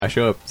I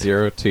show up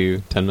 0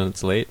 to 10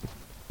 minutes late,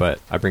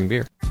 but I bring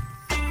beer.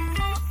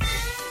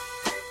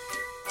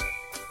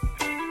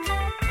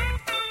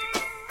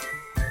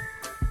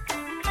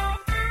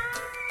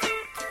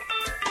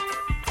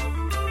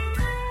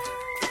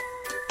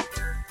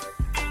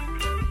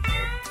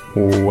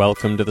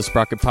 Welcome to the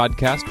Sprocket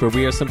Podcast, where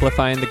we are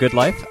simplifying the good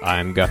life.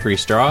 I'm Guthrie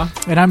Straw.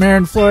 And I'm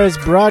Aaron Flores,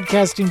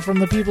 broadcasting from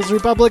the People's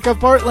Republic of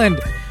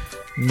Portland,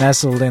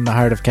 nestled in the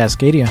heart of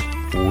Cascadia.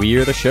 We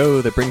are the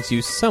show that brings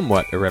you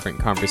somewhat irreverent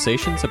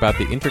conversations about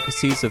the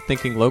intricacies of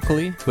thinking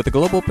locally with a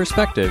global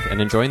perspective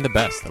and enjoying the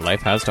best that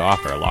life has to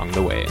offer along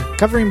the way.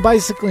 Covering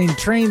bicycling,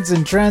 trains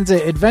and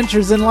transit,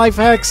 adventures and life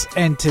hacks,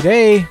 and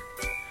today,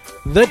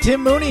 the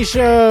Tim Mooney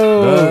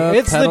Show.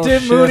 It's the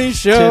Tim Mooney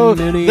Show.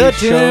 The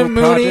Tim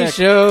Mooney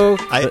Show.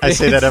 I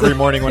say that every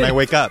morning when I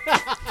wake up.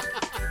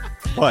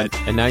 What?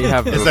 And now you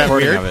have a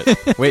recording of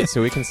it. Wait,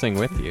 so we can sing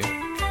with you.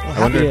 Well,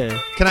 I wonder,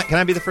 can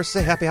I be the first to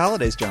say happy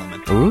holidays,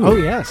 gentlemen? Ooh. Oh,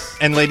 yes.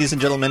 And ladies and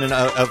gentlemen, and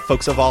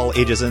folks of all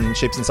ages and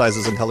shapes and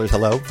sizes and colors,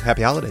 hello,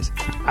 happy holidays.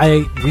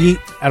 I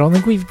don't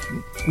think we've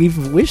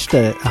wished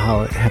a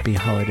happy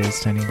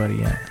holidays to anybody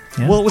yet.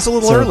 Yeah. Well, it was a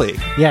little early.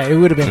 Yeah, it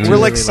would have been. We're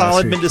like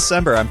solid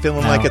mid-December. I'm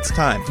feeling like it's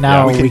time.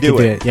 Now we can do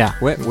it. Yeah,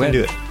 when, we can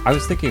do it. I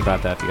was thinking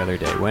about that the other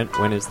day.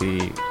 When is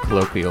the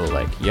colloquial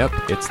like? Yep,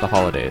 it's the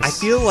holidays. I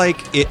feel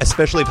like,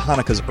 especially if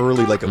Hanukkah's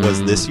early, like it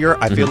was this year.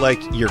 I feel like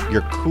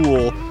you're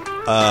cool.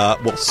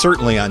 Well,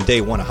 certainly on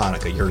day one of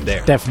Hanukkah, you're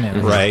there.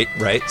 Definitely. Right.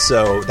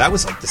 So that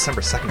was like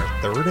December 2nd or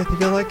 3rd, I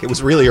feel like. It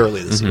was really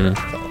early this year,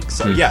 I felt like.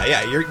 So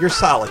yeah, you're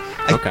solid.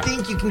 I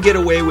think you can get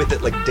away with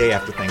it like day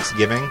after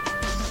Thanksgiving.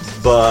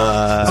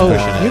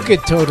 But you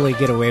could totally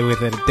get away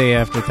with it a day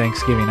after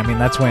Thanksgiving. I mean,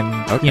 that's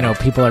when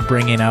people are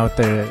bringing out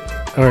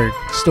or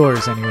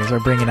stores anyways are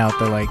bringing out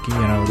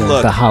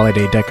the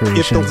holiday decorations.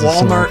 If the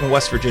Walmart in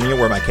West Virginia,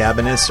 where my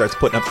cabin is, starts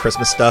putting up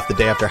Christmas stuff the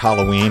day after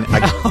Halloween,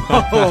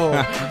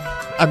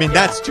 I mean,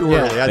 that's too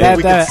early. I think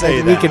we can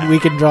say that. We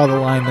can draw the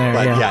line there.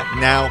 But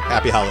now,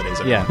 happy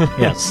holidays, everyone. Yeah,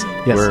 yes.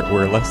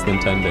 We're less than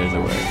 10 days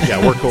away. Yeah,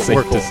 we're cool. Safe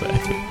we're cool. to say.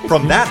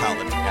 From that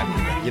holiday,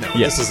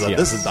 this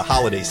is the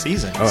holiday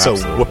season. Oh, so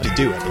absolutely.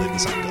 whoop-de-doo, I believe the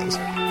song goes.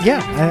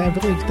 Yeah, I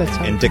believe that's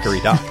how. And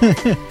dickory-dock.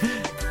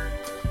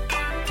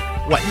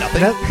 What?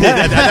 Nothing? That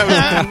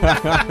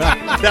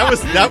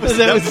was a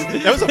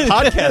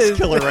podcast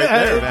killer right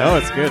there, man. Oh,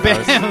 it's good.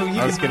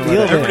 I was going to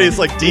let everybody's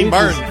like, Dean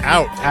Martin,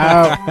 out.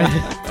 Out.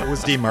 It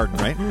was Dean Martin,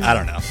 right? I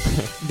don't know.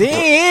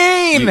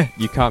 Dean!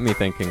 You caught me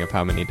thinking of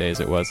how many days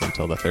it was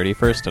until the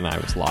 31st, and I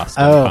was lost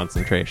in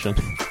concentration.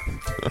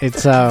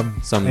 It's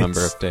some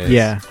number of days.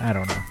 Yeah, I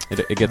don't know.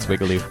 It gets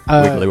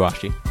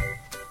wiggly-washy.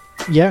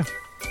 Yeah.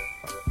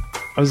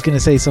 I was going to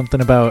say something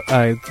about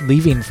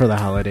leaving for the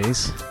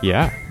holidays.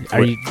 Yeah.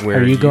 Are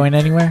you going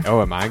anywhere?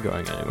 Oh, am I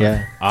going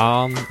anywhere?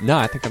 Yeah. No,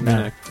 I think I'm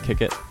going to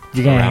kick it.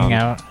 You're going to hang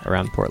out?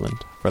 Around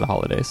Portland for the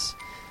holidays.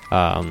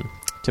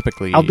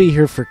 Typically... I'll be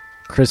here for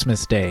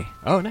Christmas Day.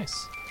 Oh,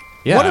 nice.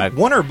 Yeah,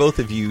 one or both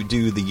of you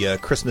do the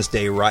Christmas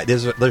Day ride.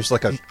 There's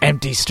like a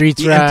Empty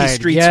Streets ride. Empty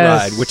Streets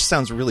ride, which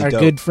sounds really dope. Our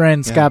good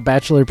friend Scott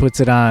Batchelor puts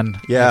it on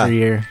every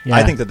year. Yeah.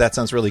 I think that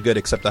sounds really good,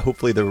 except that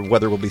hopefully the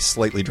weather will be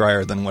slightly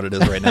drier than what it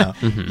is right now.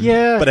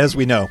 Yeah. But as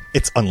we know,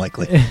 it's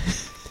unlikely.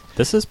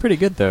 This is pretty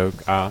good, though.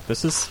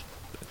 This is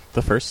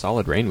the first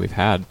solid rain we've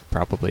had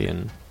probably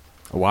in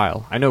a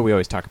while. I know we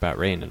always talk about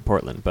rain in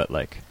Portland, but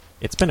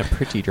it's been a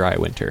pretty dry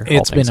winter,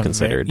 all things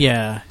considered.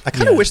 Yeah. I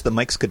kind of wish the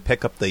mics could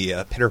pick up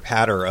the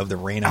pitter-patter of the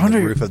rain on the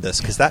roof of this,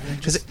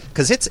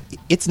 because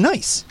it's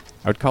nice.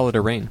 I would call it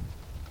a rain.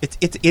 It's.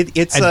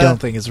 I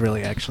don't think it's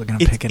really actually going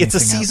to pick anything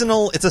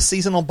up. It's a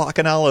seasonal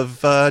bacchanal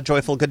of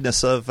joyful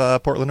goodness of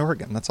Portland,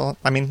 Oregon. That's all.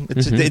 I mean,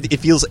 it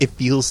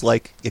feels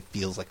like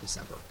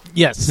December.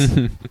 Yes.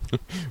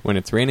 When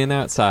it's raining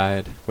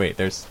outside. Wait,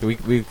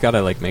 we've got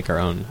to make our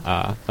own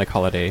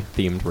holiday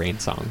themed rain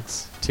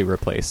songs to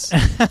replace,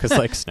 because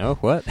snow.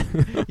 What?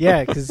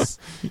 Yeah, because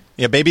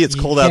maybe it's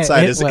cold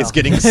outside. It's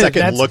getting a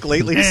second look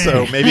lately,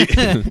 so maybe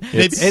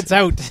it's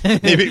out.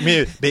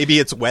 maybe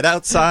it's wet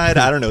outside.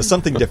 I don't know,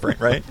 something different,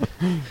 right?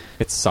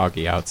 It's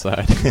soggy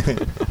outside.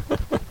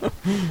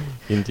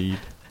 Indeed.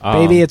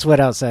 Maybe it's wet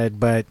outside,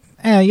 but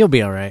you'll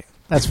be all right.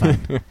 That's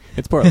fine.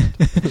 It's Portland.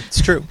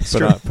 It's true.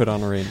 Put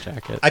on a rain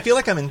jacket. I feel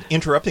like I'm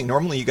interrupting.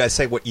 Normally you guys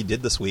say what you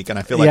did this week, and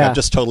I feel like I've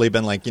just totally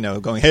been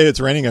going, hey, it's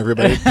raining,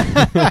 everybody.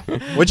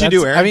 What'd you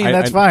do, Aaron? I mean,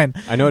 that's fine.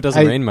 I know it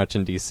doesn't rain much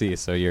in D.C.,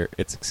 so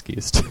it's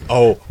excused.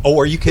 Oh,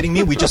 are you kidding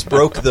me? We just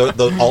broke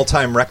the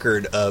all-time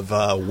record of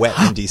wet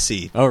in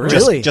D.C. Oh,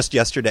 really? Just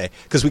yesterday,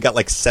 because we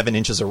got 7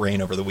 inches of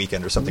rain over the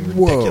weekend or something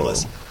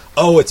ridiculous.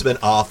 Oh, it's been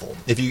awful.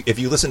 If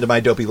you listen to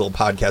my dopey little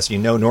podcast,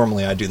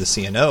 normally I do the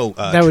CNO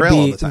that would trail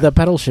all be the time. The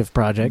Pedal Shift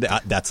Project.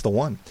 That's the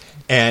one.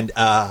 And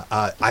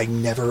I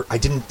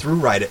didn't through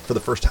ride it for the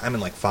first time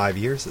in 5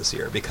 years this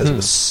year because it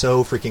was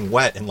so freaking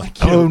wet and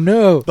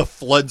no, the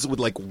floods would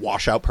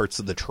wash out parts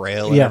of the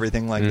trail and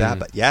everything like that.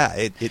 But yeah,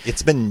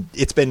 it's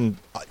been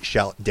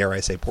dare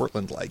I say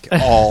Portland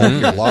all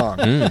year long.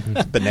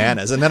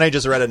 Bananas. And then I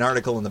just read an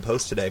article in the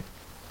Post today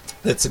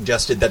that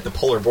suggested that the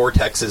polar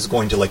vortex is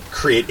going to like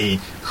create a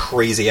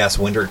crazy ass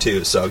winter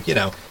too. So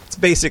it's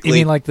basically. You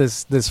mean like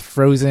this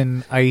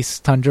frozen ice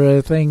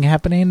tundra thing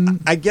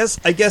happening? I guess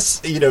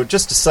just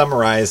to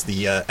summarize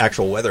the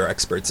actual weather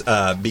experts,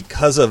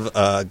 because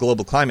of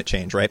global climate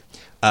change, right?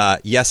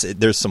 Yes,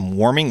 there's some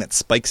warming that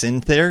spikes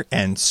in there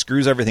and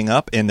screws everything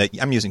up. And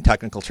I'm using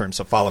technical terms,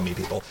 so follow me,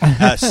 people.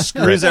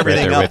 Screws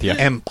everything up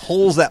and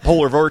pulls that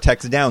polar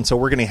vortex down. So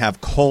we're going to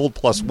have cold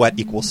plus wet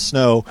equals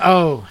snow.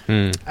 Oh,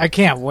 I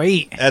can't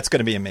wait. That's going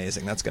to be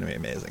amazing.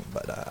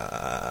 But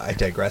I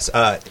digress.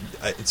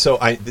 So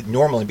I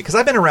normally, because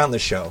I've been around the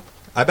show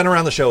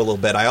a little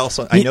bit.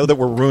 I know that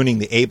we're ruining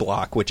the A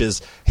block, which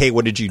is, hey,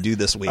 what did you do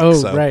this week?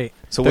 Oh, right.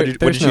 So what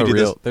did you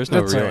do? There's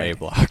no real A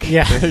block.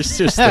 Yeah, there's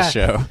just the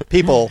show.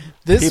 People.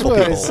 This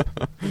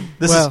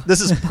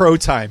is pro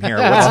time here.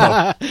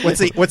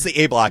 What's the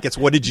A block? It's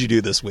what did you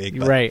do this week?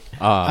 But, right.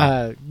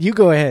 You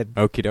go ahead.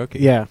 Okie dokie.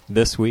 Yeah.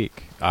 This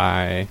week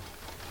I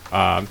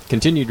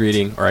continued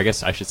reading, or I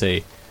guess I should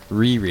say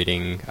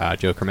rereading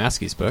Joe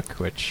Kermasky's book,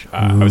 which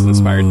I was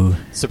inspired,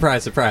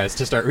 surprise,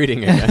 to start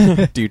reading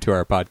again due to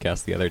our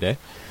podcast the other day.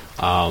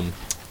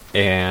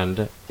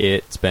 And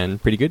it's been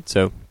pretty good,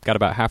 so got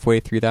about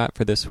halfway through that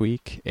for this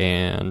week,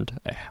 and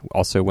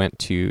also went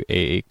to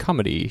a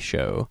comedy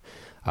show,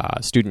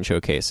 student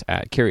showcase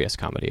at Curious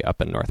Comedy up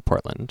in North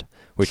Portland,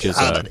 which is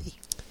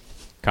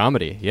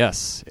comedy,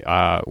 yes,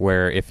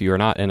 where if you're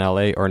not in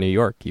LA or New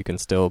York, you can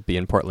still be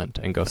in Portland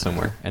and go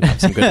somewhere and have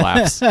some good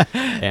laughs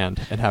and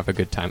have a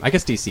good time. I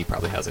guess DC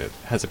probably has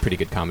a pretty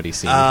good comedy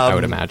scene, I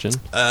would imagine.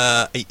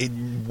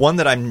 One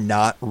that I'm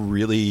not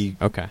really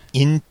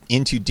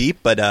into deep,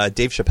 but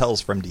Dave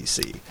Chappelle's from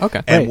DC.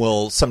 Okay. And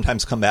will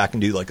sometimes come back and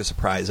do like a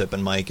surprise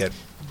open mic at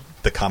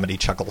the Comedy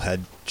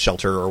Chucklehead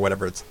Shelter or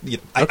whatever. It's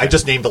I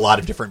just named a lot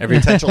of different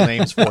potential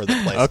names for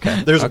the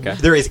place.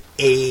 There is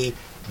a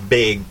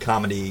big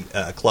comedy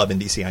club in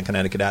DC on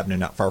Connecticut Avenue,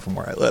 not far from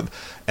where I live,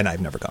 and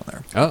I've never gone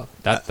there. Oh,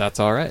 that's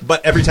all right.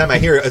 But every time I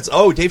hear it, it's,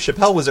 Dave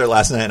Chappelle was there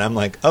last night, and I'm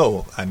like,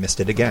 I missed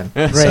it again.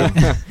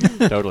 Right.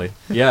 Totally.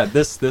 Yeah,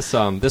 this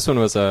one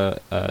was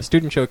a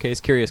student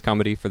showcase. Curious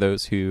Comedy, for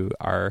those who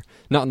are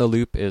not in the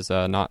loop, is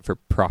a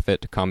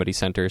not-for-profit comedy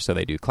center, so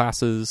they do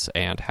classes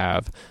and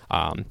have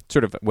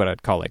sort of what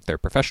I'd call like their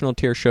professional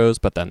tier shows,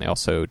 but then they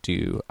also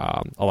do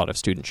a lot of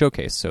student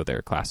showcase, so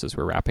their classes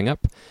were wrapping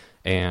up.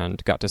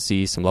 And got to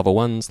see some level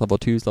 1s, level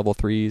 2s, level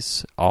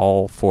 3s,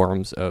 all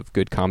forms of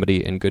good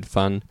comedy and good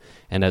fun.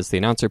 And as the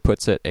announcer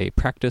puts it, a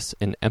practice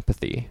in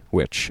empathy,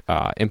 which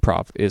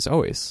improv is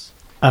always.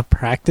 A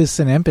practice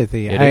in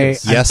empathy. I'm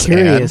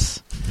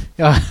curious.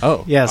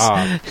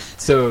 Yes.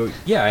 So,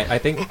 yeah, I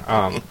think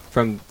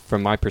from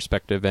my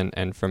perspective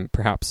and from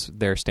perhaps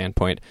their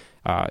standpoint,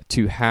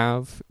 to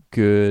have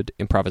good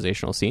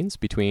improvisational scenes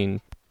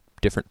between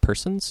different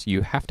persons,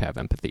 you have to have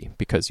empathy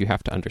because you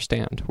have to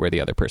understand where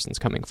the other person's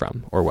coming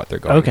from or what they're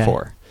going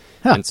for.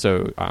 Huh. And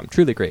so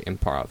truly great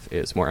improv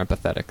is more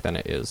empathetic than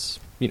it is,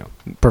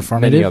 performative,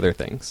 many other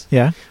things.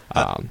 Yeah.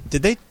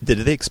 Did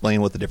they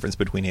explain what the difference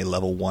between a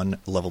level 1,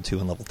 level 2,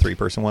 and level 3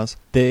 person was?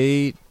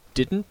 They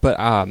didn't,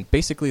 but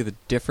basically the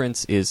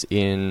difference is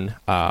in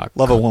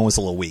level 1 was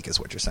a little weak, is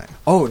what you're saying.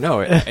 Oh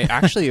no,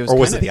 actually it was. Or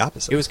was it the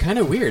opposite? It was kind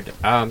of weird.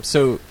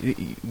 So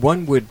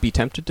one would be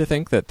tempted to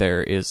think that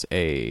there is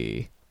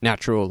a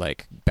natural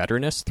like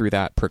betterness through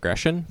that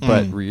progression,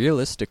 but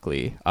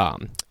realistically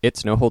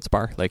it's no holds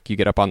bar. Like you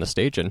get up on the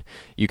stage and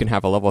you can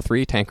have a level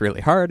 3 tank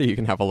really hard, or you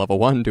can have a level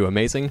 1 do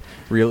amazing.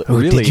 Really,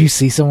 did you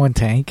see someone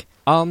tank?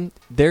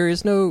 There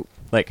is no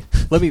like,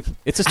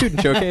 it's a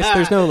student showcase.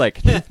 There's no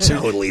like.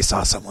 Totally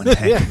saw someone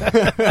tank.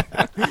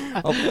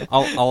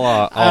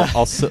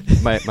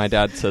 My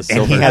dad says and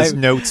silver. He has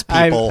notes,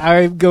 people.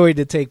 I'm going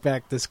to take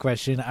back this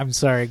question. I'm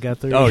sorry,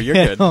 Guthrie. Oh, you're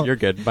good. You're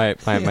good. My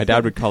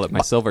dad would call it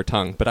my silver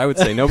tongue, but I would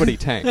say nobody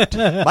tanked.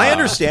 My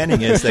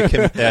understanding is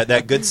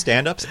that good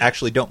stand-ups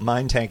actually don't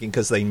mind tanking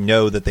because they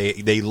know that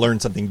they learn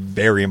something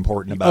very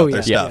important about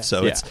their stuff. Yeah.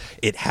 So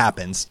it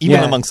happens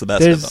even amongst the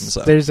best of them.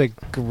 So. There's a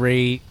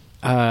great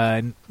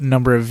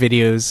number of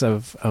videos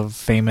of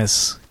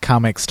famous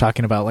comics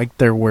talking about like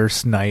their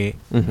worst night.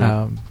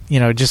 Mm-hmm.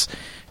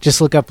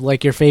 Just look up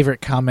like your favorite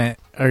comment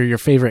or your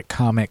favorite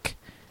comic,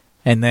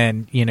 and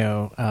then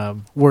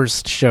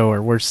worst show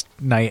or worst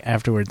night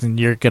afterwards, and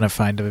you're gonna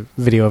find a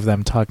video of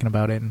them talking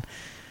about it. And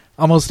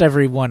almost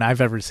every one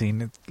I've ever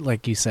seen,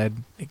 like you said,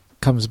 it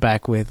comes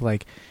back with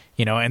like,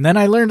 and then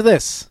I learned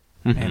this,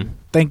 and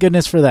thank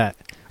goodness for that.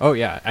 Oh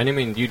yeah, and I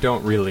mean you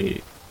don't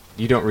really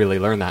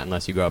learn that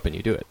unless you go up and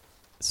you do it.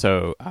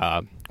 So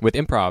with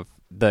improv,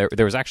 there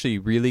was actually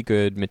really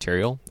good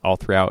material all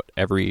throughout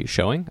every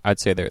showing. I'd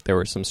say there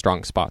were some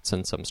strong spots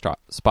and some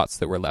spots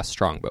that were less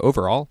strong. But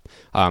overall,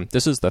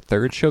 this is the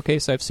third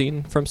showcase I've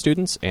seen from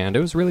students, and it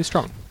was really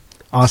strong.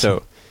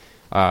 Awesome.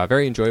 So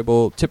very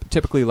enjoyable.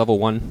 Typically level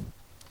 1,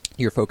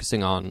 you're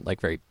focusing on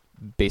like very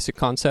basic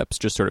concepts,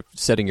 just sort of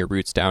setting your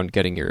roots down,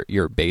 getting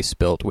your base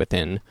built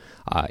within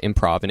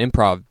improv, and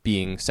improv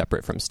being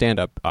separate from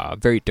stand-up,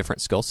 very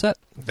different skill set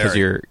because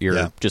you're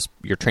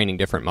training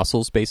different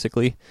muscles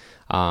basically.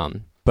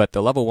 But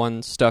the level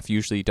 1 stuff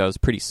usually does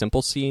pretty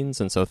simple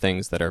scenes, and so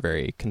things that are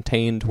very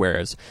contained,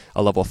 whereas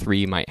a level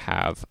 3 might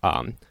have...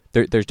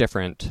 there's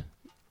different...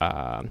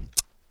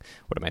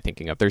 what am I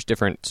thinking of? There's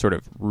different sort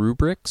of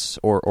rubrics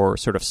or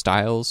sort of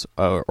styles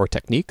or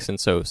techniques, and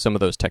so some of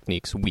those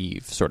techniques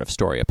weave sort of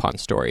story upon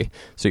story.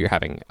 So you're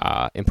having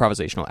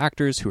improvisational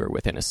actors who are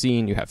within a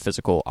scene, you have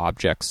physical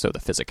objects, so the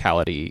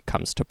physicality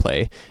comes to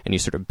play, and you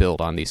sort of build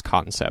on these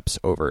concepts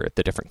over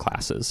the different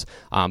classes.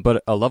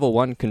 But a level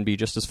 1 can be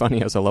just as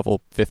funny as a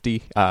level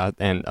 50,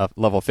 and a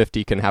level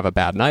 50 can have a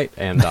bad night,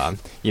 and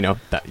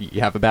that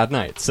you have a bad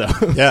night. So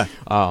yeah,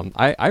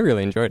 I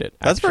really enjoyed it.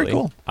 That's actually. very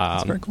cool.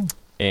 That's very cool.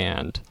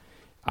 And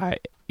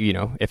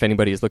if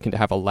anybody is looking to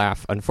have a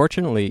laugh,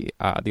 unfortunately,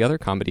 the other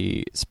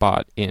comedy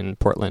spot in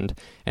Portland,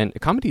 and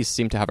comedies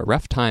seem to have a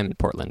rough time in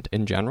Portland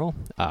in general.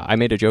 I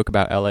made a joke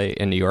about LA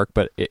and New York,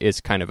 but it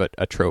is kind of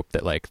a trope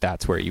that like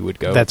that's where you would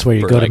go. That's where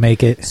you go to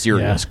make it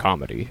serious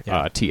comedy,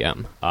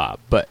 TM.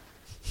 But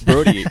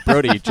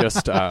Brody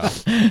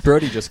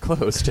just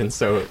closed, and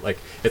so like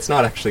it's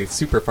not actually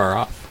super far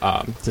off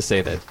to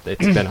say that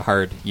it's been a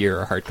hard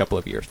couple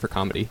of years for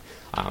comedy.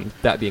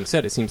 That being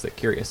said, it seems that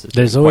Curious is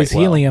there's always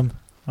quite helium.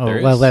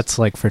 Well, that's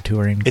like for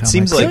touring. It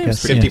seems like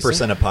comics,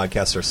 50% of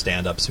podcasts are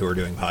stand-ups who are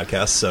doing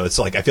podcasts, so it's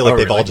like I feel like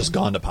they've all just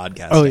gone to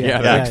podcasting. Oh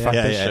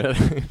yeah.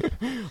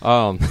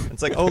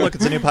 It's like, oh look,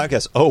 it's a new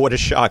podcast. Oh, what a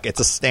shock! It's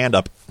a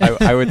stand-up.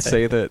 I would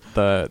say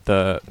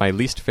that my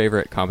least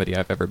favorite comedy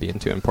I've ever been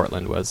to in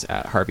Portland was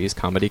at Harvey's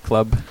Comedy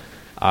Club,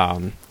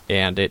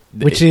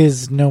 which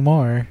is no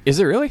more. Is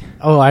it really?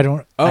 Oh, I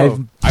don't.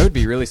 Oh, I would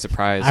be really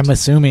surprised. I'm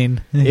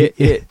assuming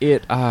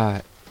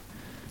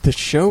the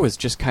show is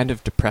just kind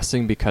of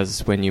depressing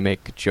because when you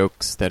make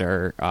jokes that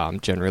are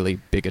generally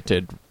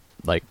bigoted,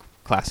 like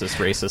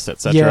classist, racist,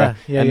 etc.,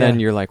 then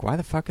you're like, why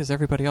the fuck is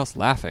everybody else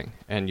laughing?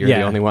 And you're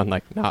the only one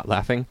like not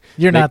laughing.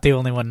 You're not the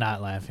only one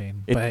not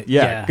laughing. But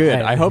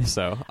good. I hope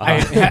so.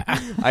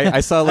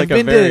 I saw like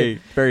a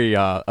very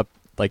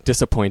like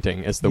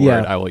disappointing is the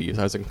word I will use.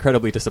 I was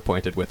incredibly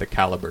disappointed with the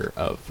caliber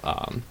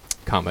of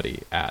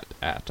comedy at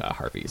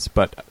Harvey's,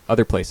 but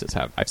other places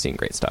I've seen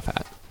great stuff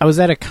at. I was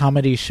at a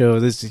comedy show,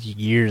 this is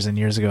years and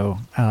years ago,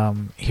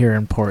 here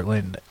in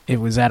Portland.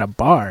 It was at a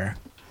bar.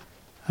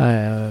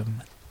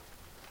 I'm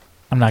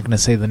not going to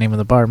say the name of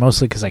the bar,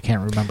 mostly because I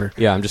can't remember.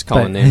 Yeah, I'm just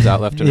calling names out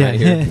left and right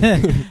here.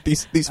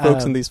 these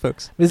folks and these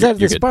folks. It was at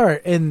this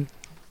bar, and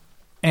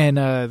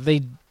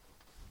they...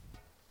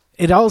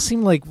 It all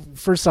seemed like,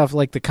 first off,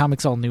 like the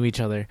comics all knew each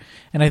other.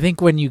 And I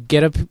think when you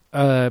get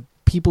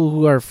people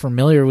who are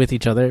familiar with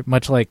each other,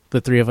 much like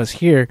the three of us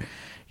here,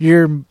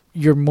 you're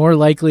more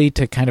likely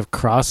to kind of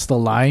cross the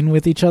line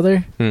with each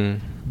other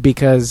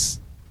because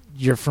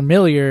you're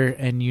familiar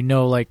and you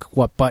know like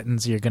what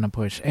buttons you're going to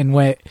push. And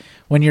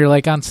when you're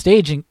like on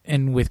stage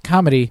and with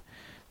comedy,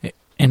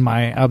 in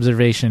my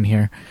observation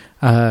here,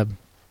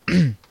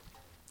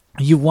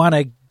 you want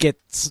to get,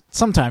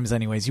 sometimes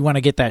anyways, you want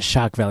to get that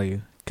shock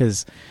value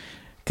because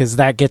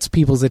that gets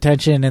people's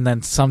attention, and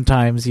then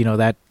sometimes,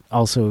 that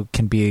also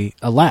can be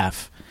a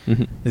laugh.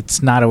 Mm-hmm.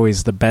 It's not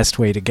always the best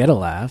way to get a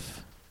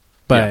laugh,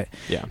 but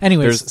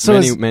anyways,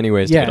 there's many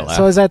ways to get a laugh.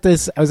 So I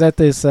was at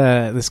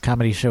this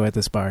comedy show at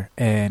this bar,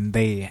 and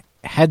they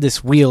had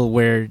this wheel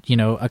where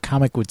a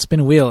comic would spin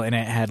a wheel, and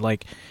it had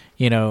like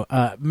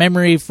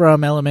memory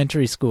from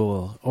elementary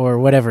school or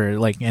whatever,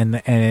 like,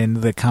 and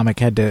the comic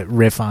had to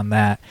riff on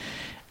that,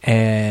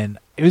 and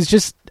it was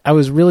just, I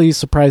was really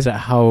surprised at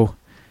how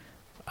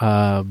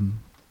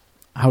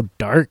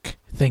dark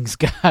things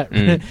got.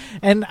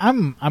 And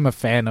I'm a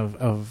fan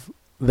of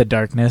the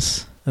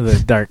darkness,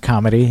 the dark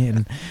comedy,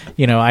 and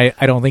I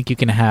don't think you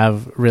can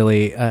have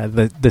really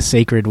the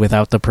sacred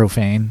without the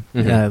profane.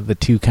 The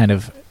two kind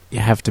of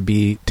have to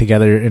be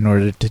together in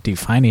order to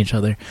define each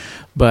other.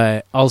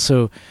 But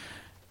also,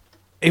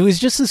 it was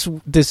just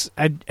this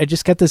I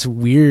just got this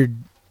weird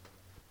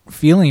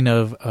feeling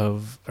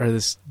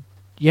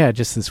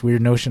just this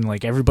weird notion,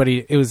 like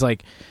everybody, it's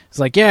like,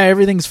 yeah,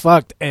 everything's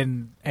fucked,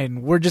 and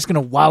we're just gonna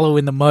wallow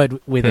in the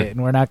mud with it,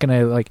 and we're not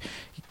gonna like,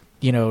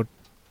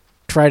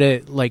 try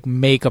to like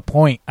make a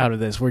point out of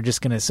this. We're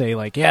just gonna say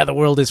like, yeah, the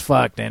world is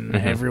fucked, and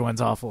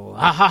everyone's awful.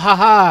 Ha ha ha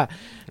ha.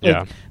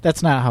 Yeah,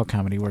 that's not how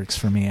comedy works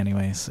for me,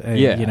 anyways.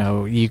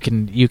 You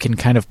can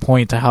kind of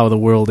point to how the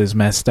world is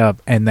messed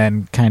up, and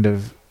then kind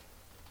of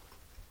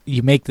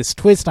you make this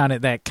twist on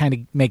it that kind of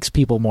makes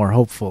people more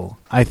hopeful,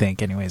 I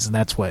think, anyways, and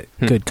that's what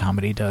good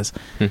comedy does.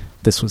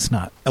 This was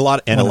not a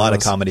lot of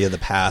comedy of the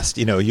past.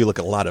 You look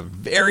at a lot of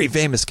very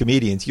famous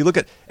comedians. You look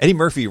at Eddie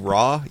Murphy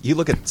Raw. You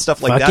look at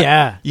stuff like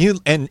that. Yeah.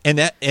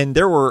 And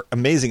there were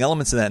amazing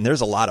elements in that, and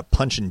there's a lot of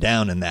punching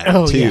down in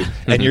that too. Yeah.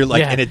 And you're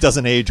like, and it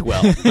doesn't age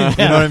well. You know what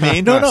I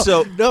mean? No.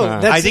 So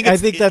I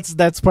think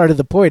that's part of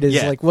the point.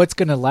 Is like what's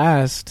going to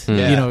last.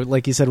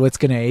 Like you said, what's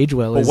going to age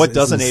well. But what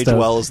doesn't age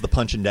well is the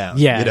punching down.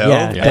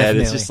 And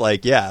it's just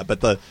like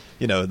but the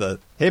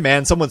hey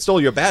man, someone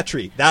stole your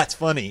battery. That's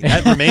funny.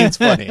 That remains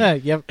funny.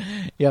 Yep.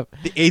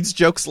 The AIDS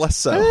jokes less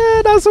so.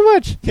 Not so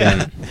much.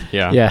 Yeah.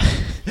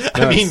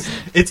 I mean,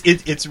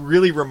 it's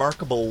really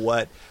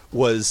remarkable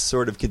was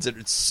sort of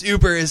considered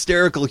super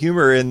hysterical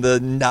humor in the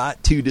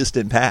not too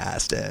distant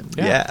past. And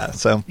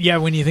so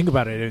when you think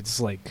about it, it's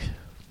like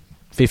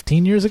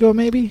 15 years ago,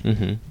 maybe.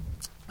 Mm-hmm.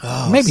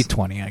 Oh, maybe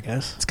 20, I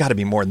guess. It's got to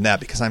be more than that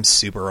because I'm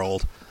super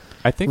old.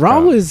 I think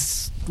Raw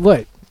was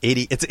what?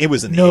 80. It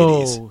was in the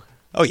 80s.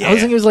 Oh yeah. I was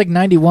thinking it was like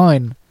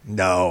 91.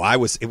 No, I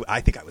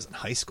think I was in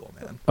high school,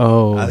 man.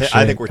 Oh,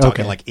 I think we're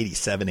talking like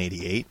 87,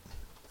 88.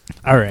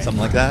 All right,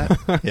 something like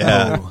that.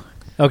 Yeah.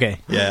 Okay.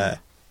 Yeah.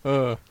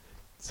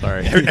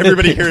 Sorry.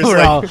 Everybody here is we're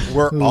all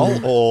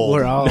old.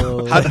 We're all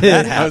old. How did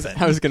that happen?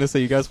 I was going to say,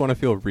 you guys want to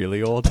feel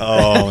really old?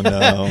 Oh,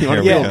 no. You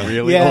want to feel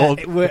really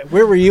old?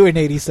 Where were you in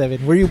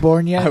 87? Were you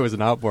born yet? I was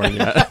not born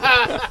yet.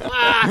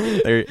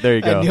 there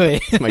you go. I knew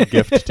it. It's my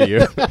gift to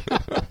you.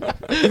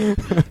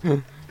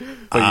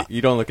 But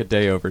you don't look a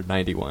day over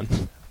 91.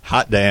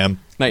 Hot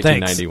damn.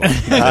 1991.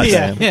 Hot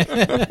damn.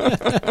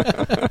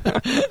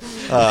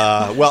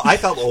 Well, I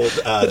felt old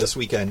this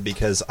weekend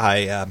because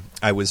I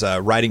was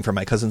riding from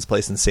my cousin's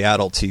place in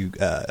Seattle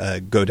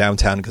to go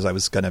downtown because I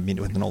was going to meet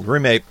with an old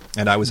roommate,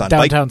 and I was on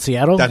downtown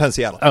Seattle. Downtown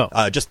Seattle.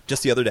 Oh,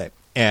 just the other day.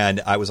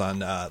 And I was on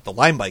the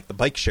Lime Bike, the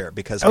bike share,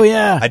 because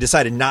I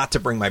decided not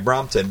to bring my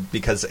Brompton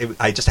because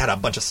I just had a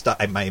bunch of stuff,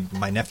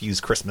 my nephew's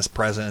Christmas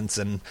presents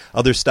and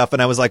other stuff.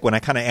 And I was like, when I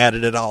kind of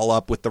added it all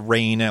up with the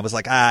rain, I was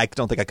like, I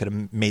don't think I could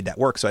have made that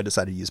work. So I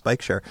decided to use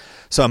bike share.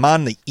 So I'm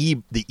on the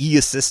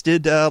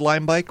E-assisted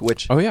Lime Bike,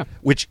 which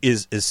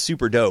is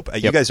super dope.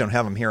 Yep. You guys don't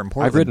have them here in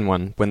Portland. I've ridden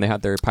one when they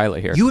had their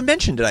pilot here. You had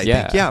mentioned it, I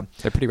think. Yeah,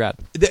 they're pretty rad.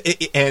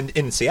 And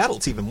in Seattle,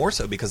 it's even more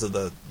so because of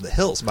the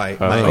hills.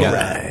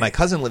 My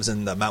cousin lives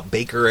in the Mount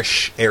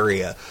Bakerish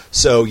area,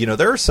 so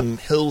there are some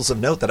hills of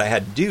note that I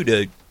had to do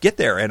to get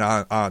there. And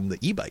on the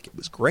e-bike, it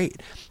was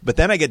great. But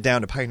then I get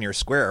down to Pioneer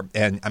Square,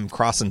 and I'm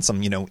crossing some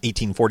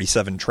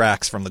 1847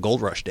 tracks from the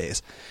Gold Rush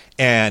days,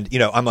 and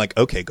I'm like,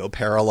 okay, go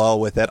parallel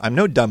with it. I'm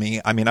no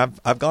dummy. I mean,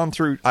 I've gone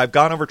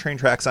over train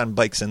tracks on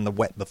bikes in the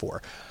wet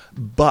before,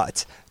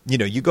 but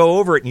you go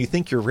over it and you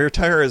think your rear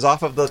tire is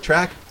off of the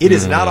track. It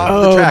is not off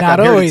of the track.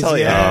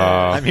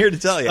 I'm here to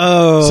tell you.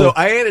 So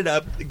I ended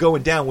up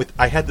going down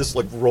I had this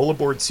like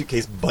rollerboard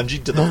suitcase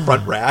bungeed to the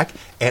front rack,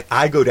 and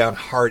I go down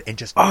hard and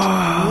just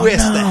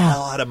twist the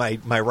hell out of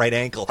my right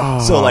ankle.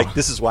 So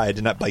this is why I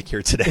did not bike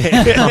here today.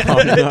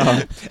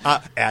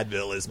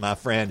 Advil is my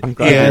friend. I'm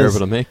glad you were able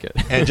to make it.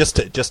 And just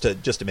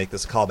to make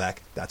this a callback,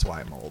 that's why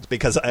I'm old,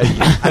 because I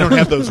don't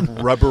have those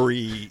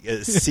rubbery,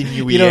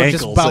 sinewy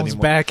ankles just bounce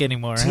anymore. Back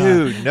anymore,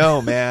 dude.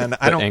 No, man.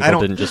 I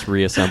don't. Didn't just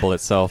reassemble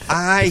itself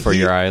before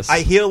your eyes.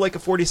 I heal like a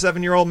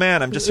 47-year-old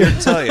man. I'm just here to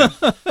tell you.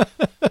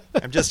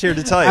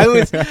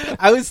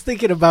 I was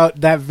thinking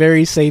about that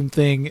very same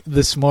thing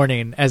this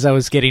morning as I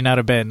was getting out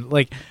of bed.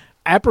 Like,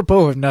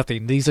 apropos of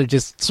nothing, these are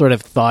just sort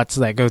of thoughts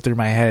that go through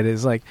my head.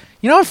 Is like,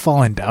 I've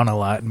fallen down a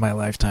lot in my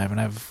lifetime, and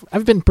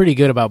I've been pretty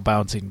good about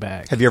bouncing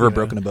back. Have you ever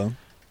broken a bone?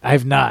 I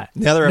have not.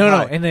 Neither have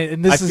I.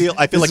 And this I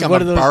feel like I'm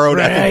on borrowed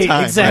at the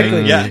time.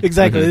 Exactly. Right? Yeah.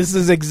 Exactly. This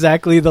is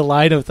exactly the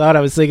line of thought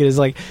I was thinking. Is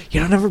like,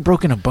 I've never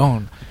broken a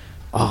bone.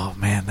 Oh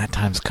man, that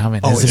time's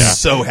coming. Oh, it's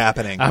so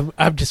happening.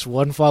 I'm just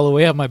one fall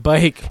away on my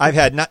bike. I've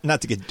had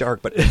not to get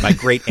dark, but my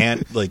great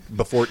aunt, like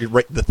before,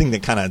 the thing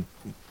that kind of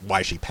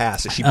why she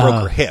passed is she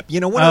broke her hip.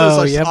 One of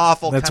those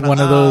awful. That's kinda, one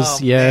of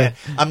those. Yeah. Man.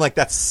 I'm like,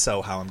 that's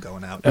so how I'm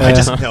going out. I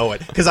just know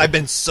it because I've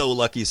been so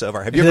lucky so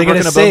far. Have you ever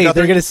broken a bone?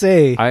 They're gonna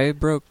say I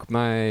broke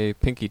my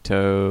pinky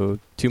toe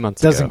 2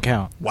 months ago. Doesn't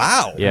count.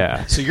 Wow.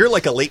 Yeah. So you're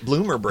like a late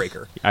bloomer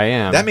breaker. I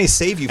am. That may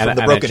save you from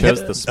the broken hip. I chose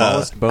hip. the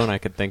smallest bone I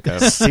could think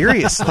of.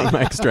 Seriously, on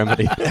my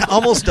extremity. It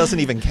almost doesn't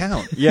even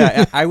count.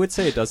 Yeah, I would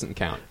say it doesn't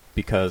count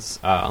because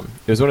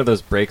it was one of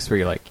those breaks where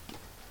you're like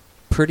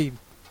pretty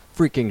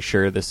freaking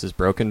sure this is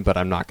broken, but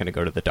I'm not going to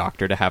go to the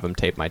doctor to have him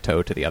tape my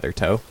toe to the other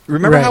toe.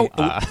 Remember how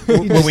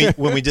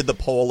when we did the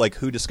poll, like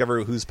who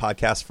discovered whose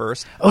podcast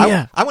first?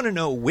 I want to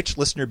know which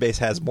listener base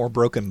has more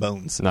broken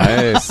bones.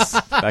 Nice.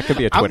 That could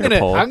be a Twitter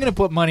poll. I'm going to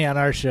put money on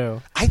our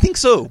show. I think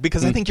so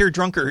because I think you're a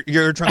drunker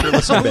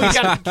listener base.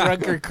 We got a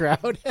drunker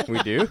crowd. We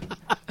do.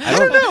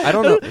 I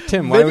don't know.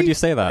 Tim, why would you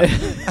say that?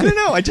 I don't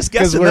know. I just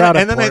guessed. Because we're out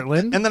of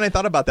Portland. And then I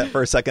thought about that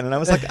for a second, and I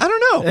was like, I don't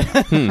know.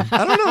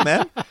 I don't know,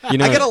 man.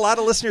 I get a lot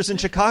of listeners in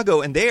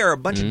Chicago, and they are a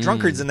bunch of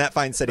drunkards in that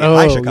fine city.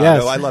 Hi, Chicago.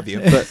 Yes. I love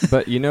you.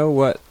 But you know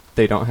what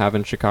they don't have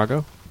in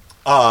Chicago?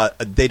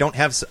 They don't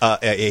have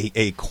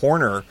a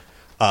corner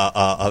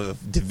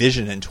of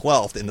Division and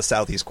 12th in the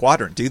Southeast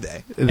Quadrant, do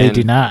they? They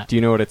do not. Do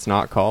you know what it's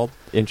not called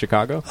in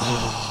Chicago?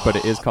 But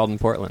it is called in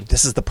Portland.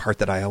 This is the part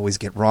that I always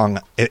get wrong.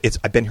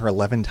 I've been here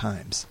 11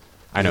 times.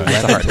 I know.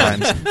 11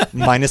 times,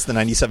 minus the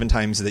 97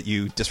 times that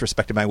you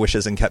disrespected my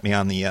wishes and kept me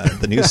on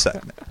the news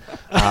segment.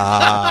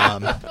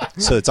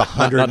 So it's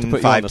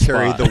 105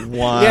 carry the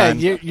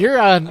one. Yeah,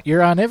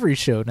 you're on every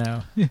show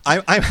now. Yeah.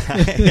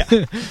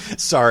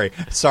 Sorry,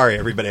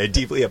 everybody. I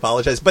deeply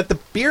apologize. But the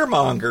Beer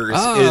Mongers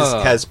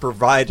has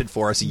provided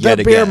for us yet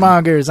again. The Beer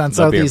Mongers on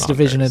Southeast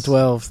Division and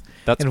 12th.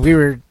 And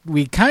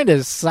we kind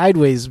of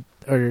sideways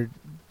or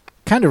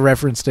kind of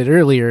referenced it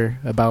earlier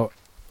about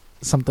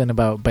something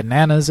about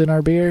bananas in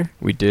our beer.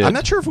 We did. I'm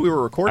not sure if we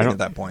were recording at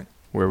that point.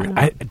 Were we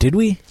not? Did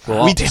we?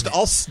 Well, we just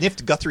all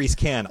sniffed Guthrie's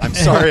can. I'm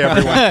sorry,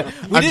 everyone.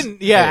 We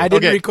didn't. Yeah, I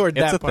didn't record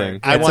it's that a part. thing.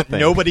 I want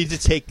nobody to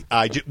take.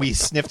 We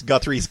sniffed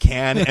Guthrie's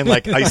can and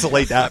like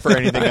isolate that for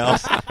anything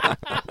else,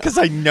 because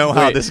I know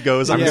how this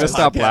goes. I'm on going to this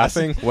stop podcast.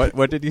 laughing.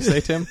 What did you say,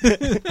 Tim?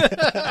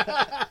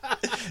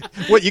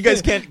 What, you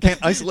guys can't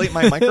isolate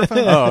my microphone?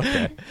 Oh,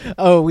 okay.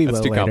 Oh, we That's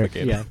will too later.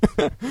 complicated.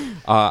 Yeah.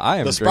 I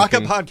am The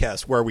Sprocket drinking.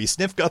 Podcast, where we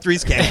sniff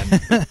Guthrie's can.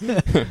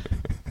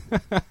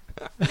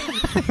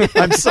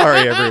 I'm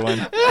sorry,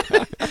 everyone.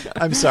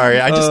 I'm sorry.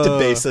 I just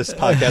debase this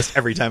podcast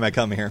every time I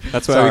come here.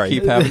 That's why sorry. we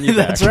keep having you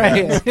back. That's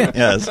right.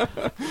 Yes.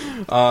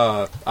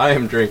 I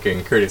am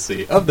drinking,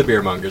 courtesy of the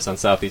Beer Mongers on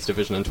Southeast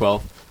Division and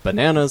 12,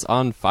 Bananas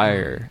on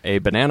Fire, a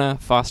banana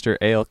Foster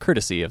ale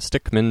courtesy of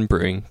Stickman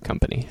Brewing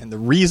Company. And the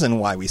reason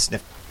why we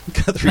sniff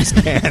Guthrie's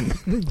can.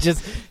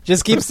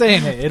 Just keep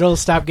saying it. It'll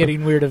stop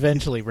getting weird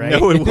eventually, right?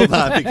 No, it will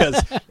not,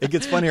 because it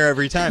gets funnier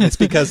every time. It's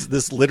because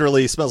this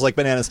literally smells like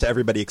bananas to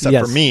everybody except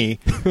for me.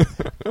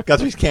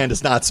 Guthrie's can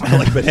does not smell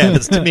like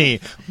bananas to me,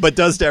 but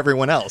does to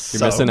everyone else.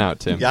 You're missing out,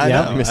 Tim. Yeah, I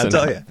know. Missing I'll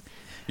tell out. you.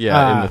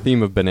 Yeah, in the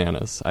theme of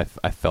bananas, I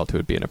felt it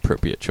would be an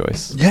appropriate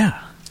choice.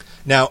 Yeah.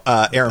 Now,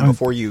 Aaron,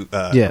 before you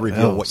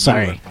reveal what you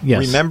were, Yes.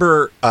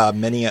 remember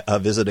many a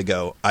visit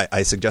ago,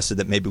 I suggested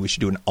that maybe we should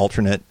do an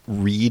alternate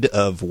read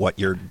of what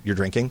you're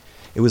drinking.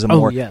 It was a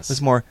more. Yes. It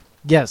was more.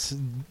 Yes.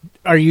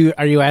 Are you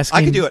asking?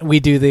 I could do it. We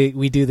do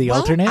the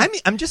alternate. I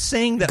mean, I'm just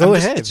saying that. Go I'm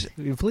ahead, just,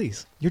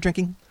 please. You're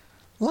drinking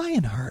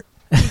Lionheart.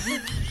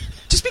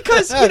 Just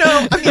because, I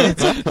mean,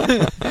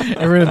 it's,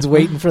 Everyone's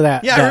waiting for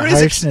that. yeah, that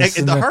everybody's harshness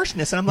the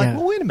harshness, and I'm like, yeah.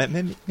 well, wait a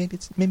minute, maybe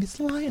it's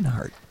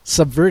Lionheart.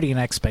 Subverting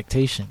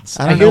expectations.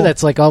 I I don't hear know.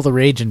 that's like all the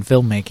rage in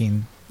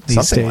filmmaking these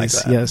Something days.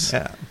 like that. Yes.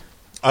 Yeah.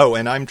 Oh,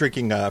 and I'm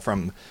drinking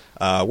from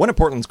one of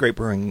Portland's great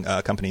brewing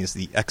companies,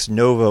 the Ex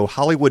Novo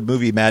Hollywood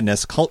Movie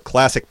Madness Cult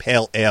Classic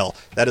Pale Ale.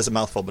 That is a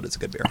mouthful, but it's a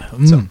good beer.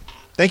 So,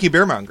 thank you,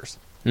 beer mongers.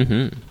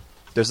 Mm-hmm.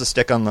 There's a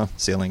stick on the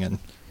ceiling, and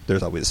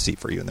there's always a seat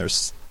for you, and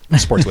there's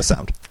Sports with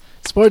Sound.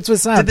 Sports with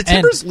sound. Did the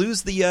Timbers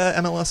lose the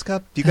MLS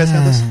Cup? Do you guys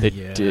have this? They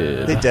Yeah.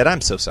 did. They did. I'm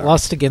so sorry.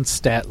 Lost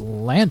against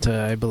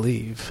Atlanta, I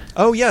believe.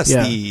 Oh, yes,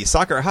 Yeah. the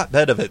soccer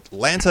hotbed of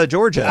Atlanta,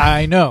 Georgia.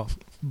 I know,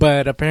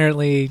 but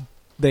apparently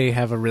they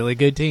have a really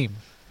good team.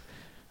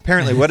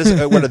 Apparently, what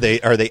are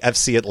they? Are they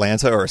FC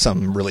Atlanta or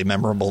some really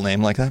memorable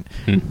name like that?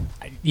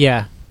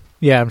 Yeah,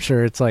 I'm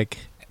sure it's like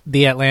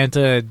the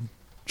Atlanta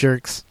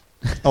Jerks.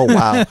 Oh,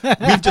 wow.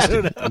 We've just,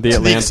 to the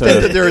Atlanta-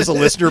 extent that there is a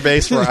lister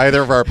base for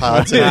either of our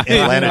pods in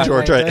Atlanta,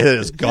 Georgia, it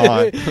is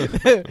gone.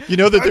 You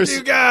know that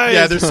there's,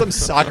 yeah, there's some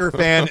soccer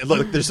fan.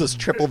 Look, there's this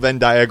triple Venn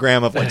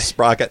diagram of like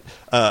Sprocket,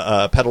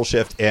 Pedal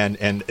Shift, and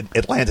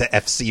Atlanta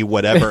FC,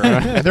 whatever.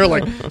 And they're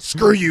like,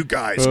 screw you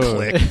guys,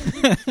 click.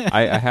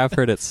 I have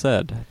heard it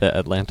said that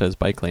Atlanta's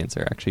bike lanes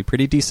are actually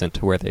pretty decent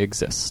to where they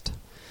exist.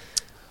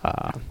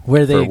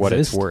 Where they for what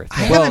it's exist? worth.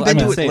 I haven't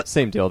been to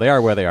same deal. They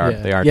are where they are.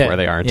 Yeah. They aren't Yeah. where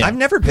they aren't. Yeah. I've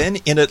never been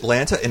in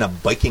Atlanta in a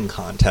biking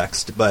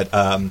context, but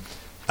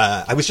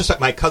I was just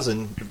my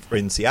cousin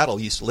in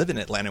Seattle used to live in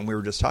Atlanta, and we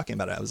were just talking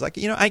about it. I was like,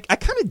 I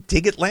kind of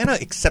dig Atlanta,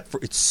 except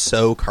for it's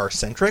so car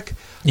centric.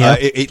 Yeah.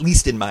 At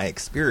least in my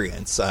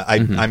experience,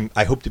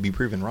 I hope to be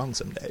proven wrong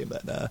someday.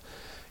 But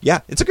yeah,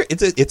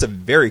 it's a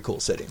very cool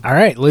city. All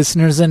right,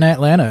 listeners in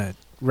Atlanta,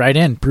 write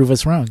in, prove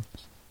us wrong.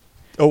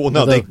 Oh well, no,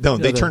 Although-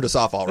 they turned us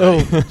off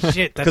already Oh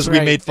shit! because we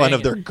made fun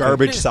of their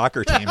garbage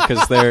soccer team.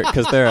 Because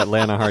they're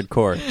Atlanta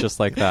hardcore, just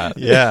like that.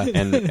 Yeah.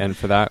 and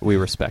for that we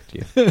respect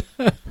you.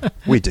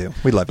 We do.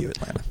 We love you,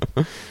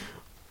 Atlanta.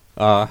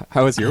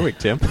 How was your week,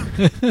 Tim?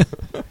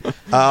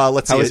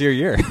 Let's see. How was your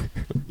year?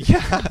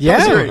 Yeah.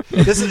 Yeah.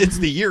 It's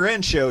the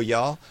year-end show,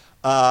 y'all.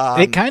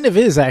 It kind of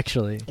is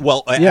actually.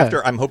 Well, Yeah.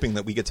 after I'm hoping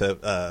that we get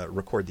to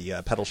record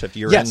the Pedal Shift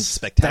year-end Yes,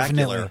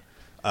 spectacular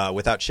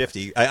without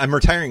Shifty. I'm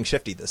retiring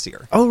Shifty this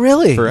year. Oh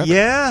really? Forever.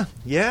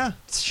 Yeah.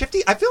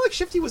 Shifty. I feel like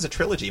Shifty was a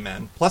trilogy,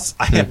 man. Plus,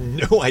 I have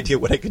no idea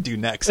what I could do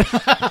next.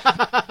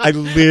 I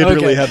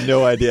literally have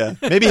no idea.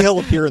 Maybe he'll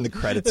appear in the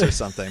credits or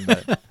something.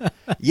 But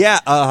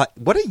yeah,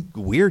 what a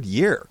weird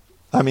year.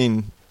 I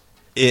mean,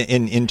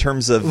 in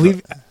terms of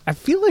I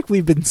feel like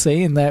we've been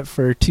saying that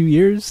for 2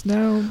 years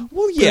now.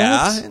 well,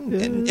 yeah, perhaps?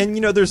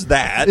 and there's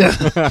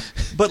that.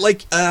 But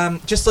like,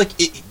 just like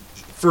it,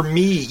 for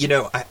me,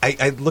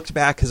 I looked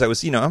back because I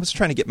was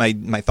trying to get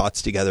my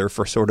thoughts together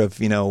for sort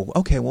of,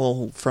 okay,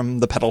 well, from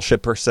the pedal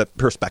ship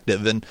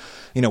perspective and,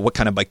 what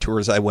kind of bike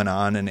tours I went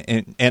on.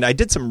 And I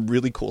did some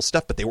really cool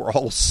stuff, but they were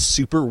all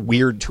super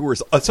weird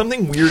tours.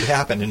 Something weird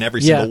happened in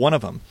every single one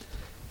of them.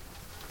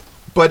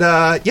 But,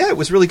 yeah, it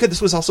was really good.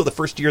 This was also the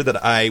first year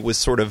that I was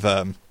sort of...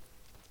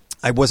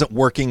 I wasn't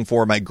working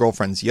for my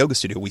girlfriend's yoga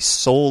studio.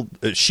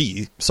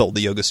 She sold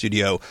the yoga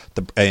studio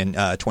in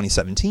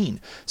 2017.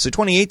 So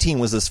 2018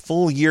 was this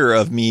full year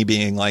of me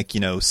being like,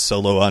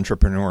 solo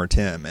entrepreneur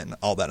Tim and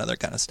all that other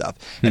kind of stuff.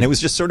 And it was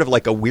just sort of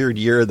like a weird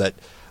year that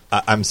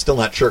I'm still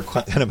not sure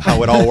kind of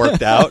how it all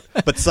worked out,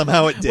 but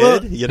somehow it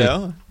did,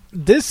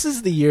 This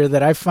is the year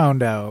that I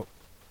found out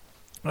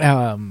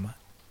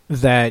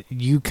that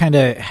you kind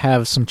of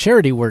have some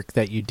charity work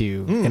that you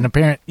do,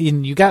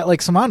 and you got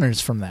like some honors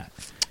from that.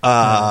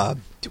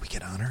 Did we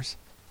get honors?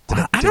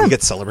 Did we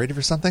get celebrated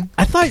for something?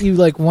 I thought you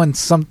won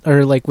some,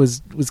 or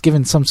was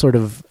given some sort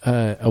of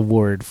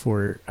award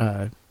for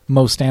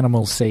most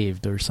animals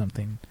saved or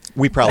something.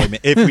 We probably,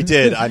 if we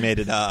did, I made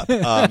it up.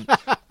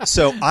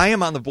 So I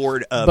am on the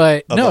board of.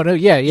 But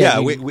yeah.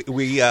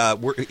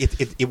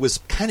 It was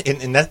kind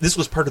of, and this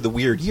was part of the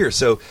weird year.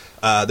 So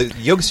the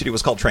yoga studio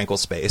was called Tranquil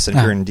Space, and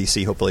here in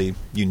DC, hopefully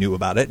you knew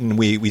about it. And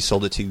we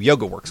sold it to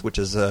Yoga Works, which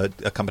is a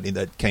company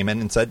that came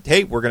in and said,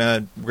 "Hey, we're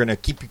gonna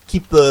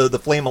keep the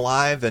flame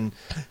alive," and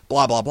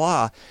blah blah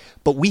blah.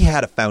 But we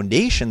had a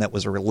foundation that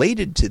was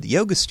related to the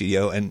yoga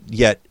studio, and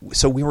yet,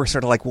 so we were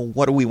sort of like, well,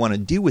 what do we want to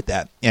do with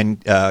that?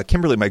 And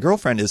Kimberly, my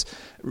girlfriend, is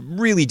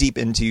really deep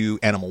into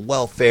animal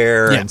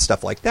welfare and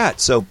stuff like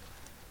that. So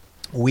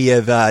we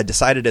have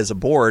decided as a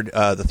board,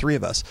 the three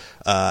of us,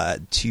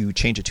 to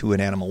change it to an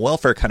animal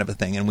welfare kind of a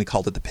thing, and we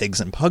called it the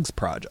Pigs and Pugs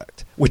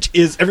Project, which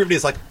is,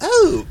 everybody's like,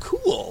 oh,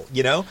 cool,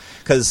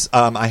 because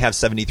I have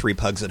 73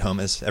 pugs at home,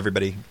 as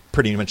everybody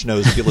pretty much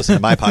knows if you listen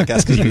to my podcast,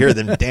 because you hear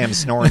them damn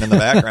snoring in the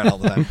background all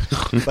the time.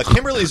 But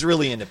Kimberly's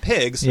really into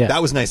pigs. Yeah.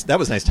 That was nice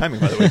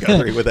timing, by the way,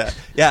 Guthrie, with that.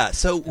 Yeah.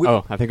 So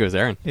I think it was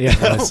Aaron. Yeah,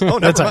 that's all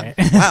right.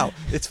 Wow,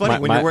 it's funny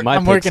when you're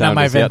I'm working on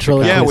my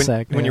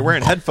ventriloquist. When you're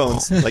wearing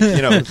headphones,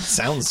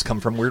 sounds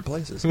come from weird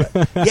places.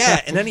 But,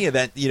 in any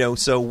event,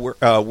 so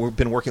we've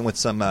been working with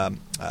some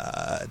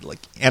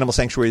animal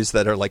sanctuaries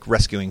that are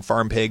rescuing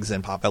farm pigs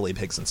and potbelly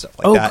pigs and stuff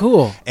like that. Oh,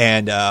 cool.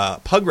 And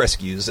pug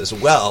rescues as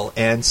well.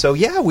 And so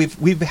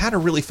we've had a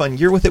really fun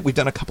year with it. We've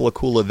done a couple of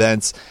cool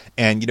events,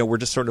 and we're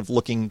just sort of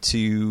looking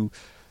to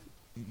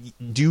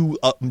do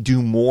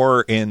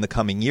more in the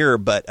coming year.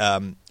 But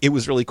it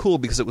was really cool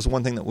because it was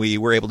one thing that we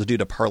were able to do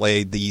to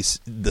parlay the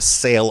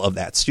sale of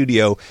that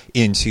studio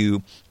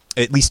into,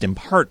 at least in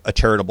part, a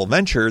charitable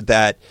venture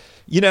that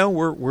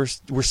we're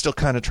still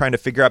kind of trying to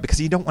figure out, because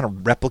you don't want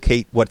to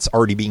replicate what's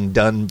already being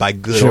done by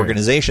good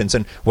organizations,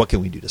 and what can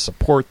we do to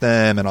support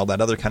them and all that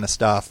other kind of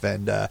stuff.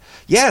 And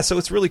so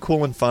it's really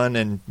cool and fun,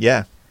 and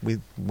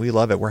we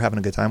love it. We're having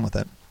a good time with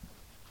it.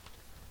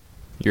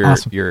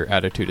 Your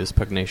attitude is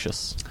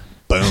pugnacious.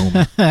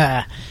 Boom.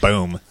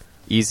 Boom.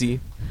 Easy,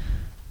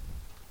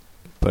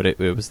 but it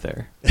was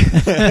there.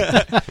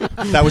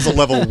 That was a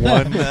level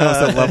 1. That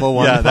was a level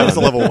 1. Yeah, that was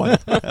a level 1.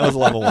 That was a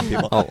level 1,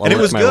 people. And it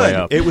was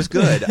good. It was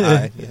good.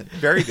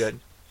 Very good.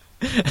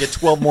 Get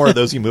 12 more of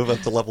those, you move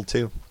up to level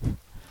 2.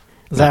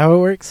 Is that how it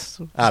works?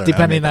 I don't know.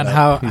 Depending on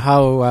how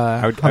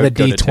the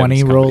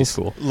D20 rolls.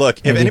 Look,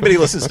 if anybody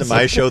listens to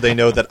my show, they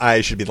know that I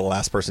should be the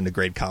last person to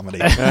grade comedy.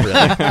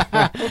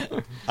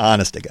 Really.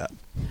 Honest to God.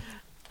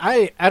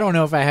 I don't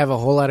know if I have a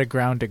whole lot of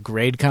ground to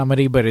grade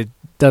comedy, but it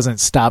doesn't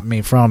stop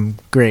me from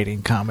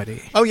grading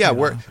comedy. Oh, yeah.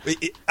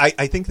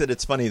 I think that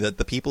it's funny that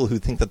the people who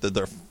think that they're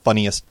the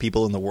funniest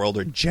people in the world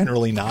are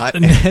generally not.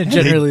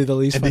 Generally the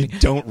least funny. And they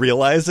don't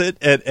realize it,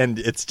 and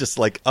it's just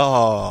like,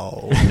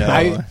 oh,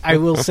 no. I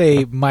will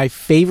say my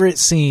favorite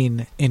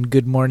scene in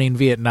Good Morning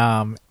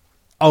Vietnam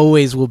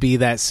always will be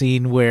that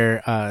scene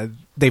where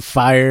they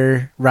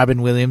fire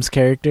Robin Williams'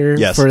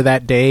 character for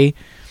that day,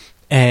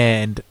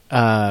 and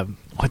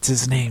what's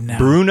his name now?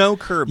 Bruno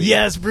Kirby.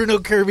 Yes, Bruno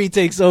Kirby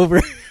takes over.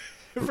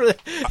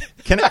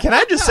 Can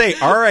I just say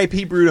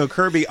R.I.P. Bruno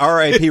Kirby,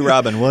 R.I.P.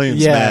 Robin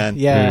Williams, man.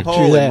 Yeah,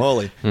 holy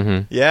moly.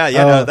 Mm-hmm.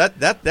 No,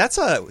 that's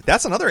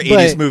another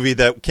 80s movie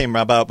that came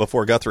about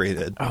before Guthrie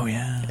did. Oh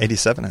yeah,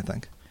 87, I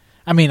think.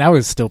 I mean, I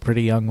was still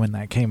pretty young when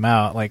that came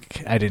out. I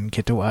didn't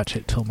get to watch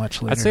it till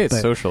much later. I'd say its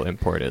social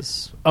import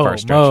is far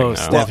stretching.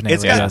 Most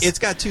definitely. Well, it's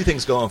got two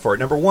things going for it.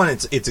 Number one,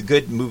 it's a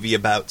good movie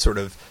about sort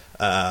of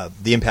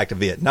the impact of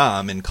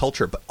Vietnam and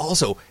culture, but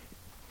also,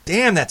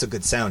 damn, that's a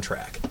good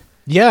soundtrack.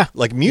 Yeah,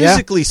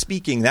 musically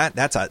speaking,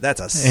 that's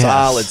a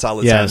solid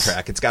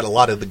soundtrack. It's got a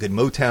lot of the good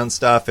Motown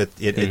stuff. It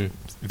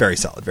very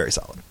solid, very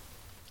solid.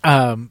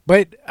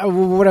 But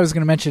what I was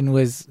going to mention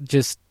was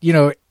just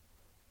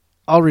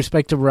all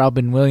respect to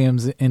Robin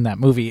Williams in that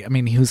movie. I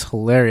mean, he was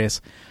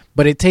hilarious,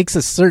 but it takes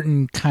a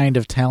certain kind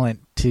of talent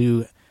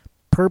to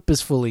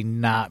purposefully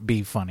not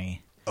be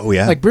funny. Oh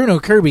yeah, like Bruno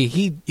Kirby,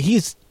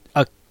 he's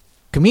a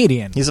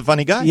comedian. He's a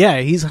funny guy.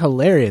 Yeah, he's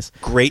hilarious.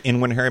 Great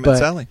in When Harry Met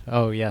Sally.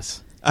 Oh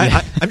yes.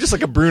 I'm just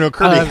like a Bruno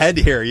Kirby head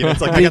here.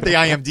 It's like I got the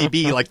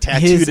IMDb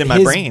tattooed in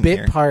my brain.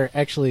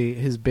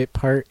 His bit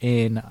part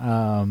in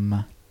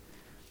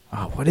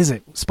what is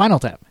it? Spinal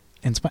Tap.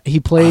 And he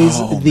plays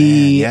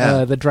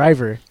the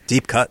driver.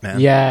 Deep cut, man.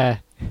 Yeah,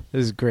 it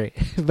was great.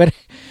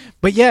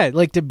 but yeah,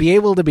 to be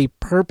able to be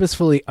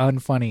purposefully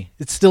unfunny,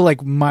 it's still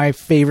my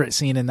favorite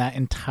scene in that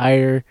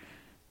entire.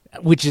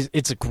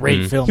 It's a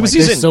great film. He was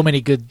using so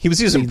many good. He was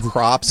using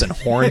props and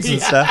horns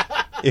and stuff.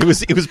 It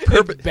was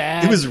perfect.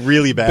 It was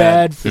really bad.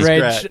 Bad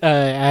French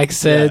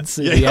accents.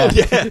 Yeah.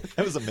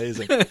 That was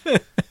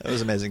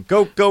amazing.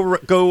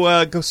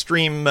 Go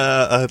stream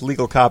a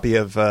legal copy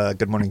of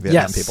Good Morning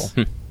Vietnam, people.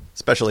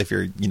 Especially if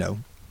you're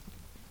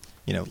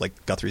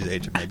like Guthrie's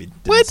age and maybe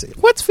didn't see it.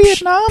 What's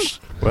Vietnam?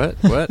 What?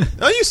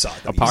 Oh, you saw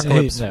it.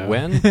 Apocalypse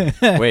when?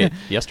 Wait,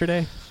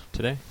 yesterday?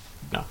 Today?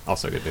 No,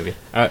 also a good movie.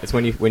 It's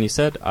when you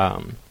said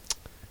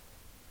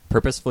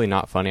purposefully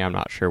not funny. I'm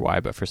not sure why,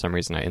 but for some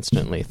reason I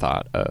instantly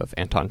thought of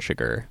Anton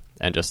Chigurh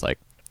and just like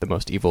the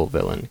most evil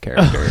villain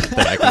character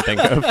that I can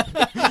think of.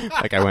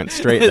 Like I went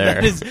straight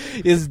there.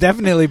 That is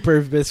definitely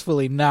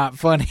purposefully not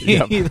funny.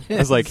 Yep. I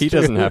was like, he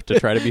doesn't have to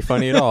try to be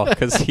funny at all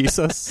because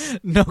he's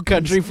No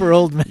Country for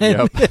Old Men.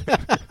 Yep.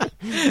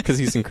 Because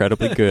he's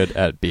incredibly good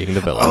at being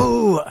the villain.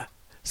 Oh,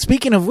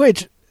 speaking of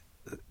which,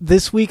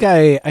 this week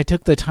I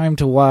took the time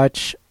to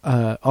watch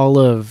all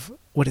of,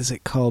 what is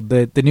it called?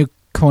 The new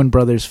Coen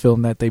Brothers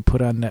film that they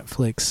put on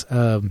Netflix.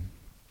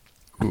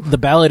 The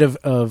Ballad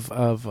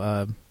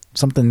of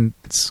something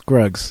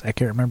Scruggs. I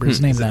can't remember his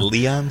name is it now.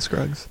 Leon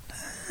Scruggs?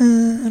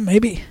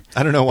 Maybe.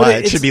 I don't know why.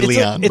 It should be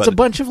Leon. It's a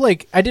bunch of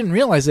like, I didn't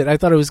realize it. I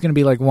thought it was going to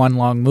be like one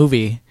long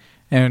movie.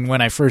 And when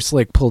I first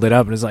like pulled it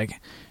up, it was like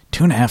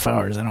 2.5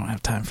 hours. I don't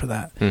have time for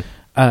that.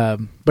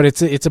 But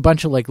it's a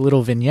bunch of like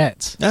little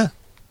vignettes. Yeah.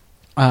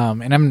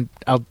 And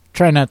I'll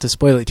try not to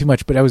spoil it too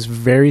much, but I was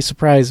very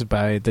surprised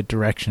by the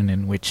direction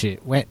in which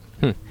it went.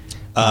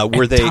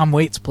 Tom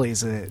Waits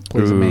plays a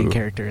main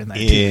character in that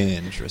too.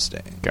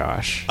 Interesting.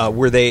 Gosh.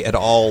 Were they at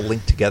all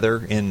linked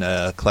together in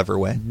a clever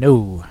way?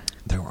 No.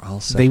 They were all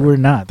separate. They were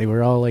not. They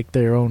were all like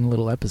their own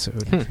little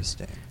episode.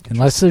 Interesting.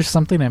 Unless there's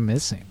something I'm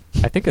missing.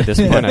 I think at this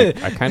point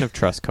I kind of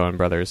trust Coen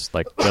Brothers.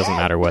 Like, doesn't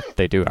matter what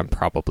they do, I'm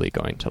probably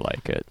going to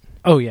like it.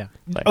 Oh yeah.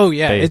 Like,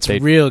 it's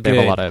real good. They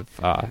have a lot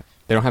of.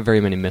 They don't have very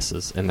many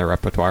misses in their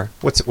repertoire.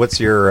 What's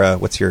your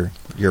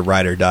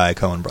ride or die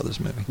Coen Brothers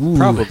movie? Ooh.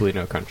 Probably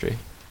No Country.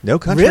 No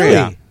Country. Really?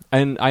 Yeah.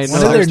 And I know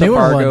their there's the newer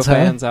Fargo ones,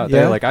 fans out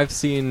there. Yeah. Like, I've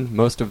seen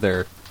most of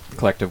their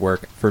collective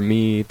work. For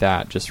me,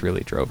 that just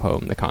really drove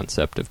home the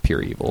concept of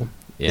pure evil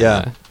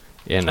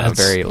in a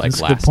very like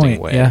lasting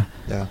way.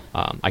 Yeah.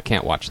 I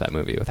can't watch that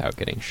movie without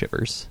getting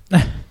shivers.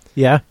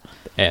 Yeah.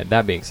 And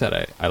that being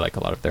said, I like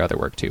a lot of their other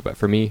work too. But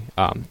for me,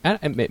 and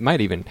it might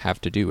even have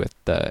to do with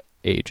the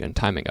age and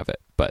timing of it.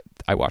 But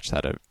I watched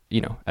that at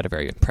a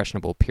very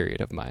impressionable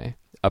period of my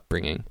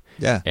upbringing.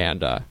 Yeah.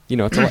 And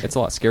it's a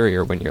lot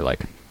scarier when you're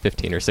like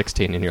 15 or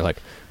 16 and you're like,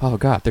 oh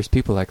god, there's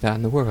people like that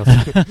in the world.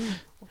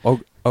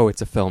 oh,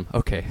 it's a film.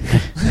 Okay.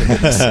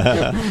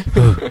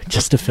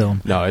 Just a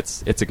film. No,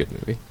 it's a good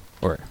movie.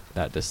 Or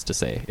that is to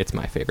say, it's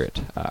my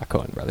favorite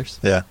Coen Brothers.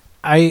 Yeah.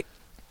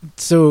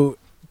 So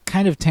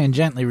kind of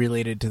tangentially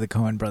related to the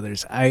Coen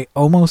Brothers, I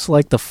almost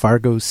like the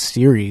Fargo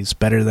series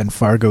better than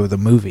Fargo the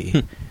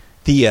movie.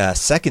 The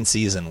second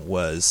season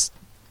was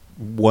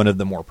one of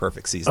the more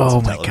perfect seasons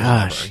of television. Oh my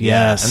gosh, ever.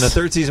 yes. And the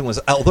third season was,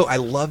 although I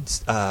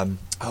loved,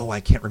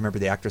 I can't remember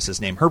the actress's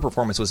name. Her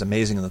performance was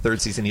amazing in the third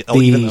season.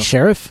 The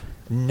sheriff?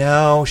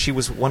 No, she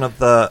was one of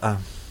the,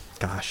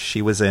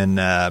 she was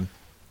in,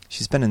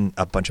 she's been in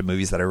a bunch of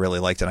movies that I really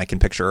liked, and I can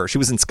picture her. She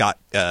was in Scott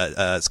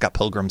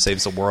Pilgrim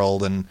Saves the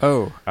World, and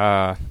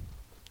was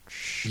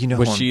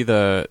she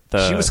the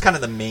she was kind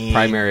of the main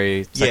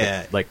primary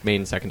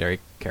main secondary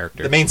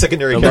character, the main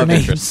secondary the character. love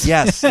interest.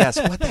 Yes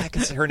what the heck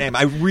is her name?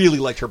 I really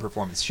liked her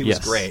performance. She was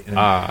great, and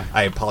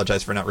I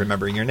apologize for not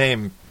remembering your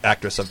name,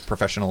 actress of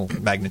professional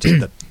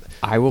magnitude. That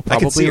I will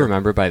probably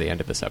remember by the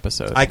end of this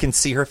episode. I can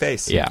see her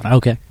face. Yeah.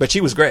 Okay. But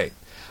she was great.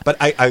 But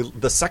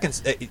the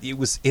second,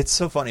 it's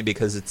so funny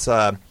because it's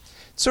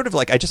sort of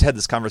like, I just had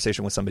this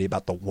conversation with somebody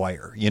about The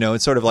Wire.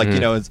 It's sort of like,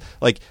 it's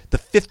like the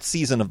fifth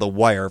season of The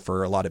Wire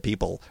for a lot of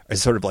people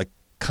is sort of like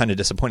kind of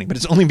disappointing, but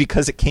it's only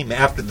because it came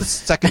after the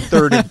second,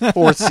 third, and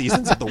fourth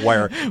seasons of The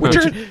Wire, which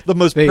are the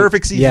most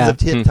perfect seasons of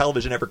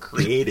television ever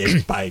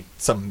created by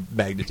some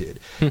magnitude.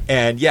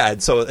 And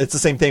so it's the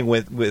same thing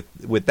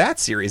with that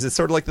series. It's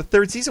sort of like the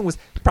third season was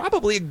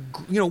probably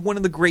one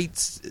of the great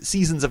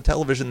seasons of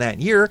television that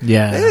year.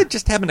 Yeah, it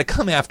just happened to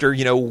come after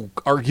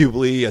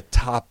arguably a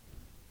top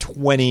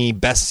 20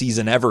 best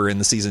season ever in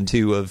the season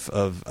 2 of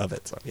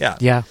it. So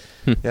yeah.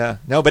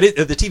 No, but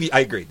the TV, I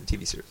agree. The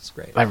TV series is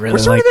great. I really We're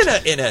sort liked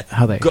of in a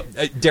how they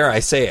dare I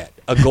say it,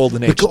 a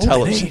golden age of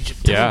television.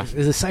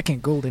 Is the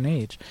second golden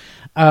age.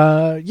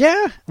 Well,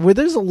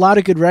 there's a lot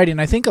of good writing.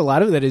 I think a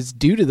lot of that is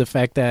due to the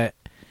fact that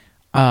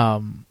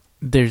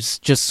there's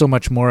just so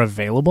much more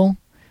available,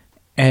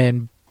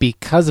 and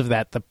because of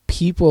that, the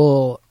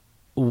people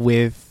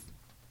with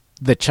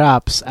the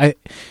chops.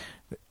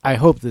 I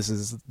hope this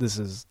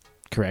is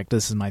correct.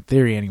 This is my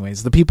theory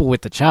anyways. The people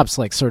with the chops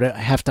sort of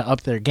have to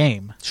up their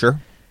game.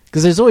 Sure.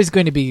 Because there's always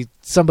going to be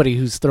somebody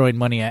who's throwing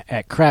money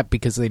at crap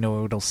because they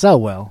know it'll sell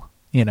well,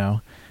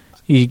 Yeah,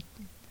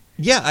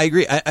 I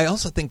agree. I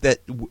also think that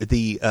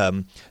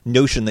the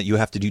notion that you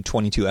have to do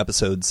 22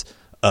 episodes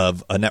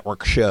of a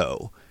network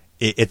show,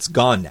 it's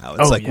gone now.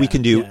 It's we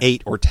can do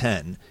 8 or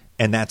 10.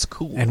 And that's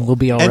cool. And we'll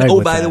be all right.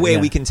 And by the way,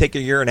 we can take a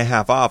year and a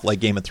half off,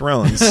 like Game of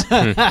Thrones,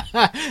 or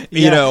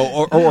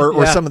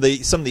some of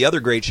the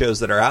other great shows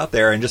that are out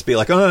there, and just be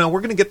like, oh no,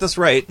 we're going to get this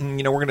right, and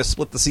we're going to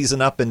split the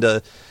season up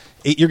into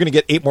 8. You're going to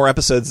get 8 more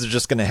episodes. They're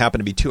just going to happen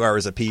to be 2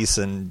 hours apiece,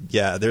 and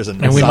there's a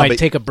we might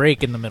take a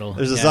break in the middle.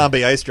 There's a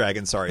zombie ice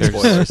dragon. Sorry,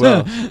 spoilers.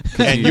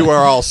 And you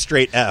are all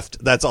straight effed.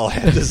 That's all I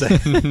have to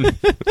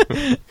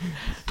say.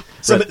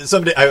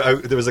 Somebody,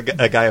 there was a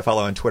guy I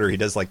follow on Twitter. He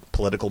does like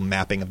political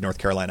mapping of North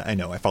Carolina. I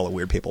know I follow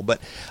weird people,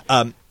 but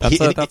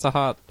that's a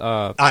hot.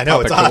 I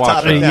know it's a hot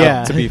topic.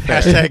 Yeah. To be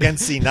fair, hashtag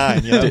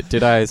NC9. You know?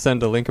 Did I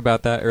send a link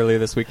about that earlier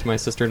this week to my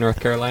sister in North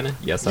Carolina?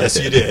 Yes, I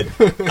did. You did.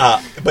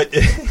 But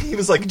he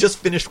was like, just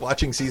finished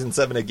watching season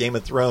 7 of Game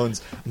of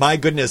Thrones. My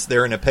goodness,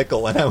 they're in a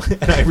pickle. And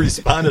I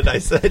responded. I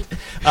said,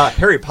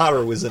 Harry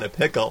Potter was in a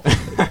pickle.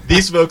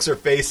 These folks are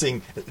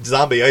facing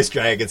zombie ice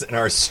dragons and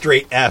are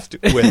straight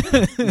effed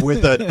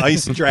with an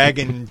ice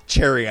dragon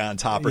cherry on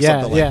top or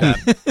something like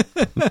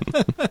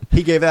that.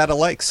 He gave that a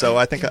like, so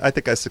I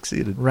think I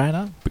succeeded. Right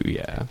on.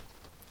 Booyah.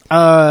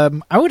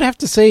 I would have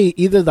to say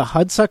either the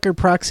Hudsucker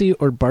Proxy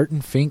or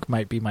Barton Fink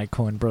might be my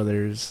Coen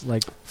Brothers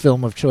like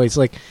film of choice.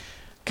 Like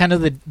kind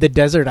of the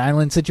desert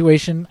island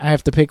situation. I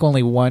have to pick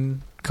only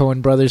one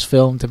Coen Brothers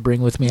film to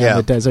bring with me on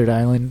the desert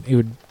island. It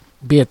would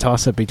be a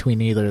toss-up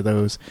between either of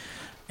those.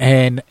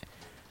 And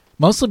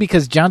mostly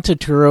because John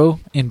Turturro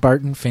in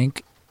Barton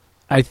Fink,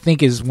 I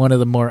think, is one of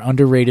the more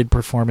underrated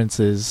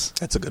performances.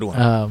 That's a good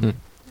one.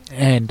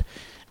 And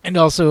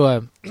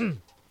also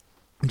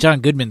John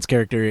Goodman's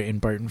character in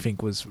Barton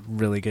Fink was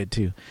really good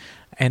too.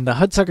 And the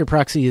Hudsucker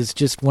Proxy is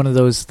just one of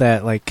those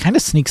that like kind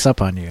of sneaks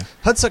up on you.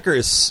 Hudsucker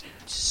is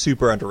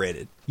super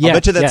underrated. Yeah, I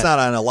bet you that's not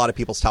on a lot of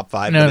people's top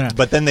 5.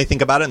 But then they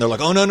think about it and they're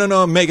like, oh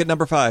no, make it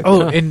number 5.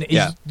 Oh, and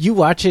you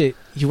watch it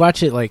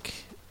like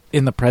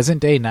in the present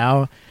day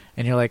now,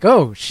 and you're like,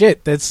 oh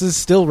shit, this is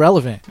still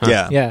relevant.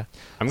 Huh. Yeah.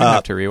 I'm gonna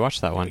have to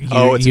rewatch that one. It's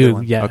a good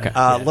one. Yeah. Okay. Is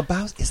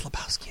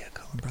Lebowski a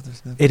Coen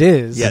Brothers movie? It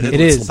is. Yeah, it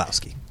is.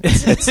 Lebowski.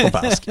 It's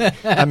Lebowski.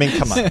 I mean,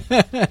 come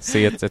on.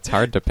 See, it's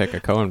hard to pick a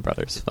Coen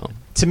Brothers film.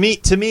 To me,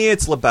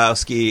 it's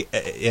Lebowski,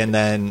 and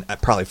then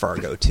probably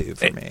Fargo too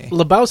for me.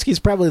 Lebowski's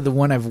probably the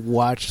one I've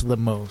watched the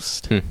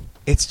most.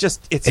 It's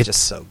just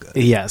so good.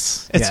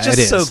 Yes, it's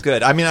just so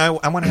good. I mean, I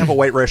want to have a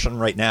White Russian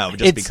right now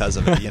just because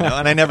of it,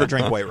 And I never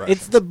drink White Russian.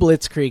 It's the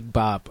Blitzkrieg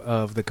Bop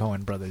of the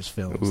Coen Brothers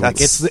films.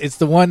 Like it's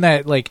the one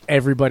that like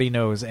everybody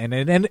knows,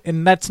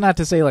 and that's not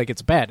to say like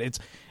it's bad.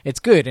 It's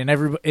good,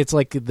 and it's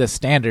like the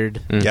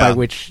standard by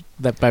which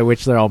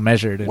they're all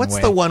measured. What's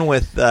the one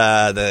with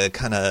the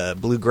kind of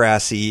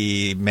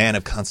bluegrassy Man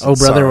of Constant Oh,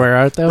 Brother, Sorrow? Where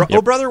Art Thou?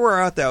 Oh, Brother, Where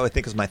Art Thou? I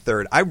think is my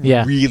third. I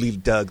really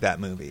dug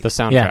that movie. The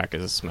soundtrack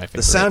is my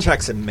favorite. The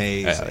soundtrack's amazing.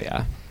 Oh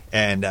yeah.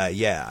 And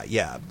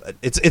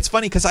it's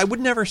funny because I would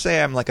never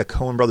say I'm like a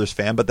Coen Brothers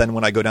fan, but then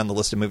when I go down the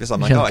list of movies, I'm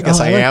like, I guess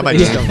I am. I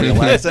just don't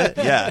realize it.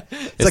 Yeah,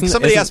 it's like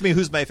somebody asked me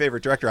who's my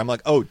favorite director. I'm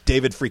like, oh,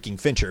 David freaking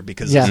Fincher,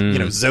 because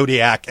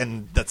Zodiac,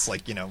 and that's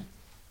like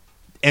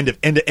end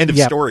of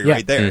story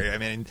right there. I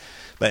mean.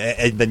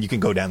 And then you can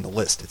go down the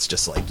list. It's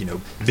just like,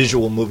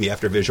 visual movie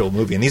after visual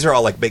movie. And these are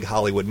all like big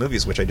Hollywood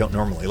movies, which I don't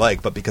normally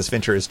like. But because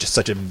Fincher is just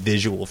such a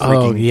visual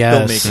freaking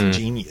filmmaking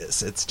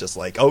genius, it's just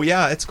like,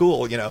 it's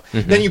cool,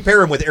 Then you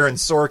pair him with Aaron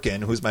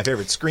Sorkin, who's my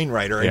favorite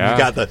screenwriter. And you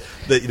got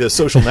the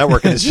Social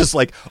Network. And it's just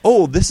like,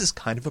 oh, this is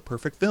kind of a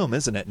perfect film,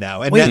 isn't it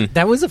now? And wait,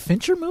 that was a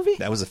Fincher movie?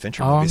 That was a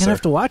Fincher movie, I'm going to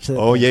have to watch that.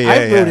 Oh, yeah.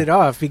 I wrote it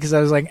off because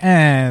I was like,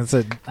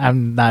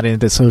 I'm not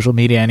into social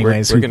media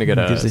anyways. We're going to get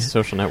a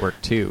Social Network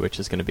 2, which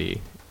is going to be...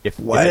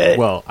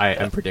 I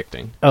am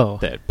predicting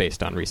that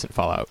based on recent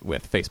fallout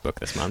with Facebook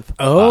this month.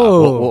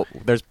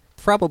 There's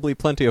probably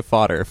plenty of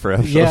fodder for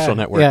a Social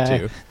Network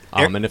too.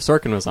 And if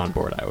Sorkin was on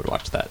board, I would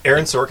watch that.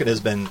 Aaron Sorkin has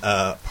been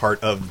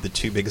part of the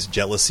 2 biggest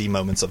jealousy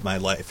moments of my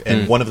life,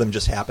 and one of them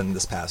just happened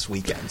this past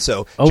weekend.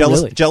 So,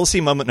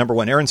 jealousy moment number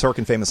 1, Aaron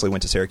Sorkin famously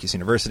went to Syracuse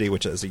University,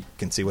 which, as you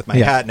can see with my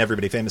hat, and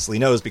everybody famously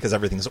knows because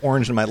everything's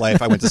orange in my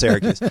life, I went to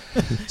Syracuse.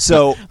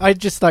 So I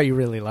just thought you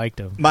really liked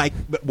him. I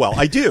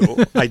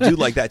do. I do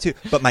like that too.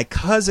 But my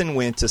cousin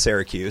went to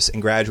Syracuse and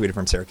graduated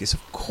from Syracuse.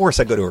 Of course,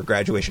 I go to her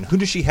graduation. Who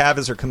does she have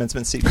as her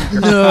commencement speaker?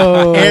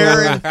 No,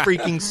 Aaron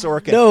freaking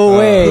Sorkin. No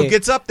way. Who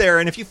gets up there,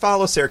 and if you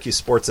follow Syracuse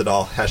sports at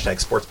all,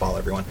 #sportsball,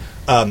 everyone,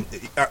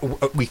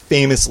 we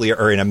famously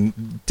are in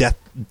a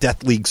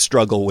death league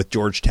struggle with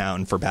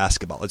Georgetown for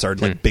basketball. It's our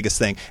biggest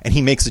thing, and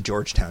he makes a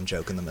Georgetown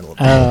joke in the middle of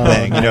the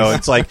thing.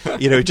 It's like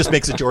he just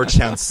makes a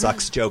Georgetown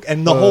sucks joke,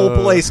 and the whole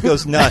place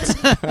goes nuts.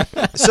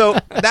 So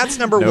that's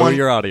number know one.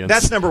 Your audience.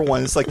 That's number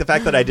one. It's like the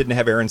fact that I didn't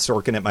have Aaron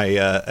Sorkin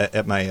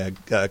at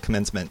my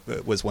commencement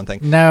was one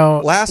thing.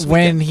 Now,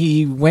 when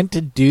he went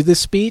to do the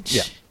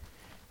speech,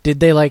 did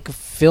they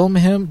film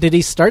him? Did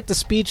he start the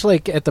speech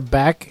at the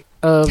back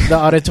of the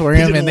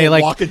auditorium and they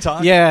walk and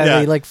talk?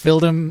 They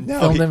filmed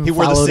him. He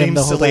wore the same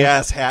silly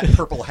ass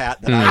purple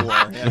hat that I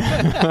wore.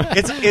 Yeah.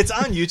 It's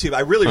on YouTube.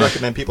 I really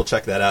recommend people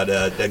check that out.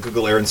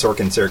 Google Aaron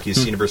Sorkin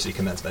Syracuse University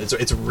commencement.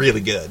 It's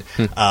really good.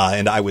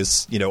 And I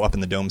was up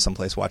in the dome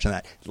someplace watching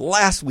that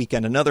last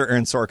weekend. Another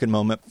Aaron Sorkin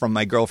moment from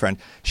my girlfriend.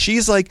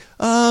 She's like,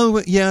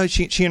 oh yeah,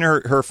 she and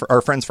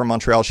her friends from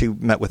Montreal. She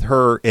met with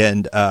her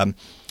and.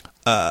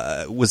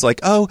 was like,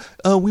 oh,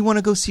 we want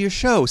to go see a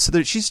show. So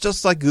that she's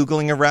just like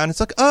Googling around. It's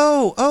like,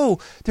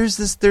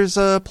 there's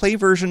a play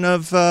version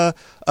of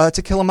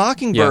To Kill a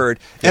Mockingbird.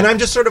 Yeah. And I'm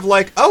just sort of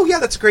like, oh yeah,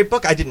 that's a great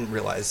book. I didn't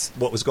realize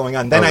what was going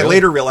on. Then I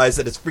later realized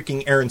that it's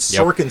freaking Aaron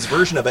Sorkin's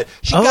version of it.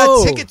 She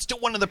got tickets to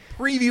one of the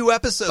preview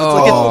episodes.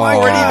 Like it's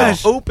already even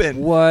open.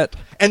 What?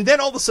 And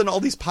then all of a sudden, all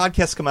these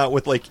podcasts come out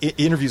with like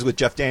interviews with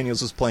Jeff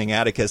Daniels was playing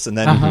Atticus, and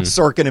then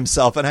Sorkin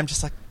himself, and I'm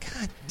just like,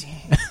 God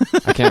damn.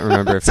 I can't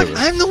remember if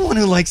I'm the one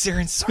who likes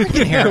Aaron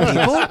Sorkin here,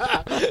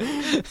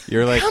 people.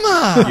 You're like, come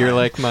on. You're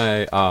like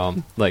my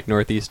like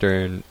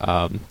northeastern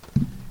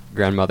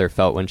grandmother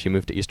felt when she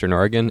moved to Eastern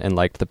Oregon and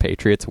liked the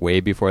Patriots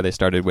way before they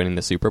started winning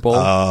the Super Bowl.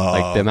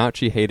 Like the amount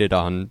she hated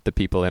on the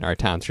people in our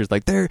town. She was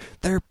like,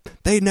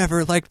 they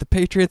never liked the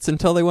Patriots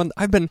until they won.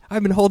 I've been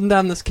holding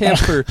down this camp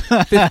for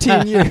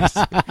 15 years.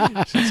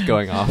 She's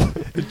going off.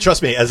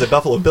 Trust me, as a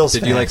Buffalo Bills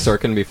fan. Did you like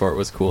Sorkin before it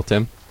was cool,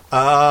 Tim?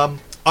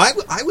 I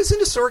was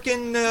into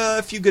Sorkin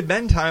A Few Good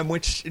Men time,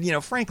 which,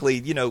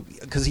 frankly,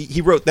 because he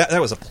wrote that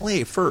was a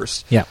play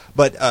first. Yeah.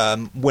 But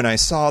when I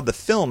saw the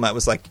film, I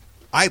was like,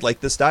 I like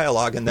this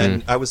dialogue, and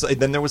then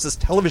then there was this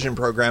television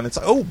program. It's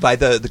like, by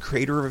the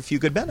creator of A Few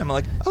Good Men. I'm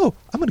like, I'm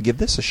going to give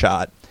this a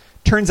shot.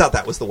 Turns out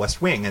that was The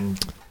West Wing, and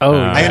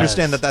I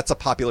understand that that's a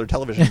popular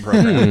television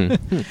program.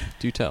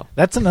 Do tell.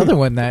 That's another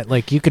one that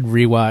like you could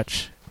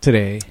rewatch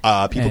today.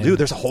 People do.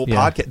 There's a whole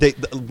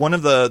podcast. One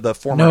of the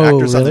former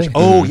actors on the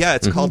show.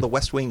 It's called The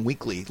West Wing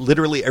Weekly.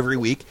 Literally every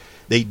week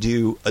they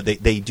do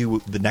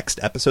the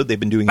next episode. They've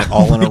been doing it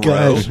all in a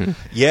row.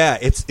 Yeah,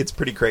 it's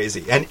pretty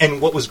crazy.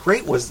 And what was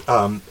great was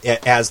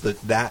as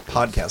that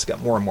podcast got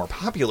more and more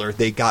popular,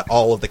 they got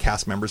all of the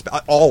cast members.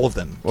 All of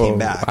them came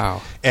back.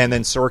 Wow. And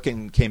then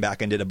Sorkin came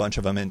back and did a bunch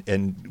of them.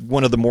 And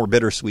one of the more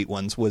bittersweet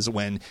ones was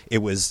when it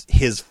was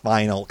his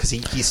final, because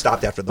he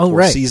stopped after the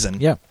fourth season.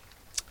 Yeah.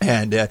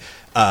 And,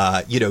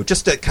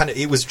 just to kind of,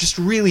 it was just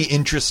really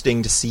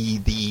interesting to see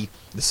the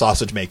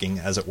sausage making,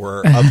 as it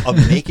were, of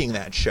making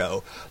that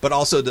show, but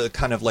also to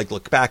kind of like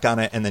look back on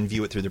it and then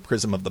view it through the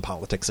prism of the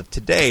politics of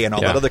today and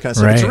all that other kind of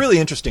stuff. Right. It's a really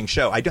interesting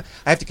show. I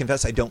have to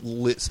confess, I don't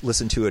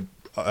listen to it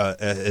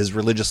as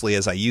religiously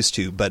as I used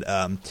to, but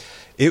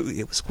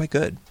it was quite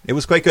good. It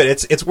was quite good.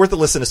 It's worth a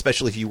listen,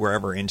 especially if you were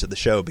ever into the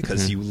show,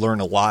 because you learn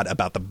a lot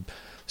about the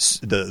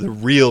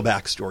real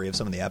backstory of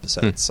some of the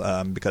episodes,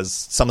 because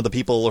some of the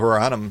people who are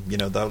on them,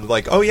 they're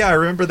like, oh yeah, I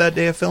remember that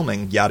day of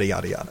filming, yada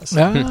yada yada. So,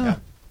 yeah.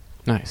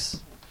 Nice.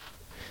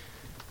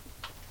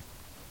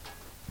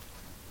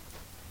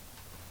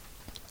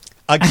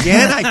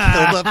 Again, I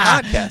killed a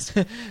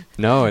podcast.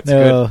 No, it's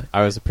good.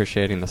 I was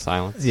appreciating the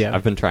silence. Yeah,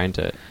 I've been trying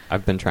to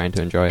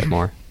enjoy it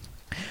more.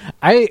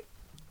 I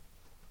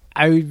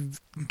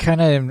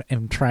kind of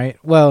am trying.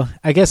 Well,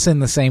 I guess in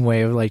the same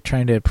way of like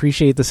trying to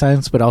appreciate the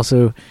silence, but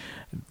also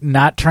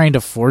not trying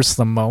to force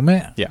the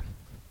moment. Yeah,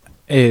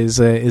 is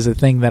a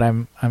thing that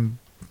I'm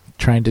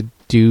trying to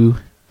do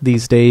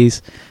these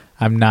days.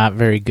 I'm not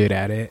very good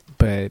at it,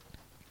 but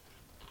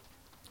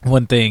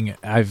one thing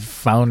I've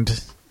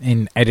found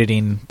in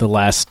editing the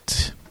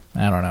last,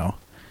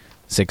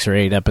 6 or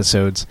 8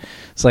 episodes,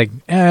 it's like,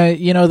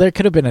 there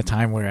could have been a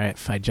time where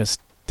if I just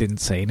didn't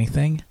say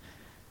anything,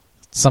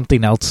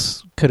 something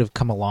else could have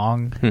come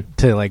along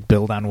to like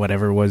build on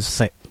whatever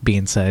was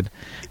being said.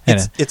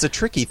 It's a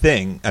tricky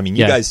thing. I mean,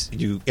 you guys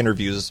do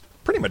interviews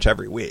pretty much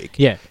every week.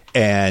 Yeah.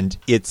 And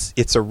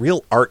it's a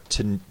real art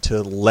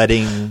to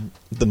letting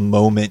the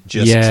moment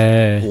just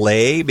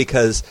lay,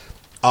 because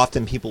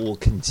often people will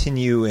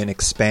continue and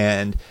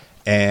expand,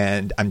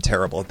 and I'm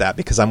terrible at that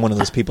because I'm one of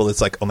those people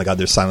that's like, oh my God,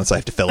 there's silence, I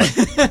have to fill it.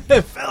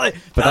 Fill it.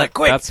 But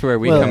quick. That's where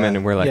we come in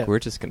and we're like, we're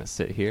just going to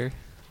sit here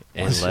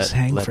and let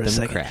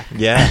them crack.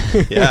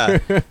 Yeah.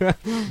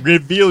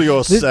 Reveal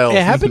yourself.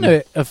 It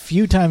happened a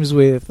few times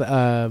with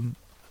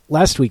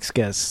last week's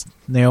guest,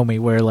 Naomi,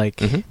 where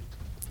like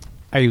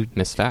I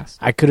missed fast.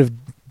 I could have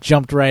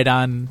jumped right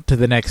on to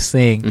the next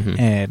thing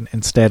and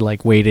instead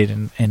like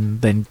waited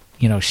and then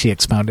she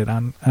expounded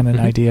on an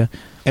idea.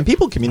 And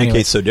people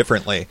communicate so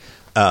differently,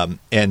 and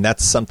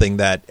that's something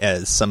that,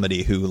 as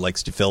somebody who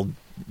likes to fill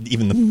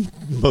even the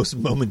most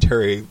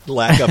momentary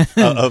lack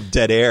of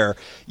dead air,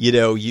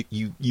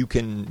 you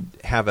can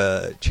have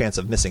a chance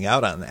of missing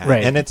out on that.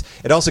 Right. And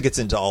it also gets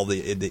into all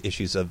the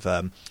issues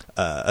of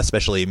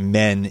especially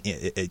men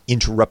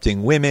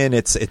interrupting women.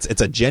 It's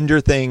a gender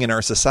thing in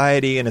our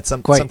society, and it's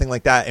something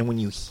like that. And when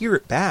you hear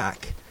it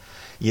back,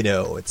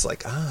 it's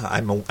like,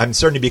 I'm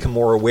starting to become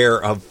more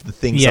aware of the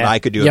things that I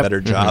could do a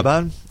better job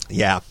on.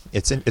 Yeah,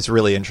 it's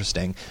really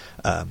interesting.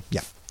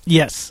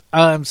 Yes.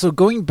 So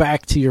going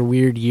back to your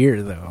weird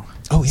year, though.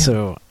 Oh, yeah.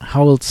 So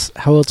how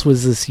else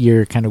was this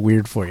year kind of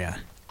weird for you?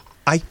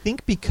 I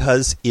think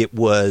because it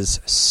was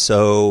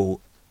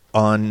so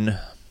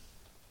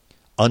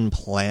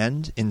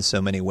unplanned in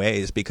so many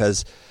ways.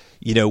 Because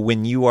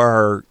when you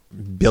are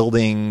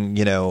building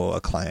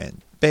a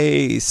client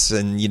base,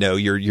 and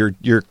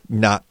you're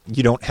not,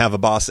 you don't have a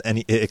boss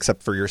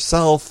except for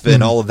yourself,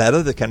 and all of that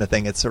other kind of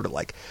thing, it's sort of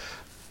like,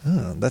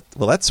 oh,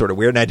 that's sort of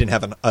weird. And I didn't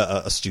have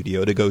a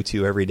studio to go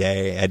to every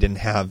day. I didn't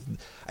have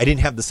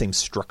the same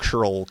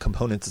structural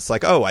components. It's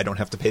like, oh, I don't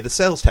have to pay the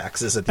sales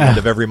taxes at the end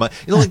of every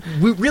month. Like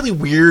really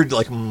weird,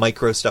 like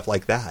micro stuff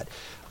like that.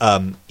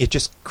 It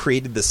just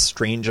created this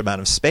strange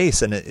amount of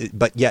space,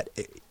 but yet.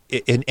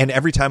 And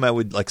every time I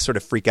would like sort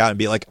of freak out and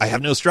be like, I have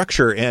no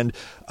structure and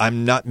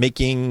I'm not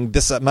making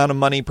this amount of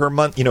money per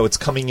month. It's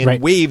coming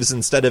in waves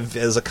instead of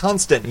as a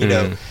constant,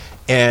 know.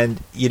 And,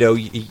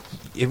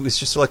 it was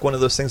just like one of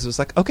those things that was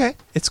like, okay,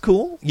 it's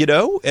cool.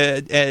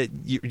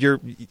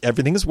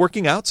 Everything is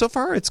working out so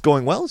far. It's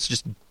going well. It's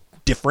just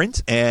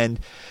different. And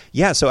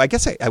yeah, so I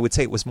guess I would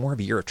say it was more of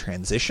a year of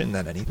transition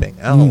than anything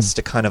else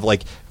to kind of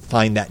like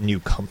find that new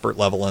comfort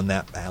level and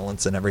that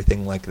balance and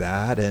everything like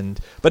that.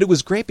 But it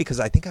was great because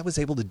I think I was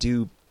able to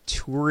do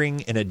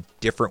touring in a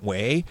different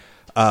way,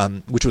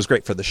 which was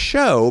great for the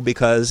show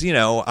because,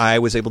 I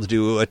was able to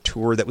do a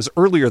tour that was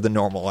earlier than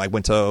normal. I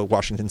went to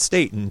Washington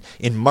State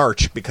in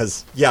March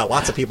because,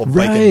 lots of people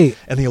bike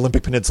in the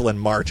Olympic Peninsula in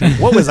March. And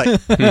what was I?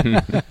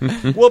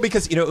 Well,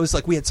 because, it was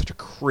like we had such a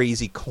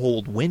crazy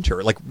cold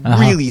winter, like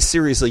really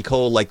seriously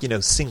cold, like,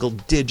 single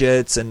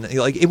digits. And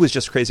like it was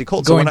just crazy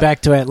cold. Going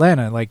back to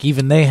Atlanta, like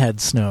even they had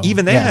snow.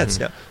 Even they had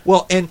snow.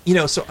 Well, and,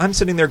 so I'm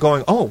sitting there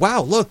going, oh,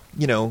 wow, look,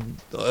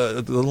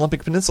 the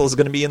Olympic Peninsula is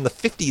going to be in the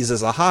 50s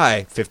as a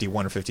high,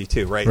 51 or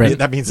 52, right?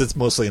 That means it's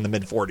mostly in the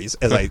mid 40s,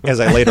 as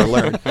I later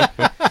learned.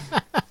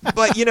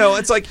 But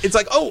it's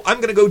like, oh, I'm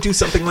going to go do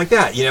something like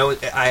that.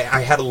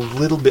 I had a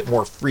little bit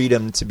more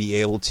freedom to be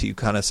able to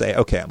kind of say,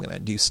 okay, I'm going to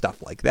do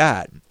stuff like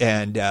that,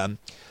 and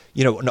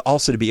and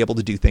also to be able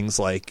to do things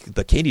like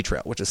the Katy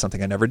Trail, which is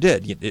something I never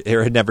did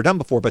or had never done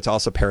before, but to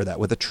also pair that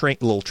with a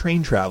little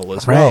train travel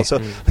as well. So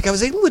like I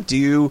was able to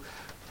do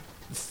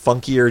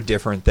funkier,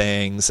 different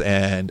things,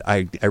 and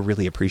I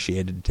really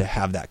appreciated to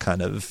have that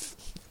kind of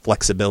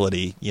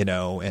flexibility,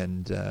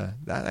 and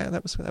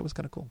that was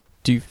kind of cool.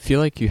 Do you feel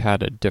like you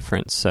had a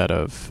different set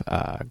of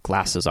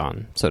glasses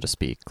on, so to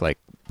speak? Like,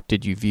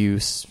 did you view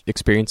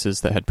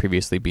experiences that had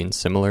previously been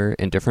similar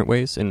in different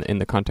ways in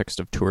the context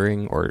of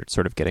touring or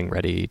sort of getting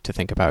ready to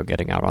think about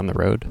getting out on the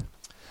road?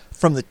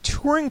 From the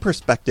touring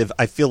perspective,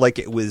 I feel like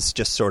it was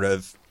just sort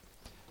of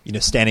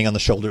standing on the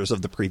shoulders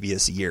of the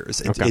previous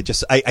years. It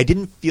just, I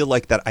didn't feel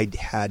like that I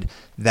had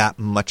that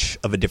much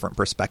of a different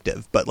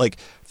perspective. But like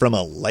from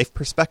a life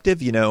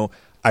perspective,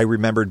 I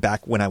remembered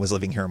back when I was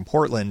living here in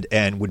Portland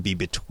and would be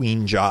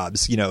between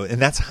jobs,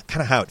 and that's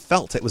kind of how it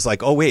felt. It was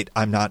like, oh, wait,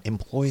 I'm not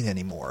employed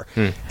anymore.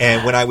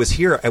 And when I was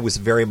here, I was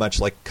very much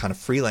like kind of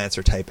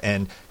freelancer type,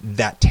 and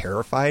that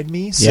terrified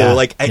me. So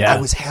I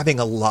was having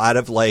a lot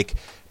of like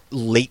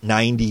late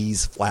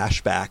 90s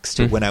flashbacks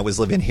to when I was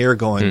living here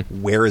going,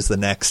 where is the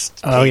next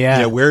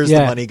where's the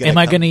money going to come? Am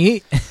I going to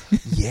eat?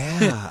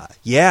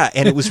 Yeah.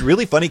 And it was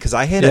really funny because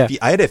I had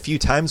a few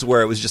times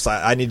where it was just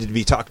I needed to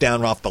be talked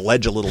down off the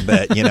ledge a little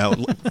bit,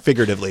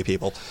 figuratively,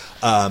 people.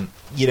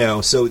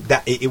 So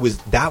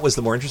that was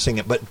the more interesting.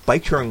 But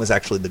bike touring was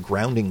actually the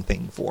grounding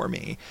thing for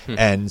me,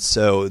 and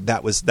so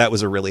that was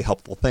a really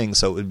helpful thing.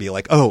 So it would be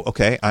like, oh,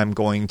 okay, I'm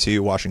going to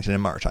Washington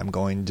in March. I'm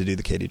going to do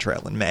the Katy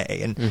Trail in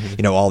May,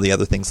 and all the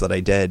other things that I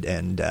did.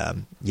 And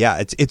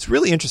it's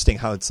really interesting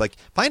how it's like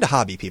find a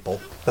hobby,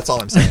 people. That's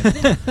all I'm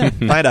saying.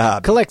 Find a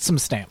hobby. Collect some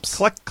stamps.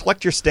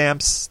 Collect your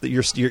stamps.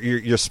 Your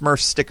Smurf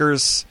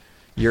stickers.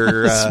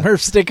 Your Smurf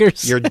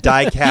stickers. Your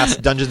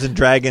die-cast Dungeons and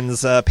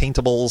Dragons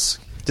paintables.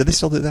 Do they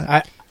still do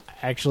that?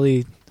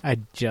 I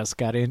just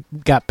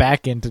got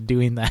back into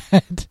doing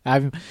that.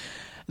 I've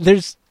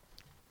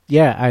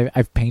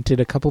painted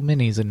a couple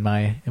minis in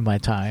my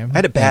time. I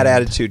had a bad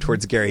attitude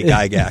towards Gary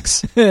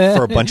Gygax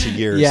for a bunch of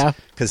years. Yeah,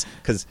 because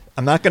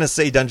I'm not going to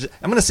say Dungeons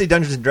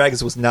and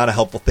Dragons was not a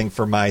helpful thing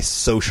for my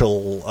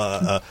social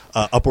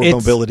upward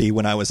mobility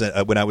when I was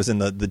in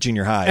the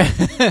junior high.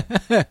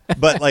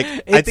 But like,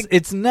 I think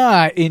it's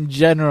not in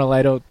general.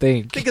 I don't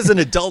think. I think as an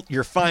adult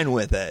you're fine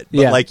with it.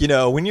 But like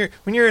when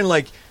you're in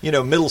like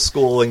middle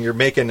school and you're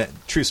making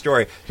true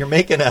story, you're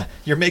making a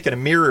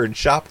mirror in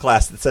shop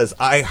class that says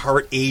I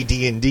heart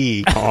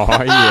AD&D.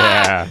 Oh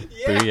yeah.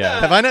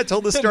 Have I not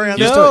told this story on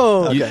this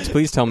No. story? Okay.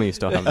 Please tell me you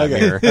still have that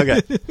mirror.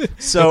 Okay.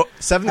 So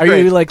 7th grade. Are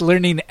you like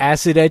learning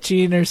acid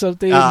etching or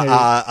something?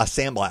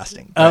 Sandblasting.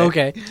 Right? Oh,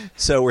 okay.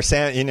 So we're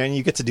and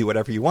you get to do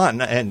whatever you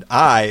want. And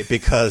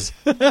because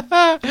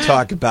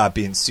talk about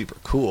being super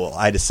cool,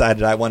 I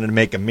decided I wanted to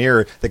make a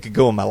mirror that could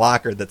go in my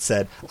locker that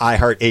said I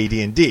heart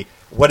AD&D.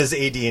 What is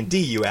AD&D,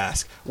 you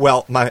ask?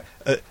 Well, my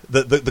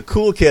the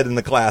cool kid in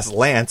the class,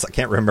 Lance, I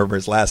can't remember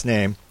his last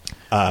name.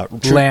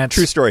 Lance.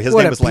 True story. His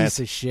name was Lance.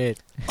 What a piece of shit.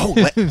 Oh,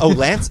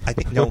 Lance? I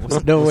think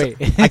wait.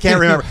 I can't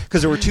remember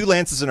because there were two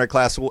Lances in our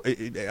class.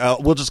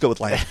 We'll just go with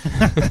Lance.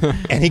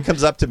 And he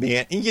comes up to me,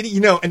 and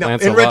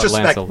in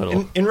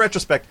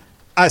retrospect,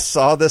 I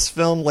saw this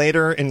film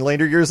in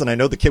later years, and I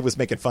know the kid was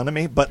making fun of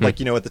me, but at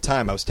the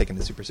time, I was taking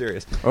it super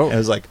serious. Oh, and I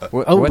was like,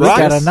 we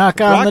got a knock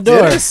on the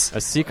door. A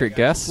secret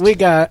guest. We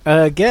got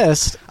a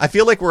guest. I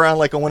feel like we're on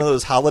like one of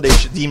those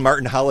Dean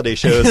Martin holiday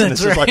shows, and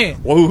it's just like,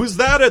 whoa, who's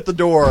that at the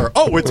door?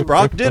 Oh, it's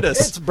Brock Dittus.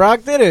 It's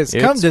Brock Dittus.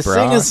 Come to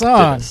sing a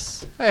song.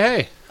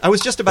 Hey. I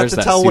was just about There's to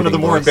that tell one of the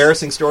soothing more voice.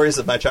 embarrassing stories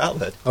of my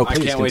childhood. Oh, I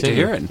please can't wait to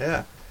continue. hear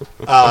it.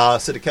 Yeah.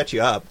 So to catch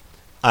you up,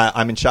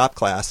 I'm in shop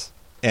class,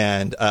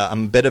 and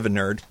I'm a bit of a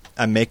nerd.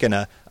 I'm making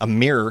a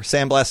mirror,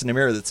 sandblasting a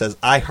mirror that says,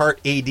 I heart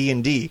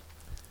AD&D.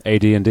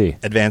 AD&D.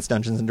 Advanced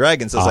Dungeons and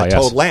Dragons, as I yes.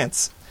 told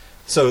Lance.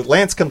 So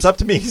Lance comes up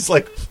to me. He's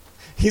like,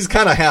 he's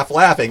kind of half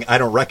laughing. I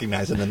don't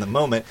recognize it in the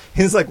moment.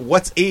 He's like,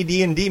 "What's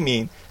AD&D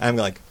mean?" And I'm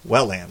like,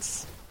 "Well,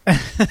 Lance,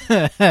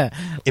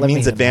 it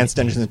means Advanced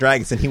Dungeons and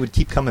Dragons." And he would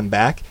keep coming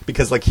back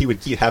because, like, he would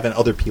keep having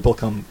other people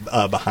come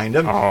behind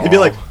him. Oh. He'd be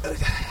like,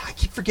 "I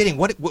keep forgetting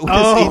what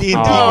does AD&D mean?"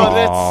 Oh,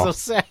 that's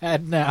so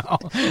sad now.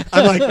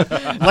 I'm like,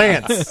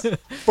 "Lance,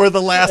 for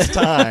the last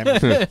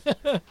time."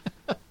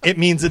 It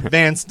means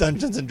Advanced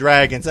Dungeons and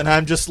Dragons, and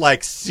I'm just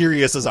like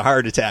serious as a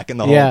heart attack in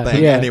the whole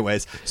thing. Yeah.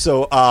 Anyways,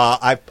 so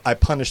I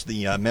punished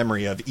the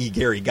memory of E.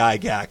 Gary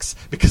Gygax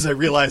because I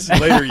realized in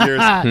later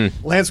years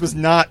Lance was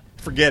not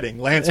forgetting.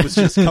 Lance was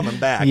just coming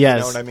back. Yes.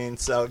 You know what I mean?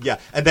 So yeah,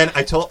 and then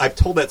I've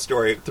told that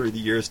story through the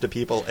years to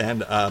people,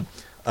 and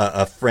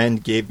a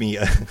friend gave me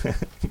a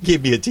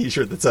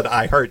T-shirt that said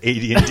 "I heart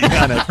AD&D"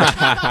 on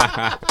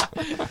it.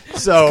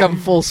 So Come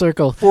full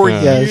circle. for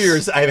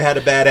years, I've had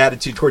a bad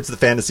attitude towards the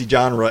fantasy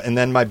genre, and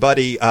then my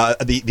buddy,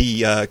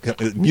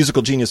 the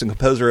musical genius and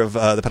composer of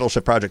the Pedal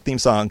Shift Project theme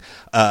song,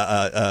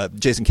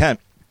 Jason Kent,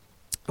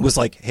 was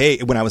like, "Hey,"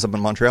 when I was up in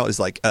Montreal, he's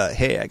like,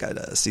 "Hey, I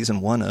got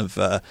season 1 of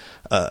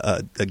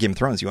Game of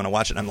Thrones. You want to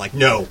watch it?" And I'm like,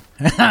 "No,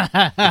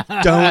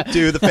 don't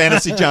do the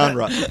fantasy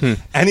genre."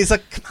 And he's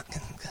like, "Come on.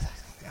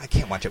 I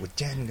can't watch it with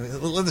Jen.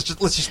 Let's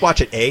just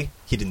watch it."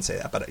 He didn't say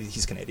that, but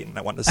he's Canadian, and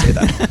I wanted to say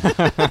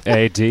that.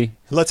 AD.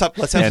 Let's have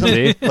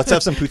ND.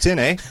 some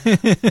poutine.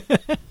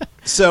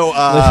 So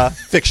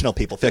fictional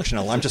people,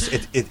 fictional. I'm just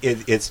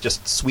it's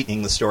just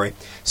sweetening the story.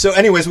 So,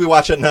 anyways, we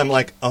watch it, and I'm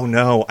like, oh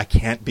no, I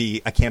can't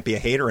be a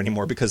hater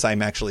anymore because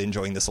I'm actually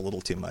enjoying this a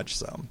little too much.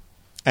 So,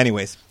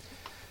 anyways.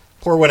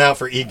 Pour one out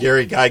for E.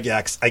 Gary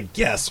Gygax, I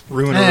guess,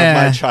 ruiner of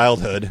my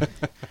childhood.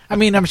 I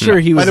mean, I'm sure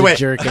he was By the way, a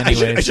jerk I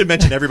anyway. should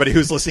mention everybody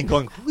who's listening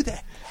going, who the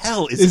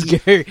hell is he?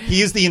 Gary?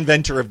 He is the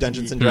inventor of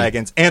Dungeons and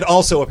Dragons, and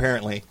also,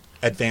 apparently,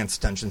 Advanced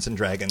Dungeons and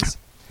Dragons.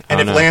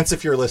 And Lance,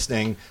 if you're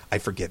listening, I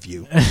forgive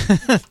you.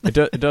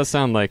 It does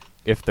sound like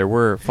if there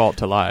were fault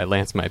to lie,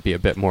 Lance might be a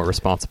bit more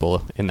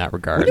responsible in that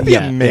regard. Wouldn't it be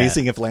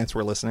amazing if Lance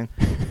were listening?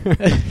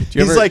 Do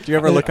you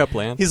ever look up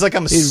Lance? He's like,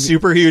 I'm a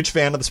super huge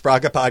fan of the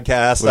Sprocket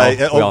podcast.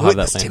 We all have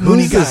that this Lance. Tim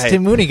Mooney Who's this guy.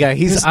 Tim Mooney guy?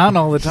 He's on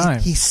all the time.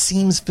 He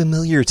seems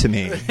familiar to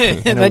me.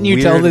 And then you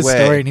tell this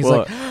story, and he's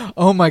like,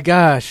 "Oh my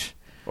gosh,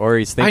 Or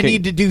he's thinking, I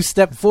need to do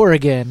step 4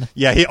 again."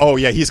 Yeah,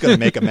 he's going to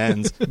make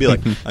amends. Be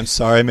like, I'm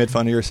sorry I made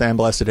fun of your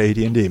sandblasted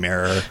AD&D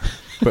mirror.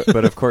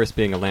 but of course,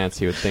 being a Lance,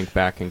 he would think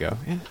back and go,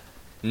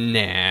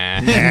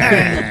 nah.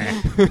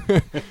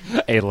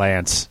 A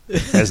Lance.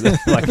 That's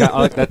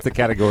the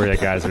category of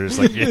guys that are just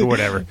like, yeah,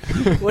 whatever.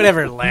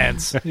 Whatever,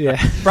 Lance.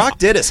 Yeah. Brock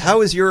Dittis,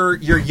 how is your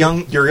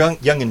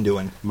youngin'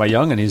 doing? My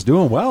youngin', he's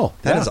doing well.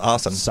 That is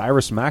awesome.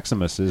 Cyrus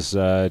Maximus is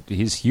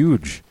he's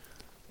huge.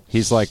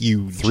 He's like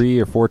Huge.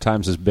 3 or 4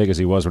 times as big as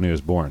he was when he was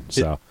born.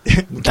 So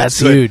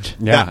That's good. huge.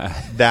 yeah,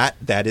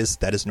 That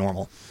is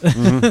normal.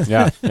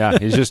 yeah.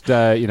 He's just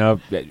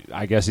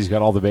I guess he's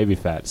got all the baby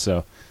fat.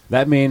 So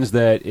that means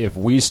that if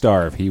we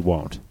starve, he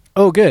won't.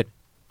 Oh, good.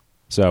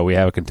 So we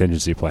have a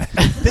contingency plan.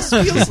 This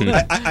feels.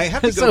 I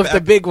have to go So if back.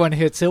 the big one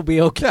hits, he'll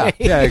be okay.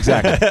 yeah,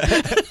 exactly.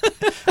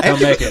 He'll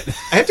make it.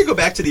 I have to go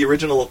back to the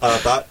original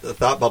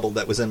thought bubble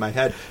that was in my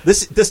head.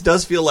 This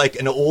does feel like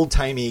an old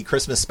timey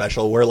Christmas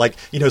special where, like,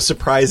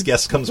 surprise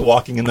guest comes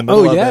walking in the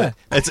middle of it.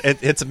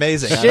 It's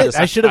amazing. Shit,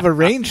 I should have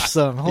arranged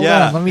some. Hold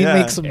on, let me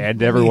make some.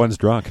 And everyone's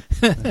drunk.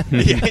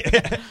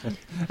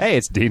 Hey,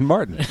 it's Dean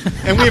Martin.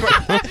 And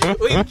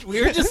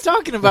we were just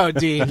talking about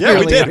Dean. yeah,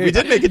 we earlier. did. We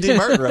did make a Dean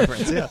Martin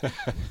reference. Yeah,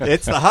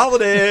 it's the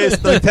Holiday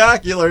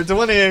Spectacular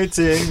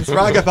 2018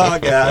 Spraga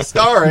Podcast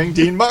starring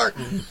Dean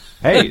Martin.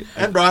 Hey,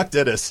 And Brock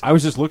Dittis. I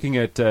was just looking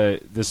at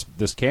this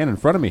can in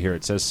front of me here.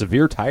 It says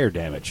severe tire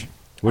damage,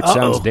 which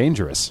sounds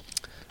dangerous.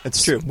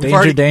 It's true.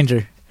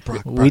 Danger.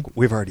 Brock,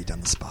 we've already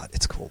done the spot.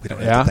 It's cool. We don't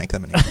have to thank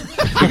them anymore.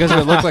 Because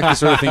it looked like the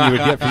sort of thing you would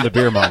get from the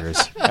beer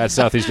mongers at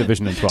Southeast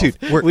Division and 12.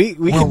 Dude, We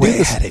we're can do way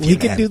this. ahead of We you,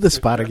 can man. do the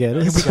spot again.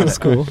 It's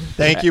cool.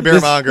 Thank you,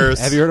 beermongers.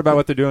 Have you heard about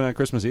what they're doing on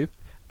Christmas Eve?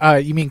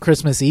 You mean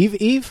Christmas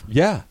Eve?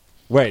 Yeah.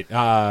 Wait,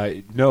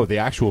 no, the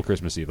actual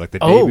Christmas Eve, like the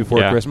day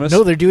before Christmas.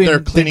 No, they're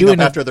cleaning doing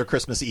up after their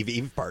Christmas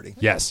Eve party.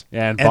 Yes,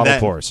 and And bottle then-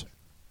 pours.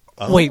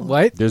 Oh. Wait,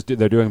 what?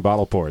 They're doing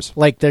bottle pours.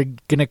 Like they're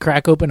gonna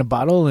crack open a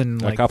bottle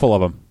and A couple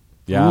of them.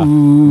 Yeah.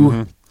 Ooh.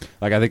 Mhm.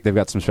 Like I think they've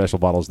got some special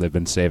bottles they've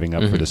been saving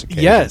up for this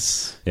occasion.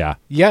 Yes. Yeah.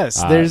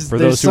 Yes. There's for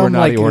there's those who are some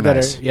naughty like or that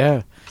nice.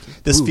 yeah.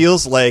 This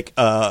feels like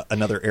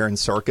another Aaron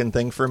Sorkin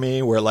thing for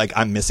me, where like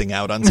I'm missing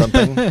out on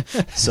something.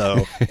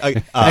 So I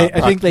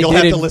think they you'll did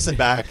have to in- listen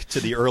back to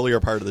the earlier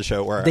part of the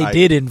show where They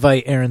did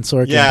invite Aaron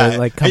Sorkin to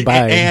like come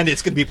by. and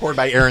it's going to be poured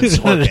by Aaron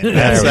Sorkin.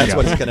 That's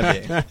what it's going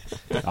to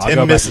be. I'll go Tim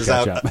back misses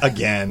and catch out up.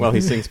 again. Well,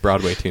 he sings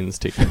Broadway tunes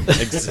too.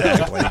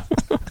 exactly.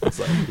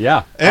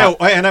 Yeah.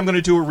 And I'm going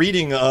to do a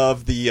reading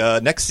of the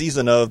next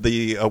season of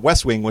the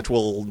West Wing, which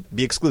will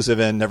be exclusive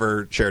and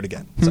never shared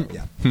again. So,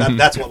 yeah,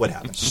 that's what would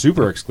happen.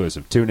 Super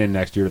exclusive. Tune in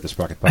next year to the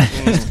Sprocket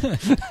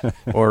Podcast.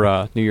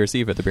 Or New Year's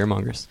Eve at the Beer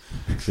Mongers.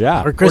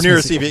 Yeah. Or Christmas New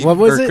Year's Eve. What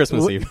was Or it?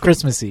 Christmas Eve.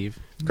 Christmas Eve.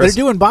 They're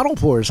doing bottle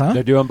pours, huh?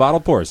 They're doing bottle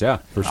pours, yeah,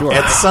 for sure.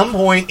 At some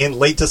point in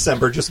late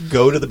December, just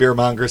go to the Beer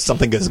Mongers.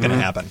 Something is going to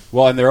happen.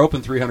 Well, and they're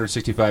open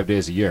 365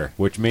 days a year,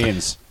 which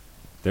means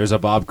there's a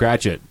Bob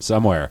Cratchit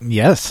somewhere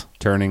Yes.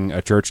 turning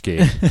a church key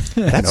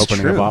and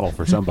opening true. a bottle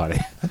for somebody.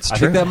 That's I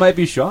true. think that might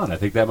be Sean. I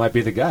think that might be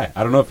the guy.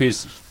 I don't know if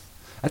he's...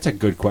 That's a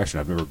good question.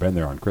 I've never been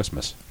there on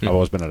Christmas. I've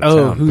always been out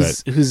of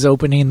town. Who's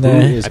opening Who the...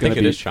 is I gonna think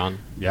it be- is Sean.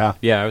 Yeah.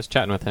 Yeah, I was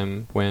chatting with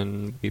him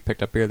when we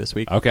picked up beer this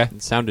week. Okay.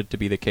 It sounded to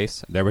be the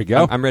case. There we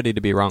go. I'm ready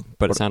to be wrong,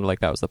 but it sounded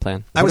like that was the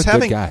plan. I was What a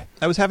good having guy.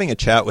 I was having a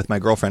chat with my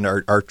girlfriend.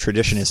 Our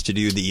tradition is to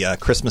do the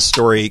Christmas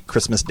story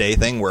Christmas Day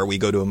thing, where we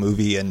go to a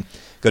movie and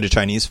go to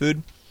Chinese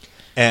food,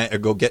 or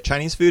go get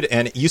Chinese food.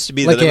 And it used to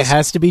be Like that it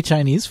has to be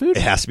Chinese food?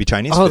 it has to be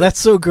Chinese. Oh, food. that's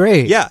so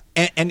great. yeah.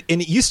 And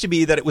it used to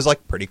be that it was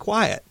like pretty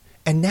quiet.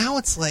 And now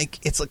it's like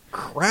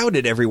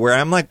crowded everywhere.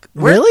 I'm like,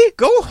 Really?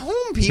 Go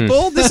home,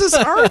 people. This is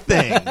our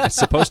thing. It's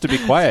supposed to be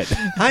quiet.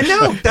 I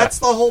know. That's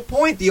the whole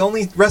point. The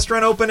only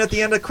restaurant open at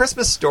the end of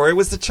Christmas Story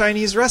was the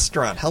Chinese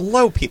restaurant.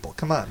 Hello, people.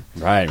 Come on.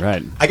 Right.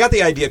 I got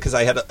the idea because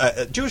I had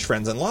Jewish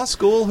friends in law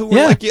school who were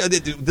Yeah. like,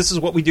 this is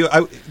what we do.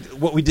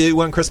 What we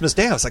do on Christmas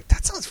Day. I was like,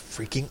 that sounds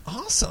freaking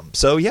awesome.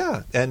 So,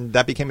 yeah. And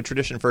that became a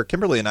tradition for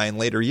Kimberly and I in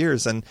later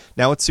years. And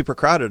now it's super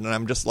crowded. And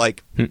I'm just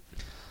like...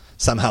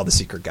 Somehow the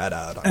secret got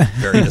out. I'm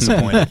very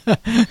disappointed.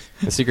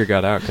 The secret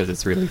got out because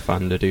it's really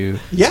fun to do.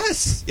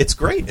 Yes, it's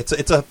great. It's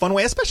a fun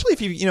way, especially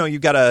if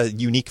you've got a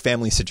unique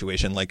family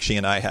situation like she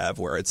and I have,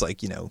 where it's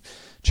like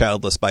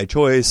childless by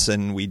choice,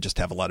 and we just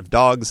have a lot of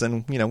dogs,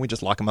 and we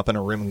just lock them up in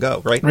a room and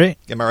go. Right? Right.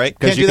 Am I right?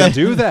 'Cause you can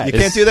do that. You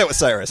can't do that with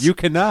Cyrus. You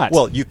cannot.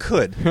 Well, you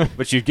could.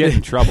 But you'd get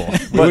in trouble.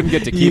 You wouldn't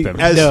get to keep him.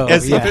 As No,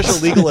 the yeah. official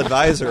legal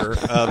advisor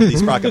of the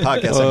Sprocket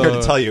Podcast, I'm here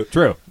to tell you,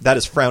 True. that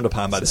is frowned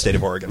upon by the state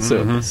of Oregon.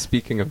 So,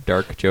 speaking of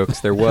dark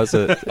jokes, there was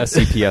a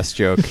CPS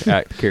joke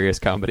at Curious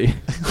Comedy.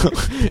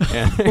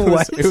 And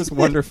it was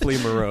wonderfully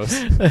morose.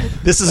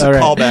 This is All a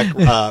right.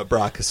 callback,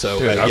 Brock. So,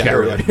 Okay, yeah,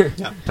 everybody.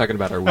 yeah. Talking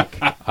about our week.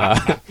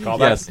 Call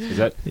yes.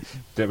 that?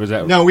 Was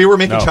that? No, we were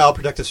making No. Child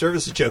Protective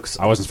Services jokes.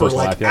 I wasn't for supposed to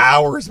like laugh yet.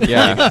 hours. before we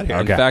Yeah. got here.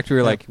 In Okay. fact, we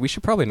were like, we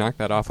should probably knock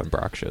that off when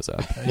Brock shows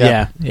up.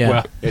 Yeah.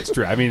 Well, it's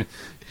true. I mean,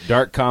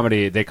 dark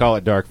comedy, they call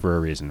it dark for a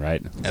reason,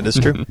 right? That is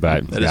true.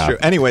 But That is yeah. true.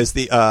 Anyways,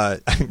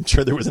 I'm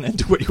sure there was an end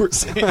to what you were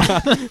saying.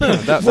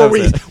 That Where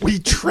was it. we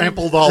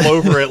trampled all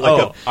over it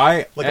like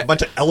a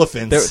bunch of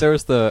elephants. There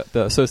was the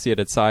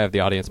associated sigh of the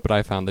audience, but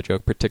I found the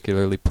joke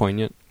particularly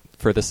poignant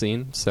for the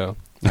scene, so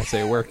I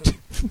say it worked.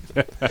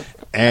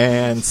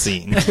 And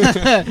scene.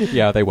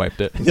 Yeah, they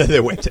wiped it. Yeah, they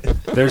went.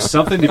 There's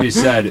something to be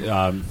said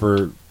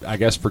for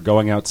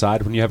going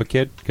outside when you have a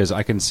kid, because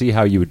I can see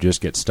how you would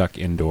just get stuck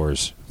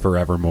indoors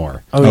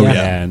forevermore. Oh,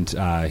 yeah.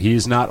 And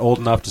he's not old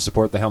enough to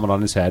support the helmet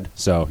on his head,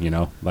 so,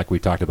 like we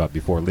talked about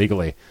before,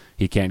 legally,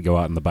 he can't go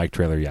out in the bike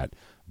trailer yet.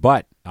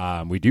 But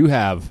we've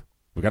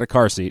got a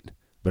car seat,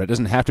 but it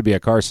doesn't have to be a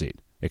car seat.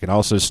 It can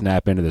also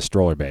snap into the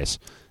stroller base.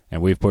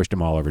 And we've pushed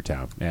him all over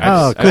town. And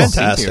Oh, I've seen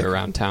fantastic. you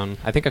around town.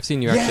 I think I've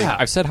seen you actually. Yeah.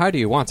 I've said hi to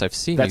you once. I've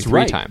seen That's you 3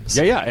 right. times.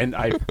 Yeah. And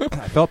I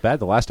felt bad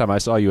the last time I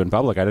saw you in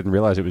public. I didn't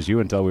realize it was you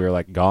until we were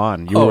like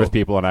gone. You were with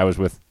people, and I was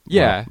with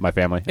my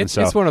family. And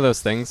It's one of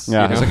those things.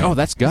 Yeah, you know? I was like, oh,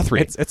 that's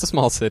Guthrie. It's a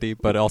small city,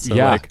 but also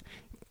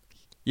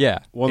Yeah.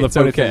 Well, it's the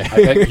funny okay.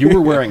 thing, you were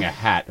wearing a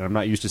hat, and I'm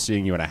not used to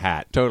seeing you in a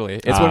hat.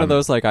 Totally. It's one of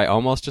those, I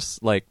almost just,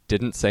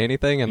 didn't say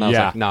anything, and I was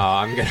like, no,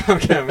 I'm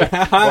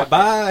gonna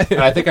bye. And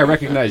I think I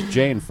recognized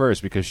Jane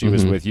first because she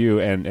was with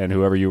you and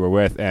whoever you were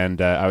with, and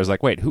I was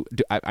like, wait,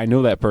 I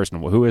know that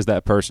person. Well, who is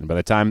that person? By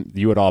the time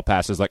you had all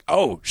passed, I was like,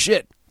 oh,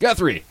 shit,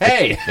 Guthrie,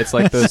 hey! It's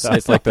like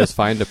those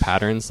find a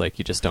patterons,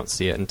 you just don't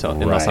see it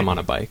unless I'm on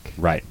a bike.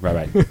 Right.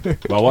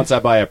 Well, once I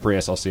buy a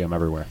Prius, I'll see them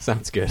everywhere.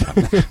 Sounds good.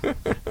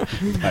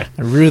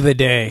 Rue the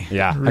day.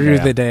 Yeah. Rue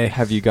Okay. the day.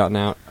 Have you gotten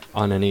out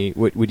on any,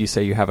 would you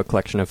say you have a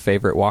collection of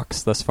favorite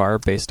walks thus far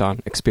based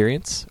on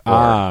experience? Or?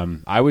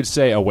 I would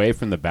say away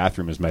from the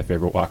bathroom is my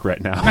favorite walk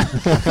right now.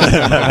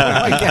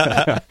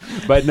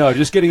 But no,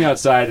 just getting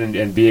outside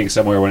and being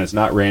somewhere when it's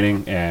not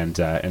raining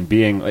and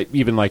being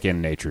even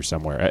in nature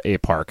somewhere, a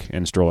park,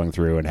 and strolling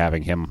through and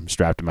having him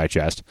strapped to my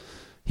chest.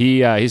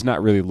 He's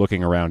not really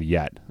looking around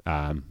yet,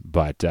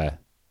 but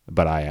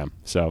I am,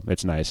 so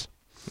it's nice.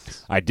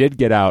 I did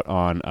get out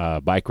on a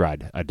bike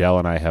ride. Adele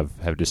and I have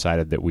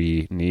decided that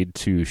we need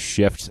to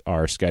shift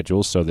our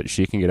schedules so that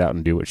she can get out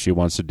and do what she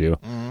wants to do,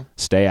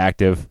 stay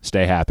active,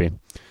 stay happy.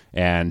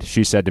 And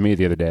she said to me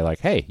the other day,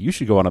 hey, you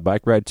should go on a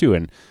bike ride too.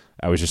 And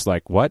I was just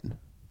like, what?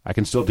 I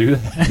can still do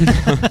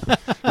that?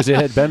 Because it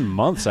had been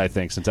months, I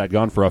think, since I'd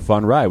gone for a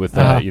fun ride with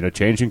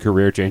changing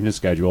career, changing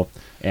schedule.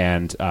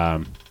 And I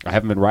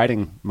haven't been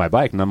riding my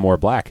bike, none more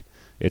black.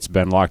 It's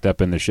been locked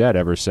up in the shed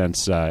ever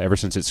since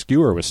its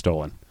skewer was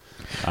stolen.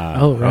 Right.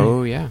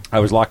 Oh, yeah. I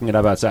was locking it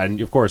up outside,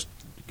 and of course,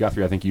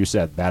 Guthrie, I think you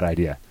said bad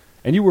idea,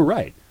 and you were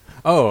right.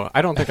 Oh,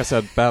 I don't think I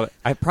said about it.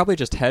 I probably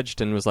just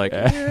hedged and was like,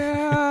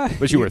 yeah.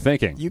 But you were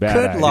thinking. You Bad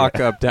could idea. lock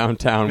up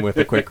downtown with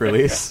a quick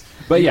release.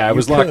 But yeah, I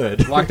was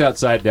could. locked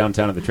outside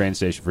downtown at the train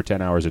station for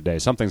 10 hours a day.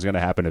 Something's going to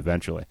happen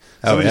eventually.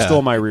 Oh, Somebody yeah.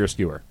 stole my rear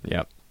skewer.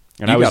 Yep.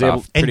 And You I was got able...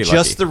 off And pretty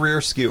just lucky. the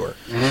rear skewer.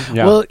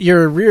 Yeah. Well,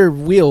 your rear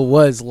wheel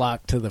was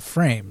locked to the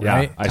frame, yeah,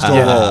 right? I still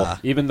Yeah. roll.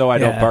 Even though I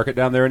don't Yeah. park it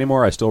down there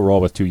anymore, I still roll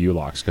with 2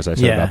 U-locks because I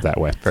set it Yeah. up that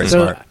way. Very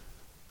So,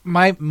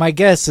 smart. My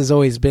guess has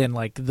always been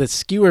like the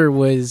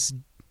skewer is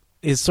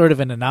sort of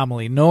an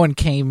anomaly. No one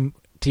came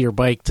to your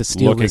bike to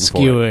steal Looking the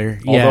skewer. for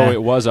it. Although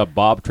it was a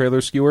bob trailer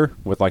skewer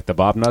with like the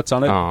bob nuts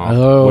on it.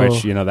 Oh,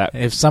 Which, that...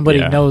 if somebody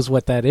yeah. knows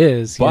what that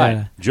is, But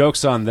yeah.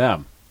 joke's on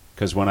them,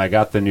 because when I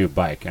got the new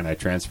bike and I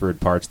transferred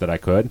parts that I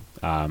could,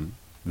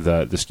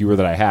 the skewer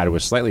that I had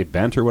was slightly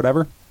bent or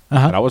whatever,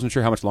 and I wasn't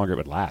sure how much longer it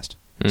would last.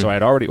 So I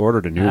had already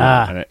ordered a new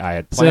one, and I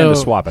had planned to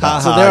swap it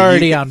out. So they're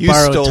already on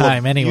borrowed stole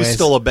time You anyways.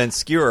 stole a bent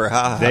skewer.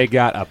 Ha, ha. They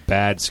got a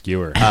bad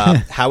skewer.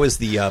 How is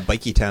the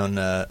Bikey Town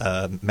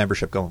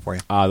membership going for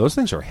you? Those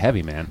things are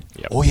heavy, man.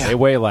 Yep. Oh, yeah. They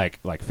weigh like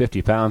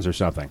 50 pounds or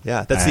something.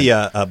 Yeah, that's And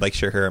the bike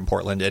share here in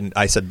Portland, and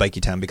I said Bikey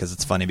Town because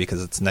it's funny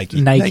because it's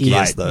Nike. Nike,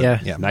 is the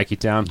yeah. Nike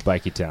Town,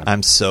 Bikey Town.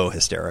 I'm so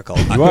hysterical.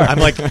 You are. I'm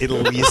like at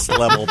least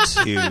level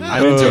 2.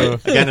 I'm into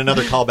it. Again,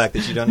 another callback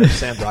that you don't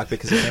understand, Brock,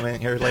 because you came in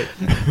here late.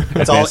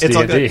 It's all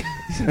D&D. good.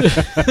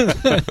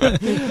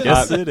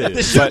 Yes, it is.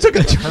 This show took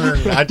a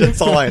turn.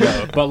 That's all I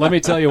know. But let me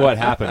tell you what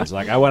happens.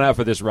 Like, I went out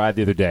for this ride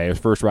the other day. It was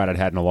the first ride I'd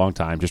had in a long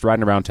time, just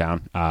riding around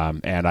town.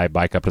 And I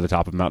bike up to the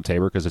top of Mount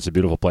Tabor because it's a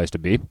beautiful place to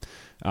be.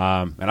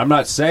 And I'm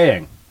not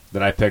saying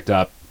that I picked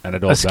up an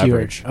adult a skewer.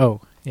 beverage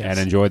Oh, yes. and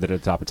enjoyed it at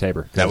the top of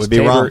Tabor. That 'Cause would be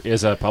Tabor wrong.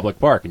 is a public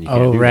park, and you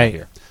can't Oh, do right. that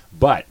here.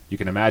 But you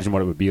can imagine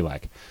what it would be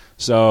like.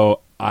 So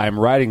I'm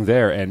riding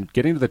there, and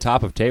getting to the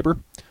top of Tabor,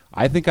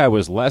 I think I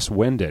was less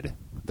winded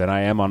than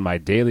I am on my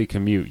daily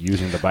commute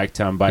using the Bike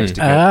Town bikes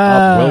to get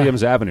up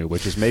Williams Avenue,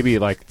 which is maybe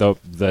like the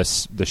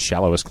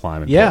shallowest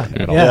climb in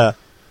Portland at all. Yeah.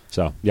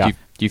 So, yeah.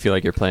 Do you feel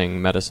like you're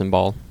playing medicine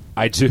ball?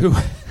 I do.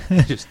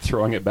 Just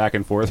throwing it back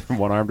and forth from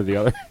one arm to the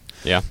other.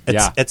 Yeah.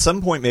 At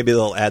some point, maybe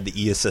they'll add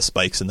the e-assist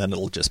bikes, and then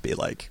it'll just be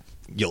like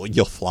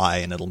you'll fly,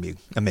 and it'll be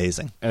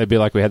amazing. And it'd be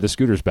like we had the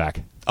scooters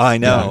back. I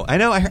know. I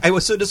know. I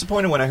was so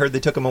disappointed when I heard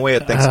they took them away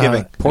at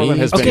Thanksgiving. Portland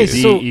has Okay, been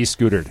so-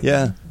 de-scootered.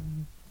 Yeah.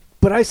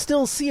 But I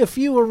still see a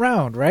few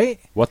around, right?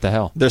 What the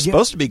hell? They're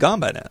supposed to be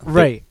gone by now.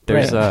 Right.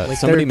 There's right. Like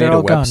somebody they're made a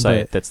all gone,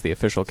 website but- that's the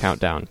official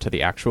countdown to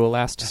the actual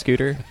last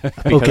scooter.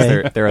 Because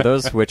Okay. there are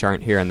those which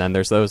aren't here, and then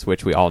there's those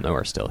which we all know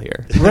are still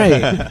here.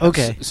 Right.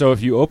 Okay. So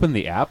if you open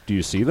the app, do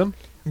you see them?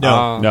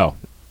 No, No.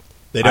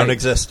 they don't I-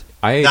 exist.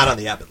 I Not on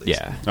the app, at least.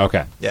 Yeah,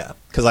 Okay. Yeah,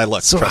 because I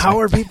looked. So trust how me.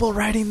 are people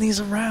riding these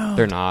around?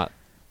 they're not.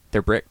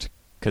 They're bricked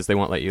because they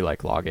won't let you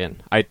like log in.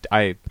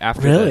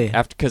 After Really?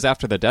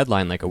 after the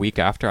deadline, like a week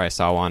after, I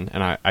saw one,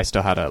 and I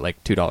still had a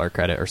like $2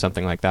 credit or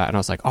something like that, and I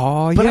was like,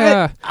 oh But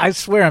yeah. I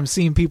swear I'm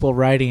seeing people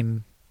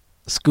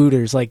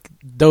scooters, like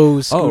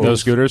those scooters. Oh,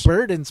 those scooters?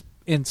 Bird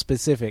in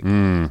specific.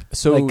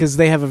 So Because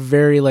they have a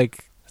very,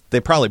 They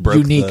probably broke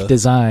unique the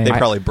design. They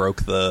probably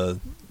broke the.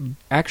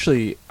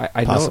 actually,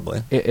 I Possibly.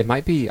 know it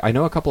might be. I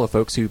know a couple of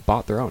folks who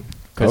bought their own.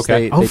 Because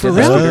Okay. they Oh, did for the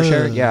real? scooter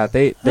share. Yeah,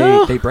 they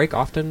Oh. they break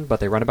often, but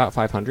they run about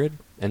 500,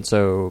 and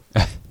so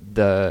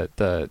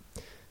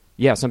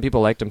some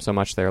people liked them so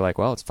much they're like,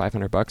 well, it's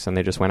 $500, and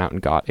they just went out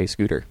and got a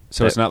scooter.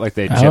 So it's not like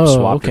they Oh, chip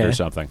swapped it okay. or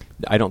something.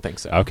 I don't think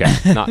so. Okay.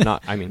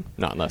 not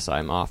unless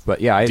I'm off.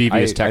 But yeah,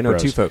 Devious tech I know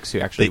bros. 2 folks who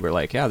actually They- were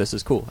like, yeah, this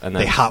is cool, and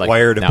then They hot like,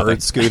 wired a now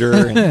bird scooter.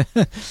 And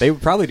They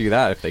would probably do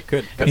that if they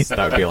could, because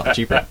that would be a lot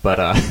cheaper. But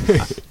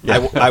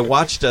I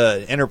watched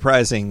an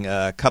enterprising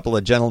couple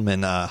of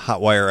gentlemen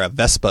hotwire a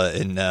Vespa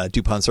in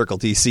DuPont Circle,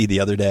 DC the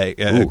other day,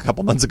 a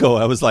couple months ago.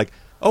 I was like,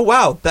 oh,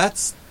 wow,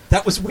 that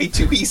was way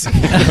too easy.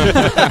 and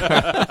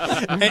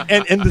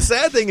the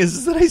sad thing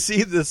is that I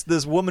see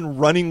this woman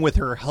running with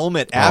her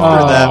helmet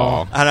after that,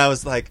 and I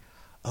was like,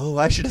 oh,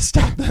 I should have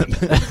stopped them.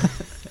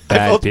 I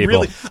felt people.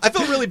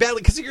 really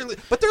badly because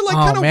but they're like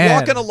Oh, kind of man.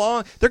 walking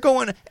along. They're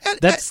going.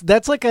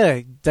 that's like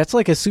a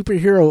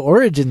superhero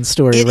origin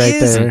story It right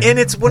is, there. and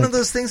it's one of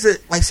those things that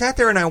I sat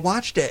there and I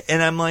watched it,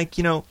 and I'm like,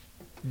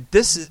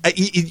 this is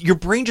your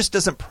brain just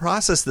doesn't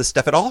process this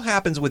stuff. It all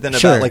happens within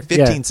Sure, about like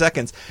 15 yeah.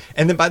 seconds,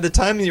 and then by the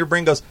time your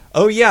brain goes,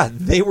 oh yeah,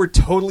 they were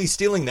totally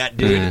stealing that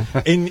dude,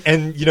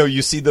 and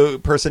you see the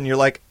person, you're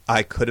like,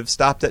 I could have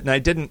stopped it and I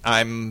didn't.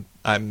 I'm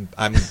going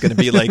to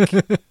be like,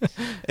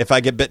 if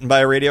I get bitten by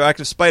a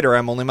radioactive spider,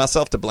 I'm only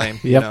myself to blame.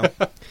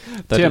 Yep.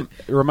 Tim,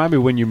 remind me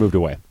when you moved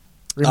away.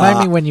 Remind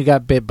me when you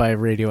got bit by a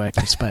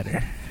radioactive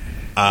spider.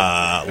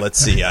 Let's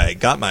see. I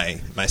got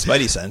my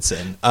Spidey sense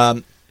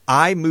in.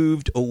 I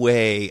moved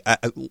away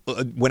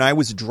when I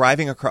was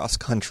driving across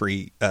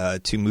country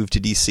to move to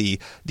D.C.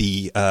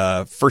 The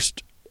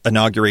first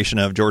inauguration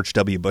of George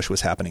W. Bush was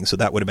happening, so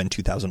that would have been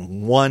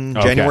 2001,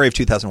 Okay. January of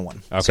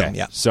 2001. Okay. So,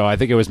 yeah. So I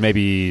think it was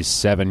maybe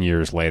 7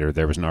 years later,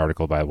 there was an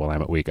article by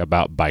Willamette Week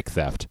about bike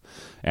theft.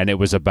 and it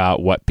was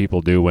about what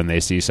people do when they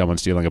see someone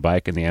stealing a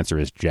bike, and the answer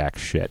is jack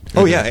shit.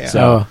 Oh yeah.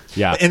 So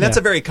yeah, and that's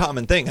a very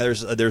common thing.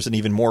 There's an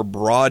even more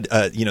broad,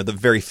 the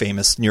very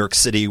famous New York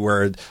City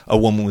where a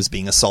woman was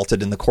being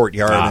assaulted in the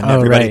courtyard, and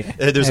everybody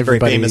there's a very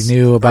famous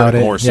knew about it.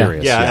 More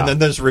serious. Yeah, and then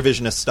there's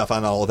revisionist stuff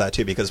on all of that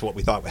too, because what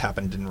we thought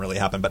happened didn't really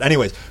happen. But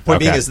anyways, point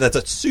being is that's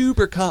a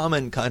super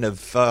common kind of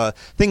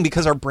thing,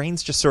 because our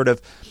brains just sort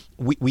of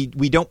we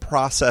don't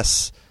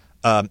process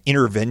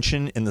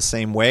intervention in the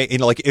same way.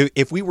 Like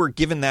if we were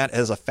given that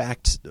as a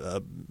fact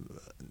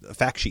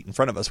sheet in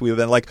front of us, we would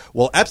have been like,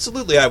 well,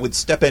 absolutely, I would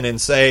step in and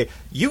say,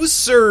 you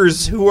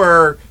sirs who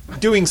are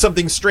doing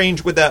something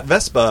strange with that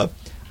Vespa,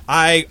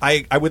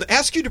 I would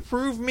ask you to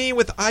prove me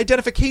with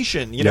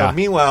identification.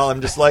 Meanwhile,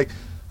 I'm just like,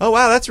 oh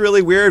wow, that's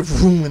really weird,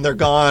 and they're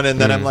gone, and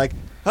then I'm like,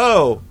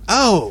 oh.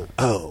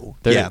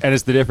 Yeah. And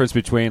it's the difference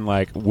between,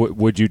 like,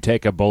 would you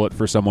take a bullet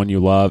for someone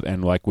you love,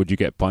 and, like, would you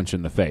get punched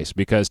in the face?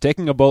 Because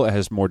taking a bullet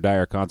has more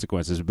dire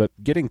consequences, but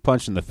getting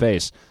punched in the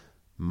face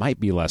might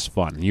be less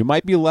fun. You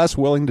might be less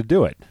willing to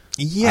do it.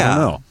 Yeah. I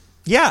don't know.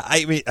 Yeah,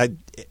 I mean,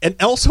 and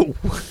also,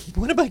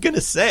 what am I going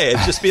to say?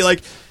 It'd just be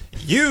like,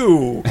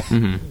 you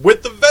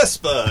with the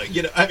Vespa.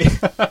 I mean,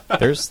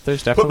 there's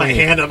definitely put my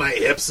hand on my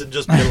hips and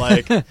just be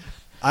like,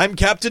 I'm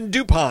Captain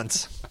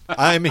DuPont.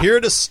 I'm here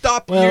to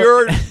stop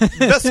your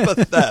Vespa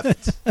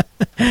theft.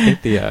 I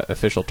think the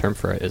official term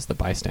for it is the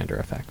bystander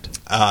effect.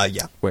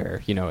 Yeah.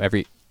 Where,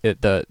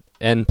 the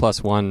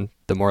N+1,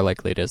 the more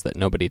likely it is that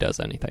nobody does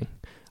anything.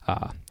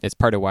 It's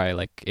part of why,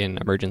 like, in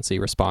emergency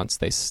response,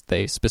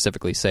 they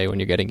specifically say when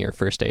you're getting your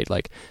first aid,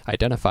 like,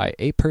 identify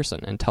a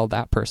person and tell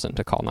that person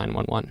to call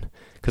 911.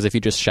 Because if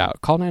you just shout,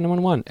 call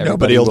 911,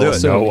 nobody will do it.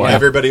 Assume,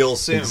 Everybody will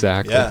assume.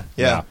 Exactly.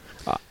 Yeah.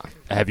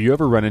 Have you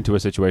ever run into a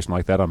situation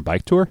like that on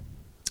bike tour?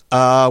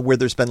 Where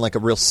there's been like a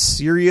real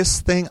serious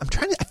thing. I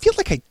feel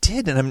like I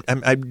did, and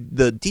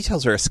the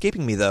details are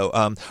escaping me though.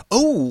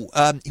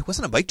 It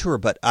wasn't a bike tour,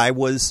 but I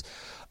was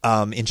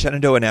in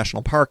Shenandoah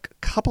National Park a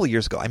couple of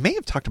years ago. I may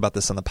have talked about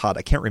this on the pod.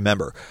 I can't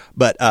remember,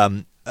 but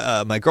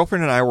my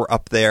girlfriend and I were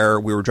up there.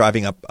 We were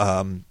driving up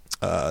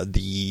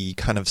the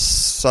kind of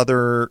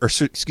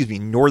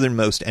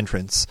northernmost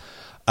entrance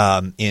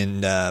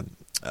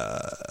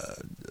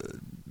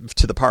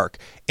to the park,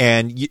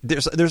 and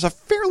there's a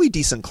fairly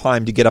decent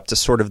climb to get up to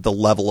sort of the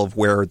level of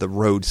where the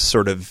road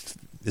sort of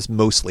is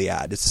mostly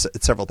at. It's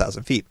several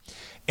thousand feet,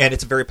 and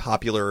it's a very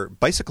popular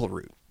bicycle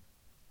route.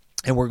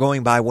 And we're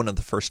going by one of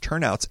the first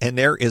turnouts, and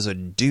there is a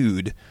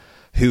dude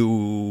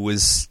who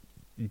was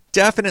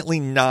definitely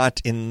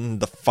not in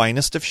the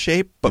finest of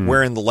shape, but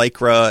wearing the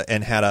Lycra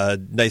and had a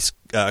nice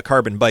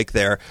carbon bike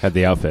there. Had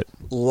the outfit.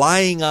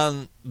 Lying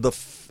on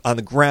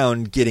the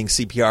ground getting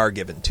CPR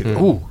given to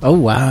him. Ooh. Oh,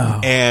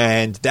 wow.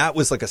 And that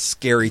was like a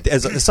scary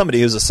as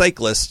somebody who's a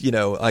cyclist,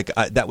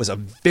 that was a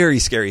very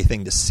scary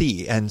thing to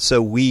see. And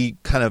so we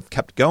kind of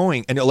kept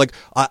going, and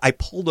I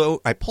pulled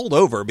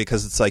over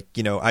because it's like,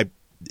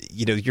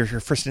 your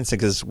first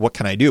instinct is, what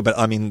can I do? But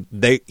I mean,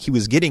 he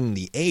was getting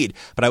the aid,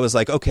 but I was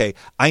like, okay,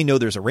 I know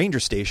there's a ranger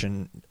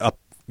station up,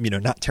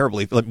 not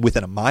terribly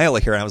within a mile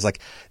of here. And I was like,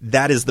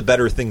 that is the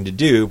better thing to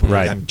do.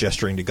 Right. I'm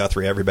gesturing to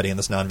Guthrie, everybody in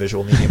this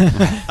non-visual medium.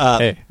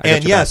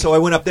 Hey, so I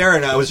went up there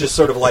and I was just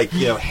sort of like,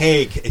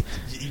 hey,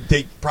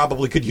 they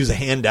probably could use a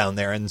hand down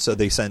there. And so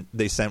they sent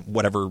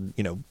whatever,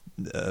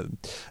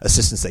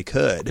 assistance they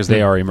could, because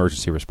they are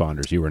emergency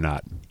responders. You were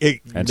not,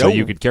 so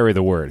you could carry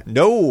the word.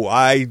 No,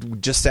 I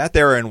just sat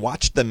there and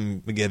watched them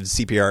give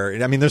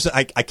CPR. I mean,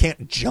 I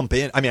can't jump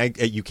in. I mean,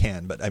 you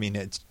can, but I mean,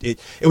 it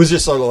was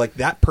just sort of like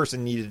that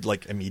person needed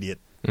like immediate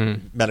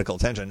medical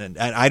attention, and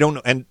I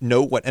don't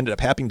know what ended up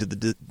happening to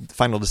the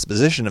final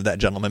disposition of that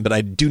gentleman, but I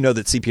do know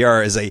that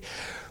CPR is a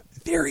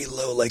very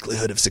low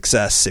likelihood of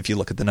success if you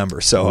look at the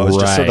numbers. So I was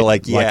just sort of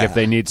like, like if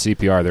they need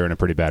CPR, they're in a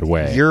pretty bad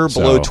way. You're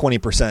below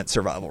 20%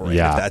 survival rate.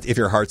 Yeah. If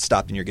your heart's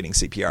stopped and you're getting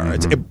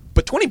CPR.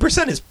 But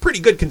 20% is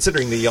pretty good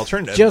considering the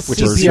alternative. Just which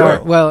CPR. Is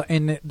zero. Well,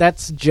 and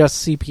that's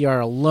just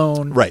CPR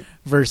alone, right?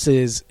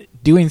 Versus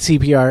doing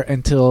CPR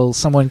until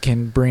someone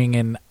can bring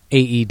an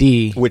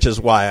AED, which is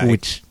why I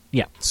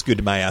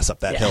scooted my ass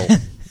up that hill.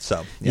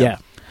 So yeah.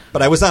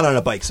 But I was not on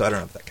a bike, so I don't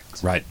know if that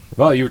counts. Right.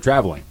 Well, you were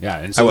traveling,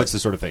 and so it's the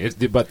sort of thing.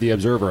 But the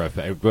observer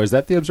effect, was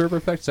that the observer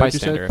effect?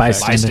 Bystander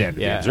effect.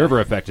 Bystander. Yeah. The observer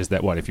effect is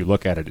that if you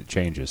look at it, it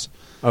changes.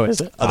 Oh,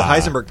 is it? The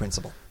Heisenberg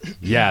principle.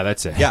 Yeah,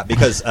 that's it. Yeah,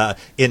 because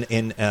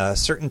in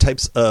certain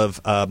types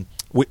of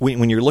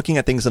when you're looking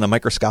at things in a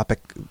microscopic,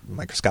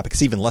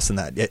 it's even less than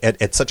that.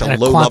 At such a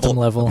low quantum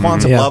level,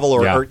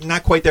 or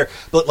not quite there.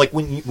 But like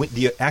when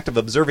the act of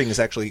observing is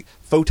actually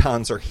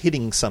photons are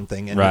hitting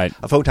something, and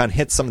a photon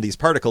hits some of these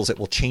particles, it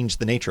will change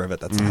the nature of it.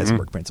 That's the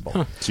Heisenberg principle.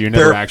 Huh. So you're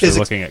never actually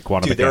looking at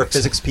quantum mechanics. There are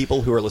physics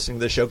people who are listening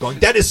to this show going,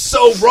 "That is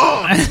so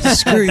wrong."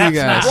 Screw you guys.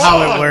 That's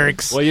how it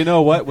works. Well, you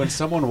know what? When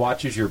someone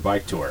watches your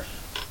bike tour,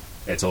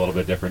 it's a little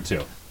bit different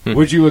too.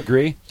 Would you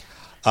agree?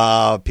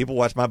 People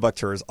watch my bike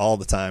tours all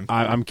the time.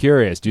 I'm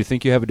curious. Do you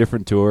think you have a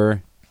different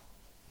tour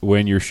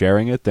when you're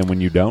sharing it than when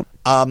you don't?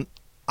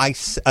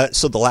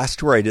 So the last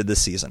tour I did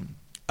this season,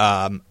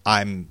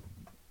 I'm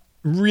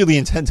really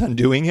intent on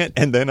doing it,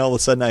 and then all of a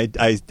sudden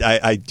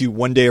I do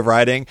one day of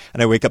riding,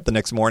 and I wake up the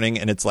next morning,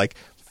 and it's like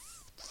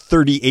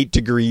 38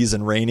 degrees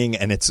and raining,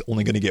 and it's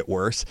only going to get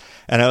worse.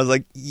 And I was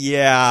like,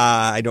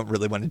 yeah, I don't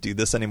really want to do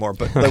this anymore.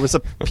 But there was a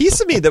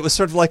piece of me that was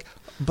sort of like,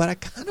 but I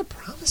kind of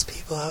promised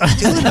people I was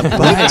doing a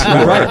bike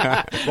tour.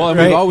 Right. Well,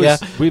 and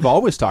we've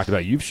always talked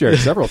about, you've shared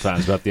several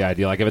times about the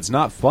idea, like if it's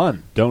not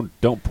fun, don't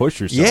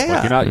push yourself.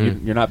 Yeah.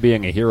 Like you're not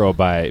being a hero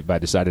by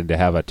deciding to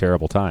have a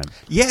terrible time.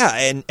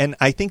 Yeah, and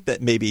I think that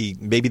maybe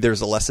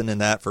there's a lesson in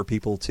that for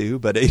people too.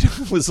 But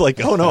it was like,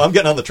 oh no, I'm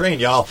getting on the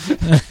train, y'all.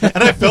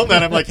 And I filmed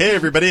that. I'm like, hey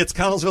everybody, it's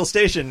Connellsville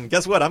Station.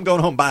 Guess what? I'm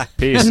going home. Bye.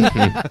 Peace.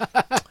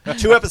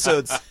 2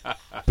 episodes.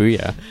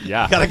 Booyah.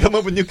 Yeah. Gotta come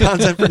up with new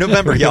content for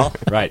November, y'all.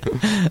 Right.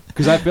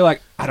 Because I feel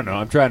like, I don't know,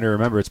 I'm trying to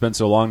remember. It's been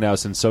so long now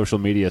since social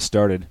media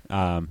started.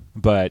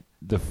 But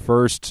the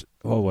first,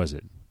 what was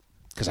it?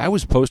 Because I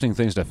was posting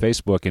things to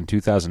Facebook in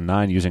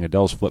 2009 using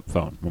Adele's flip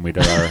phone when we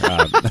did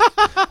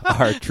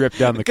our trip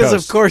down the coast. Because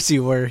of course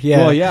you were, yeah.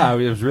 Well, yeah, I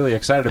was really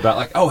excited about,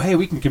 like, oh, hey,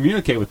 we can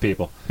communicate with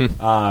people.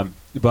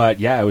 But,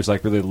 yeah, it was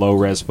like really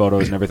low-res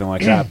photos and everything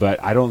like that.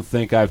 But I don't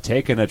think I've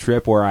taken a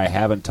trip where I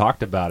haven't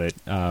talked about it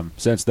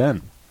since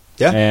then.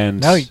 Yeah.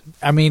 And no,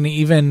 I mean,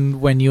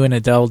 even when you and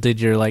Adele did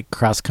your like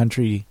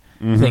cross-country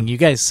thing, you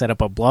guys set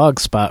up a blog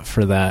spot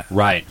for that.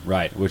 Right,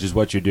 which is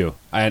what you do.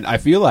 And I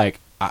feel like,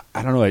 I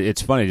don't know,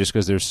 it's funny just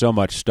because there's so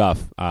much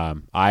stuff.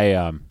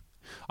 I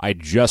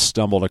just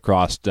stumbled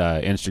across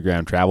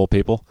Instagram travel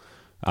people.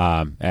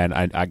 And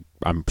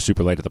I'm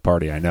super late to the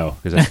party, I know,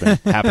 because it's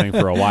been happening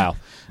for a while.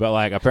 But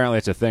like, apparently,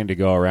 it's a thing to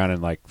go around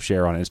and like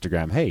share on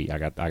Instagram. Hey, I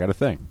got a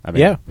thing. I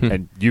mean, yeah.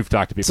 And you've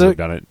talked to people who've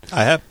done it.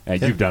 I have,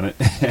 and you've done it.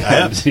 I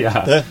have.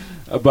 Yeah.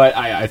 But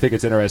I think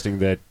it's interesting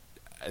that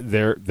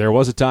there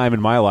was a time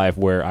in my life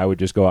where I would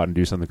just go out and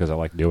do something because I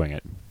like doing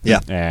it. Yeah.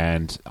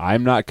 And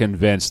I'm not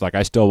convinced. Like,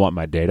 I still want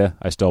my data.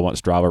 I still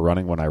want Strava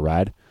running when I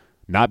ride.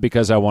 Not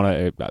because I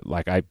want to,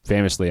 like, I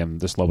famously am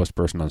the slowest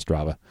person on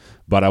Strava,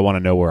 but I want to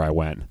know where I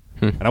went.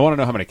 And I want to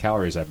know how many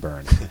calories I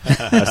burned.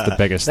 That's the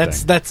biggest thing.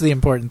 That's the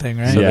important thing,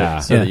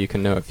 right? So that you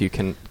can know if you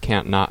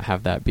can't not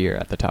have that beer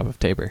at the top of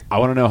Tabor. I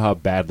want to know how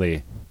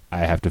badly I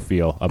have to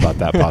feel about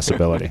that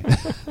possibility.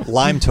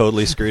 Lime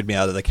totally screwed me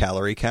out of the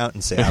calorie count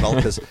in Seattle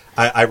because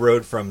I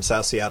rode from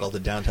South Seattle to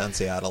downtown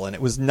Seattle, and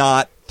it was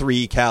not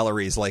 3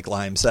 calories like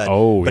Lime said.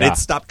 Oh, but yeah. it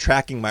stopped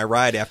tracking my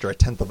ride after a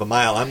 1/10 of a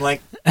mile. I'm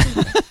like,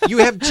 you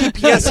have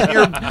GPS in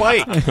your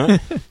bike.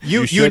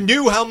 You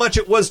knew how much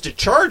it was to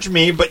charge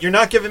me, but you're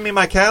not giving me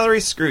my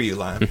calories? Screw you,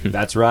 Lime.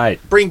 That's right.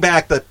 Bring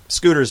back the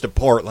scooters to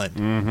Portland.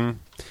 Mm-hmm.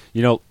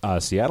 You know,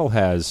 Seattle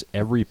has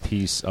every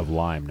piece of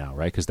Lime now,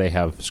 right? Because they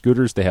have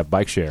scooters, they have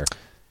bike share.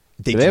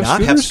 They do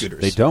not have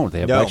scooters. They don't. They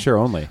have bike share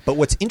only. But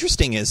what's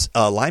interesting is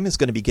Lime is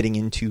going to be getting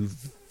into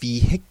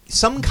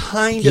some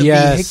kind of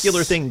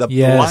vehicular thing, the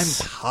Lime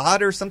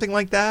Pod or something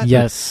like that.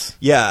 Yes.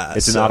 Yeah.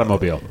 It's an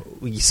automobile.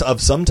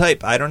 Of some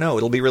type. I don't know.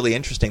 It'll be really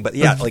interesting. But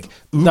yeah, like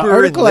Uber the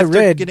article and Lyft I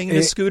read, are getting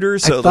into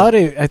scooters. So I thought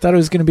it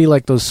was going to be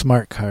like those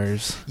smart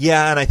cars.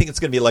 Yeah, and I think it's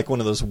going to be like one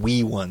of those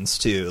Wii ones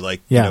too, like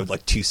you know,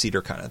 like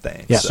 2-seater kind of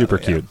thing. Yeah, so, super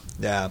cute.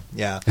 Yeah.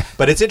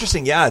 But it's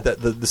interesting. Yeah,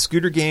 the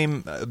scooter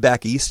game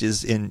back east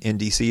is in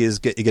DC is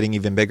getting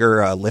even bigger.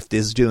 Lyft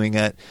is doing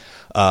it.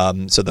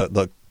 So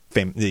the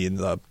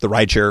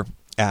rideshare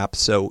app.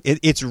 So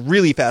it's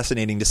really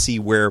fascinating to see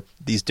where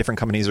these different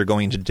companies are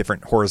going to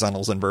different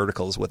horizontals and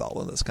verticals with all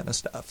of this kind of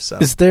stuff. So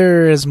is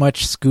there as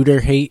much scooter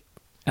hate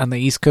on the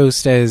East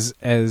Coast as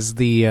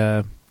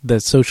the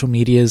social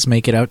medias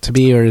make it out to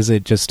be, or is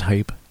it just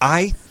hype?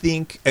 I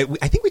think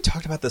we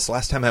talked about this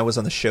last time I was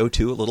on the show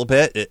too a little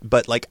bit,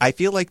 but like I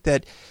feel like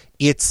that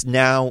it's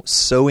now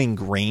so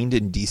ingrained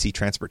in DC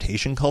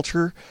transportation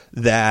culture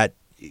that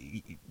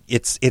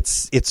it's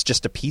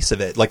just a piece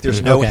of it. Like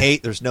there's no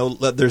hate, there's no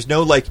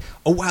like,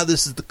 oh wow,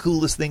 this is the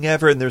coolest thing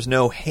ever, and there's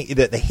no hate.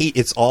 The hate,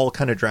 it's all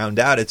kind of drowned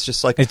out. It's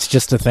just like, it's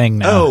just a thing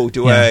now.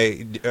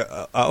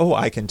 Oh,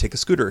 I can take a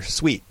scooter,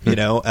 sweet, you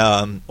know,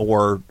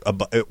 or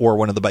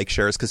one of the bike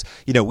shares, because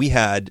you know we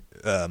had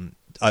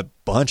a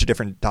bunch of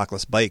different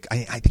dockless bike.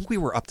 I think we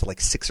were up to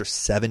like 6 or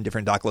 7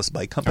 different dockless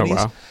bike companies.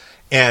 Oh, wow.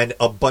 And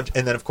a bunch,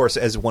 and then of course,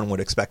 as one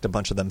would expect, a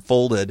bunch of them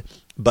folded.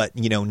 But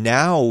you know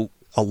now,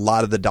 a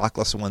lot of the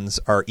dockless ones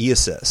are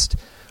e-assist.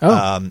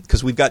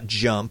 Because we've got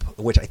Jump,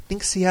 which I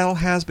think Seattle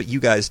has, but you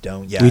guys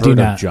don't. Yeah, we do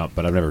not. Jump,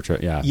 but I've never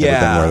tried. Never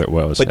been where it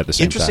was but at the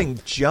same interesting,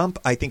 time. Jump,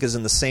 I think, is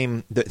in the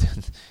same.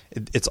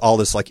 It's all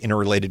this like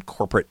interrelated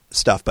corporate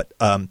stuff, but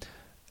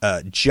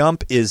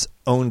Jump is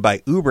owned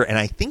by Uber, and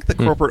I think the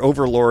corporate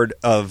overlord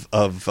of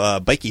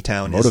Bikey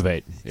Town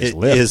Motivate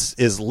is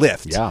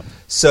Lyft. Yeah.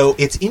 So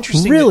it's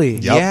interesting. Really?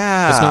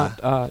 Yeah.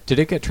 It's not. Did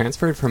it get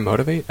transferred from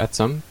Motivate at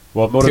some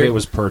Well, Motivate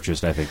was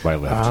purchased, I think, by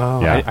Lyft. Oh,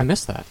 yeah. I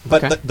missed that.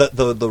 But okay.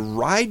 the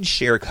ride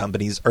share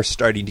companies are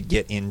starting to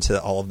get into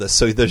all of this.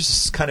 So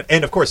there's kind of,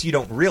 and of course you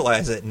don't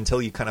realize it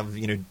until you kind of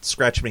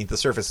scratch beneath the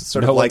surface. It's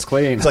sort of like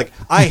it's like,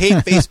 I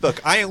hate Facebook.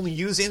 I only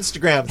use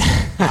Instagram.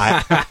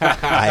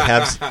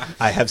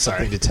 I have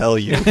something to tell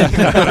you.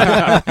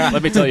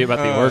 Let me tell you about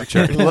the org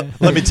chart.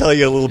 Let me tell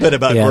you a little bit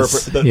about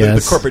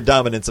the corporate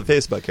dominance of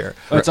Facebook here.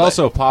 It's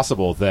also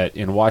possible that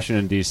in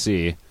Washington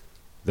D.C.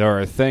 there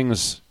are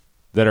things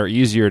that are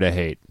easier to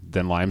hate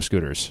than Lime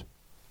scooters.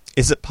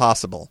 Is it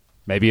possible?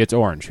 Maybe it's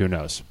orange. Who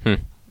knows?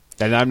 And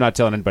I'm not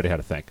telling anybody how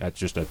to think. That's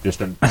just a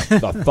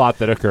thought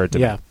that occurred to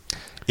me.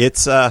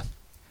 It's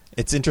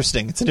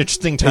interesting. It's an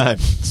interesting time.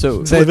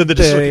 So to live in the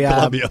District of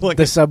Columbia.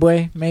 The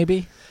subway,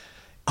 maybe.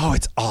 Oh,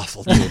 it's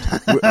awful, dude.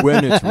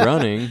 When it's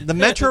running, the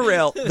Metro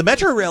Rail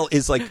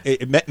is like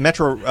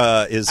Metro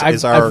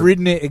is our. I've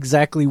ridden it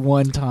exactly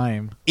one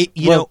time.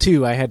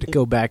 Two. I had to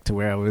go back to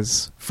where I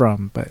was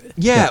from, but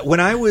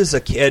when I was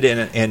a kid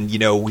and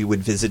we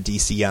would visit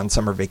DC on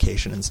summer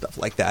vacation and stuff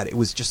like that, it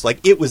was just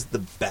like it was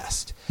the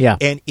best. Yeah,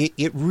 and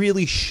it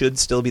really should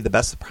still be the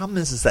best. The problem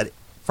is that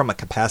from a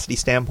capacity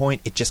standpoint,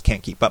 it just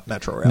can't keep up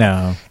Metro Rail.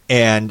 No.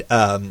 And,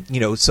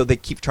 so they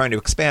keep trying to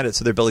expand it.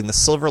 So they're building the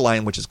Silver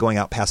Line, which is going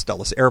out past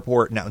Dulles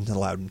Airport and out into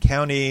Loudoun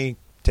County.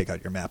 Take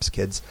out your maps,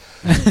 kids.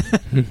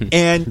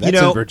 And,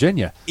 That's in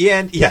Virginia.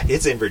 And, yeah,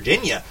 it's in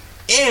Virginia.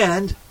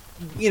 And,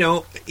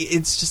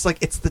 it's just like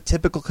it's the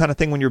typical kind of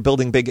thing when you're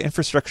building big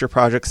infrastructure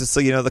projects. It's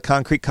the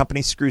concrete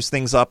company screws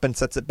things up and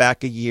sets it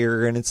back a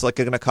year, and it's like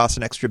going to cost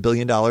an extra $1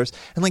 billion. And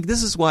like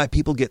this is why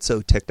people get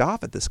so ticked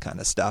off at this kind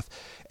of stuff.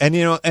 And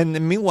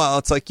and meanwhile,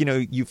 it's like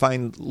you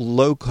find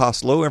low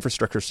cost, low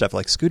infrastructure stuff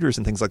like scooters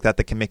and things like that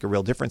can make a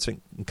real difference in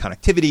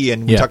connectivity.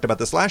 And we talked about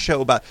this last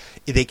show about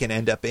they can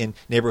end up in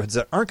neighborhoods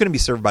that aren't going to be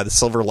served by the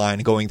Silver Line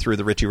going through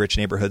the rich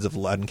neighborhoods of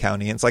Loudoun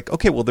County. And it's like,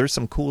 okay, well, there's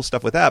some cool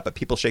stuff with that, but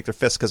people shake their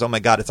fists because, oh my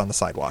God, it's on the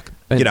sidewalk.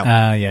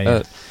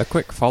 A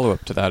quick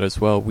follow-up to that as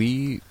well.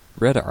 We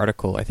read an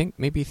article, I think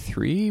maybe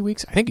 3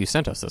 weeks. I think you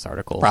sent us this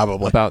article.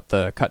 Probably. About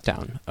the cut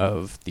down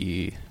of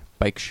the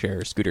bike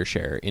share, scooter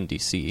share in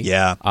DC.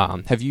 Yeah.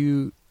 Have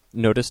you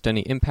noticed any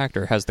impact,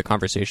 or has the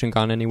conversation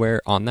gone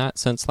anywhere on that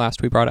since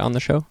last we brought it on the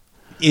show?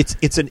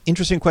 It's an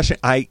interesting question.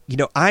 I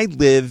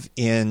live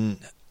in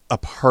a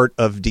part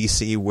of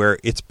DC where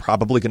it's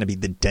probably going to be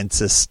the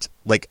densest.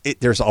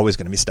 There's always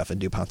going to be stuff in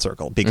DuPont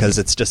Circle because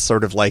it's just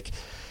sort of like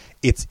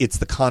it's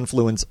the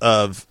confluence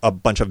of a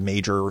bunch of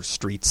major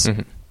streets.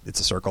 Mm-hmm. It's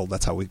a circle.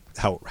 That's how we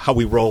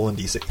roll in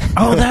DC.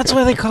 Oh, that's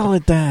why they call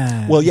it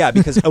that. Well, yeah,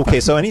 because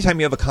so anytime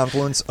you have a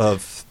confluence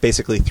of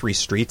basically 3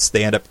 streets,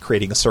 they end up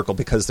creating a circle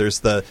because there's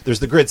the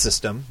grid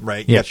system,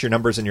 right? You got your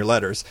numbers and your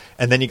letters,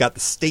 and then you got the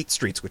state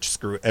streets, which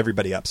screw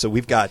everybody up. So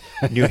we've got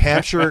New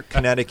Hampshire,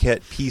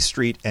 Connecticut, P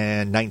Street,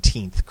 and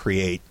 19th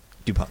create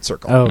DuPont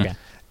Circle. Oh, okay.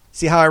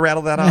 See how I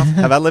rattled that off?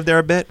 Have I lived there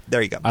a bit?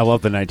 There you go. I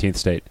love the 19th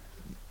state.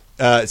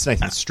 It's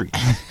 19th Street.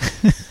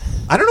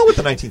 I don't know what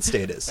the 19th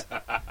state is.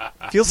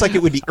 Feels like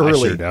it would be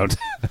early. I sure don't.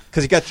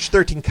 Because you got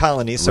 13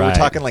 colonies, so we're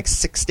talking like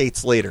 6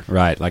 states later.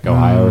 Right, like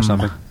Ohio or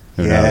something?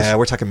 Who knows?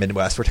 We're talking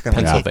Midwest. We're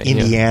talking like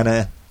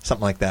Indiana,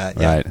 something like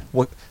that. Yeah.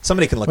 Right.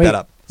 Somebody can look that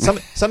up.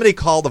 Somebody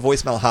call the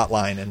voicemail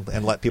hotline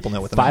and let people know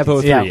what the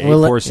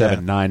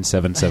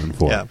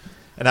 503-847-9774. Yeah.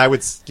 And I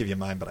would give you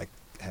mine, but I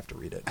have to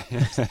read it.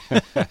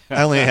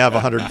 I only have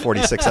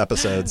 146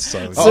 episodes,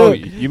 so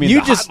you mean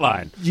the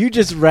hotline? You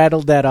just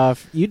rattled that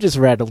off.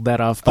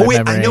 By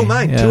memory. I know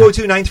mine.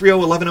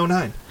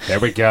 202-930-1109. There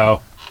we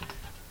go.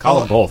 Call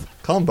them both.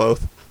 Call them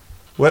both.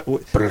 What,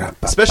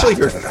 especially if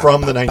you're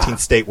from the 19th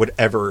state,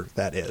 whatever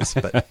that is.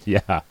 But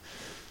yeah.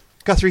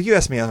 Guthrie, you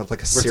asked me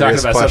like a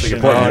serious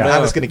question. I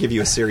was going to give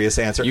you a serious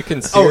answer. You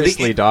can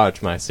seriously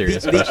dodge my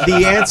serious question.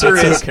 The answer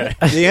is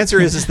the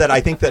answer is that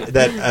I think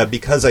that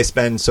because I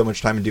spend so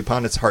much time in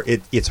DuPont,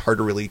 it's hard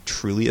to really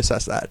truly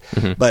assess that.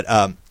 Mm-hmm. But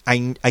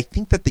I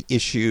think that the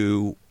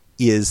issue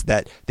is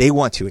that they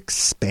want to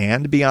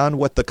expand beyond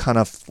what the kind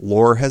of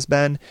floor has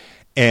been.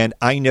 And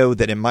I know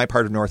that in my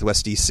part of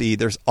Northwest DC,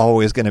 there's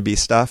always going to be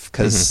stuff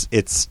because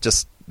it's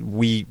just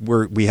we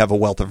have a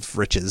wealth of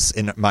riches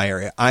in my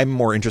area. I'm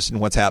more interested in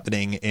what's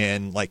happening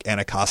in like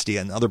Anacostia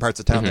and other parts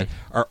of town that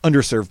are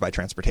underserved by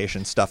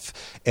transportation stuff,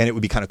 and it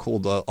would be kind of cool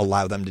to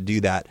allow them to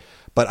do that.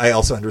 But I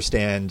also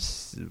understand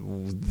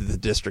the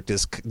district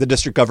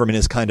government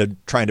is kind of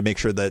trying to make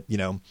sure that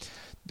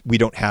we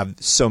don't have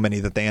so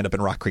many that they end up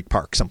in Rock Creek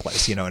Park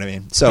someplace. You know what I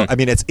mean? So I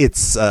mean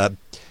it's a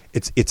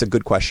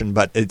good question,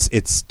 but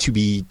it's to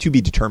be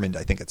determined,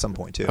 I think, at some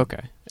point too.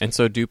 Okay, and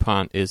so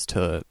DuPont is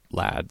to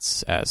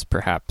LADS as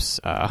perhaps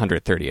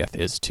 130th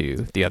is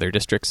to the other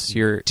districts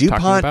you're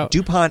talking about?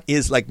 DuPont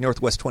is like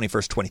Northwest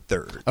 21st,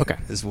 23rd. Okay,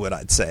 is what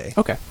I'd say.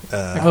 Okay.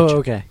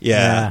 Okay.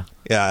 Yeah.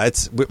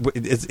 It's.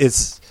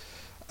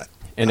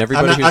 And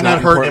everybody who's not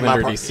in Portland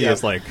or DC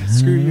is like,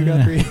 screw you,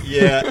 Guthrie.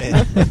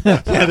 Yeah.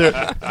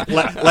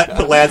 Let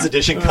the LADS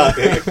edition come.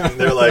 And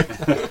they're like,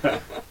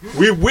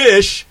 we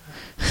wish.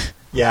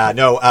 Yeah,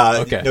 no,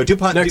 okay. No,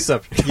 DuPont. Next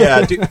subject.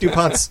 Yeah,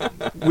 DuPont's.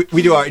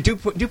 We do our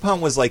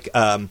DuPont was like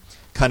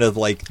kind of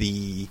like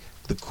the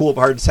cool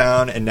part of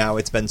town, and now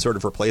it's been sort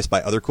of replaced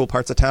by other cool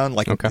parts of town.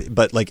 Like,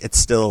 but like it's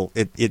still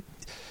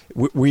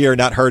we are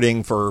not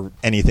hurting for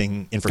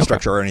anything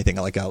infrastructure or anything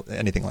like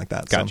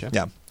that. Gotcha. So,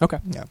 yeah. Okay.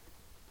 Yeah.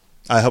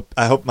 I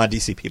hope my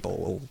DC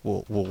people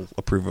will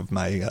approve of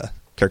my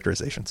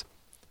characterizations.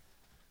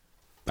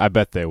 I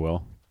bet they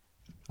will.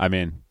 I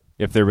mean,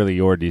 if they're really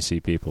your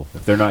DC people.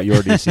 If they're not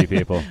your DC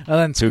people, well,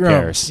 then who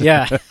cares?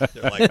 Yeah.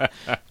 They're like,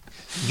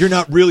 you're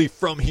not really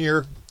from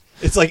here.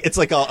 It's like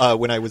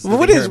when I was.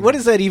 What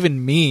does that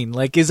even mean?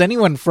 Like, is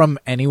anyone from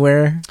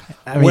anywhere?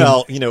 I mean,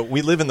 well,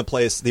 we live in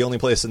the only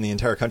place in the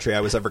entire country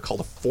I was ever called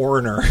a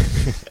foreigner.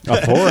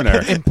 A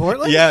foreigner in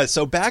Portland? Yeah.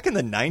 So back in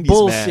the 90s,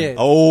 bullshit. man.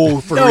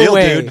 Oh, for no real,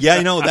 way. dude.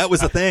 Yeah, that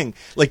was the thing.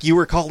 Like, you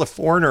were called a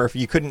foreigner if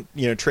you couldn't,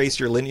 trace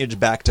your lineage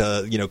back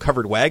to,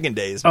 covered wagon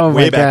days. Oh,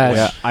 way my back gosh. when.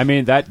 Yeah, I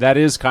mean that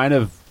is kind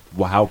of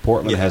how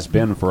Portland has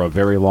been for a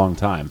very long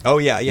time. Oh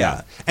yeah.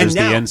 There's And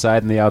now, the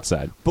inside and the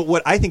outside. But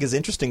what I think is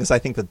interesting is I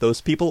think that those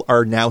people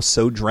are now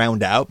so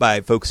drowned out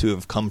by folks who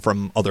have come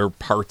from other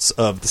parts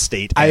of the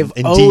state. I've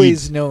indeed,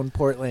 always known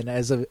Portland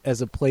as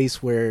a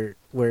place where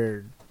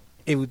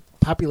it was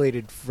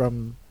populated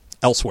from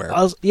elsewhere.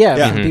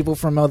 from people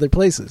from other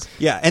places.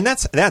 Yeah, and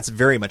that's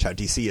very much how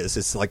DC is.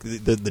 It's like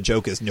the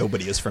joke is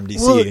nobody is from DC,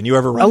 Well, and you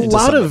ever run into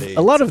somebody.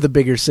 A lot of the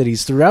bigger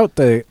cities throughout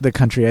the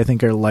country, I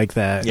think, are like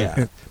that.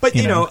 Yeah, but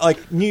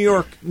like New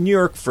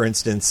York, for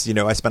instance,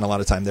 I spent a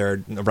lot of time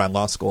there around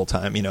law school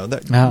time.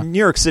 New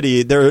York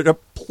City, there are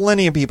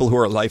plenty of people who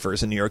are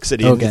lifers in New York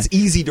City, and it's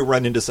easy to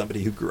run into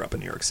somebody who grew up in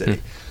New York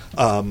City.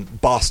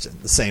 Boston,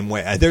 the same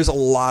way. There's a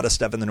lot of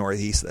stuff in the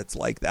Northeast that's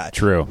like that.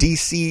 True.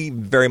 DC,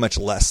 very much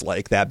less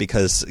like that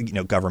because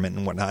government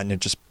and whatnot, and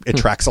it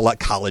attracts a lot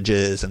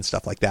colleges and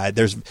stuff like that.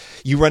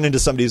 You run into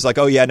somebody who's like,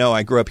 oh yeah, no,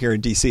 I grew up here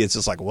in DC. It's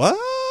just like, what?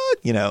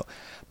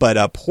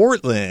 But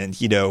Portland,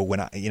 when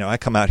I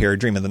come out here,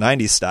 dream of the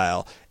 '90s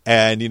style,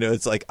 and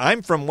it's like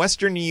I'm from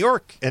Western New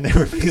York, and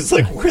everybody's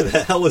like, where the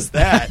hell is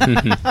that?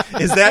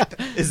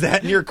 is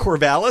that near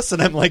Corvallis?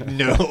 And I'm like,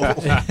 no,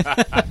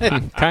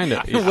 kind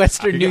of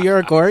Western New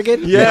York,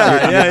 Oregon.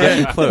 Yeah.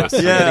 Getting close.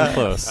 You're getting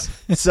close.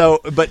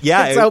 So, but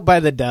yeah, it's out by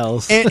the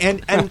Dells, and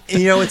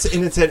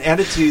it's an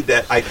attitude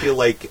that I feel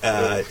like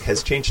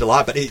has changed a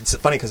lot. But it's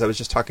funny because I was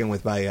just talking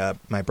with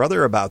my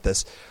brother about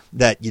this.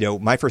 That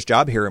my first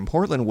job here in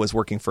Portland was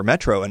working for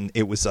Metro, and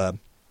it was in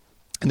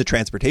the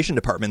transportation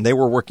department. They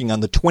were working on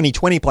the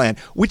 2020 plan,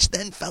 which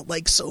then felt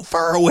like so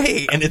far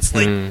away, and it's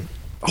like.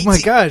 Oh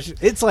my gosh!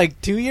 It's like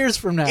 2 years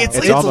from now. It's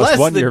almost less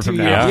 1 than year 2 from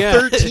years. now. Yeah.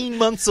 13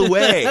 months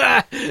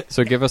away.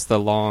 So give us the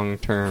long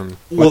term.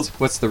 Well,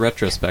 What's the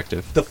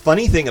retrospective? The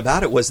funny thing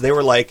about it was they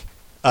were like,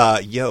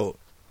 yo,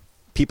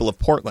 people of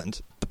Portland,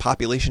 the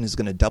population is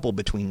going to double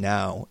between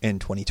now and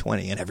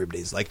 2020. And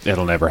everybody's like,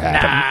 It'll never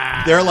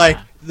happen.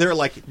 They're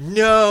like,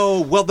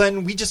 no, well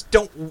then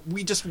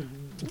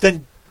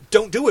then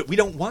don't do it. We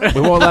don't want it.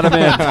 We won't let them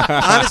in.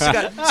 Honest to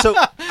God. So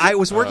I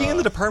was working in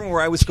the department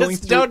where I was going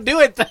Just through. don't do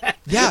it then.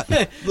 Yeah.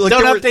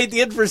 Don't update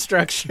the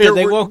infrastructure.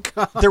 They won't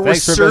come. There were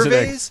Thanks for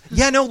surveys.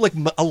 Yeah, no, like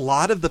a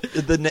lot of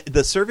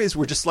the surveys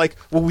were just like,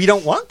 well, we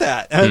don't want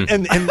that. And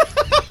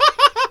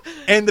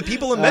the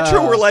people in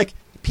Metro were like,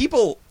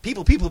 people.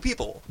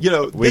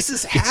 This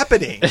is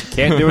happening.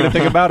 Can't do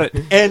anything about it.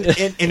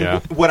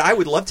 And what I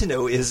would love to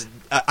know is,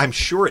 I'm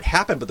sure it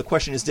happened, but the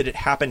question is, did it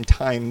happen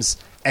times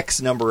X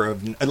number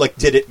of,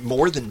 did it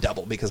more than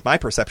double? Because my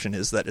perception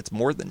is that it's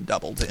more than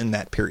doubled in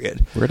that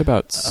period. We're at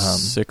about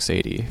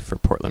 680 for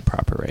Portland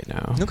proper right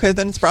now. Okay,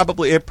 then it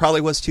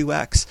probably was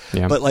 2X.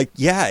 Yeah. But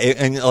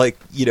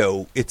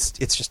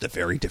it's just a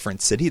very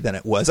different city than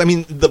it was. I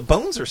mean, the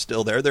bones are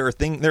still there. There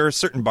are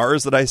certain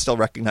bars that I still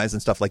recognize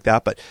and stuff like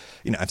that. But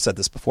I've said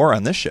this before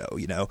on this show.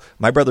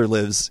 My brother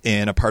lives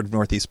in a part of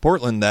Northeast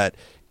Portland that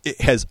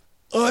it has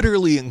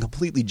utterly and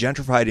completely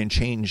gentrified and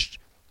changed.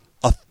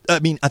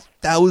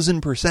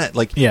 1,000%.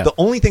 The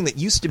only thing that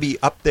used to be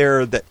up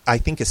there that I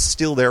think is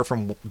still there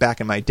from back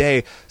in my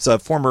day is a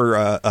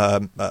former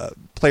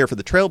player for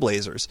the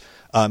Trailblazers,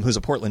 who's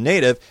a Portland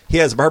native. He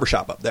has a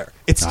barbershop up there.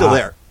 It's still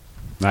there.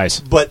 Nice.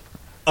 But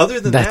other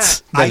than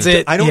that's I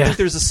it. don't think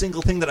there's a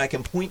single thing that I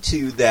can point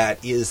to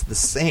that is the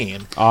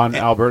same. On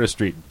Alberta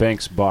Street,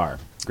 Banks Bar.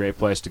 Great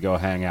place to go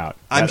hang out.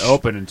 That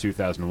opened in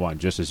 2001,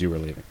 just as you were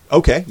leaving.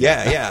 Okay,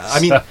 yeah.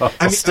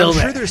 I'm Still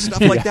sure there. there's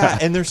stuff like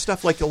that, and there's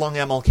stuff like along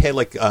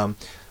MLK,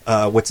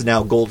 what's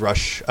now Gold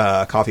Rush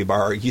Coffee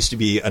Bar. It used to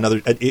be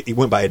another. It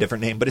went by a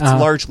different name, but it's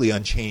largely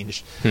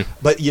unchanged.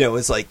 But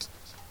it's like,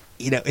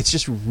 it's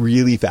just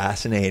really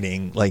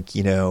fascinating,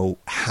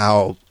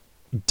 how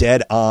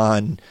dead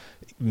on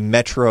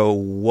Metro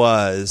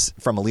was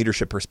from a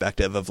leadership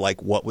perspective of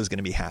what was going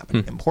to be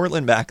happening in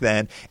Portland back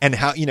then, and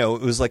how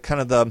it was like kind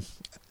of the.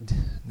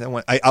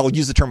 I'll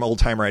use the term old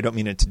timer. I don't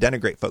mean it to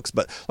denigrate folks,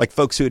 but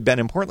folks who had been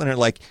in Portland are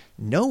like,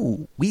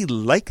 no, we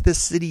like the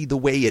city the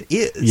way it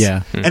is.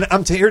 Yeah. And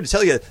I'm here to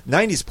tell you,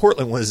 90s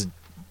Portland was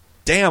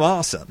damn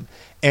awesome.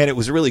 And it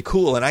was really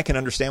cool, and I can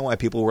understand why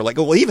people were like,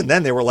 well, even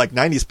then they were like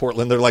 90s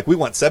Portland. They're like, we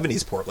want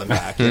 70s Portland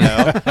back,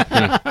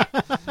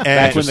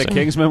 Back when the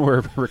Kingsmen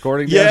were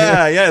recording.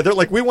 Yeah. They're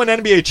like, we won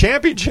NBA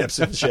championships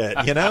and shit,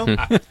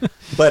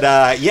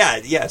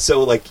 But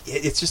So like,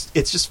 it's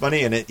just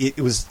funny, and it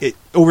was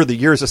over the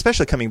years,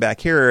 especially coming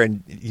back here,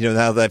 and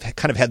now that I've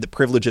kind of had the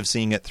privilege of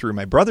seeing it through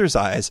my brother's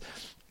eyes.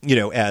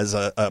 As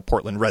a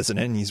Portland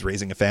resident, and he's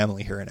raising a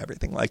family here and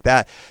everything like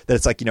that, that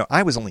it's like,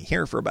 I was only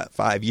here for about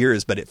 5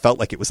 years, but it felt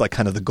like it was like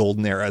kind of the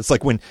golden era. It's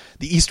like when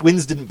the east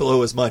winds didn't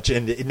blow as much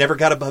and it never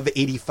got above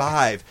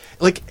 85.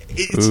 Like,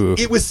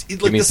 it was...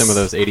 Give me some of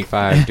those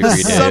 85-degree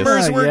days.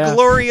 Summers were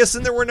glorious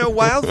and there were no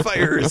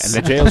wildfires. And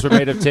the jails were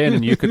made of tin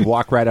and you could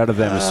walk right out of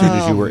them as soon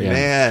as you were in.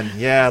 Man,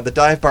 yeah, the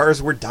dive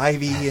bars were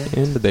divey.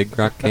 In the Big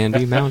Rock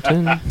Candy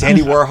Mountain.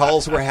 Dandy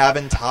Warhols were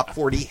having top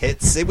 40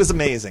 hits. It was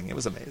amazing.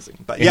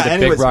 But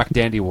anyways... Rock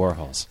Dandy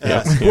Warhols.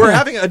 We're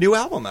having a new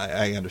album.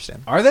 I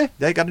understand. Are they?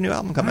 They got a new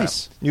album coming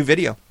out. New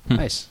video.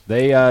 Nice.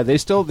 They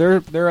still they're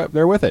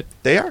with it.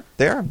 They are.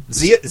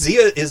 Zia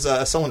is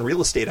selling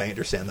real estate. I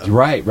understand though.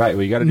 Right.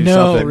 Well, you got to do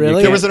something.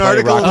 Really? There was an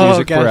article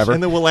forever.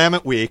 in the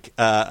Willamette Week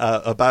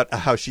about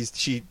how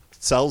she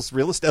sells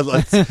real estate.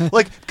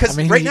 Because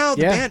right now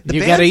the band,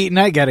 you gotta eat and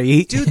I gotta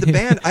eat, dude. The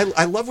band,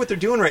 I love what they're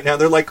doing right now.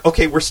 They're like,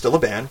 okay, we're still a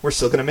band, we're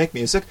still going to make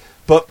music,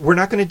 but we're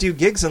not going to do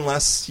gigs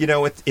unless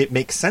it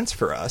makes sense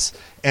for us.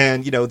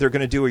 And they're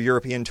going to do a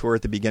European tour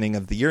at the beginning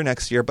of the year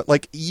next year. But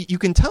like you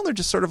can tell they're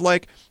just sort of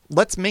like,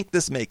 let's make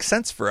this make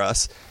sense for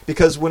us,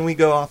 because when we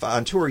go off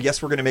on tour,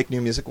 yes, we're going to make new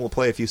music. We'll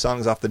play a few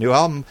songs off the new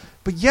album,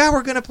 but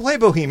we're going to play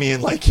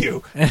Bohemian Like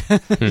You.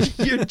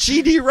 You're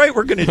GD right.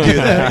 We're going to do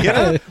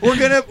that.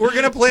 We're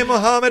gonna play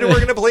Muhammad, and we're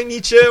going to play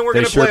Nietzsche, and we're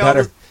going to play all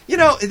this.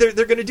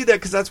 They're going to do that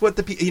because that's what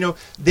they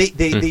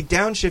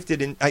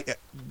downshifted. And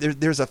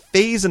there's a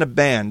phase in a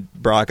band,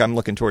 Brock. I'm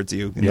looking towards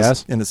you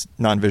in this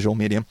non-visual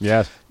medium.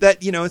 Yes. That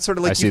it's sort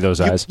of like I see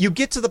those eyes. You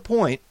get to the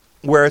point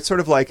where it's sort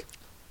of like,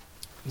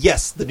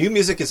 yes, the new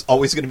music is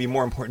always going to be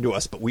more important to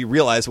us, but we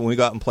realize when we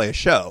go out and play a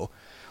show,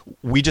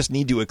 we just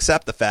need to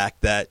accept the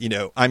fact that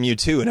I'm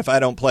U2, and if I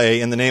don't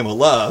play In the Name of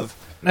Love.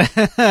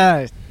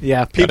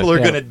 People are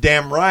going to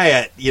damn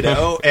riot,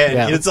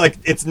 and it's like,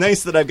 it's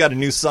nice that I've got a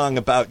new song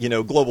about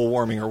global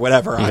warming or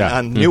whatever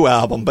on the new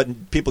album,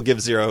 but people give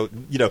zero,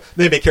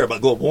 they may care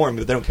about global warming,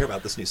 but they don't care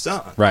about this new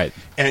song, right?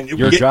 And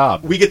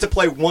job, we get to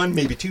play one,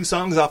 maybe two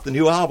songs off the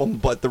new album,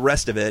 but the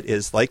rest of it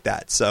is like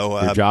that. So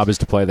your job is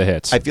to play the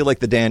hits. I feel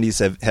like the Dandies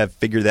have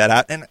figured that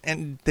out,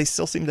 and they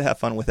still seem to have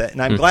fun with it,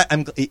 and I'm glad.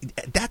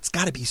 That's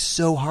got to be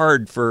so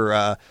hard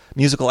for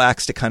musical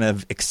acts to kind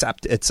of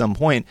accept at some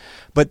point,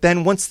 but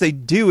then once they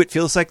do, it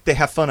feels like they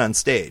have fun on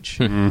stage.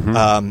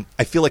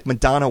 I feel like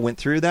Madonna went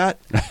through that.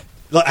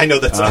 I know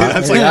that's. I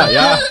was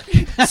like,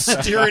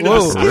 steering to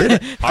a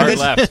hard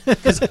left.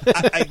 Because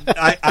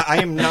I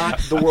am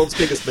not the world's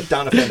biggest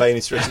Madonna fan by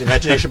any stretch of the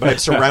imagination, but I'm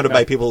surrounded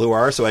by people who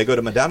are. So I go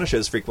to Madonna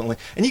shows frequently,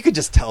 and you could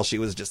just tell she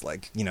was just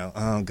like,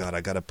 oh god,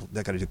 I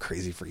gotta do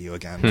Crazy for You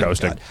again.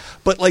 Coasting.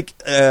 But like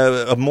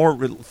a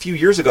few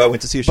years ago, I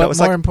went to see a show. But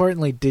more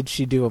importantly, did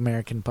she do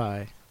American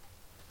Pie?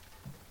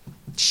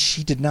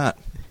 She did not.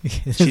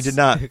 She did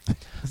not.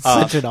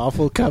 Such an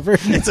awful cover.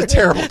 It's a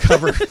terrible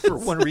cover for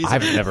one reason.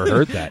 I've never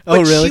heard that.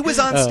 But really? She was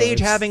on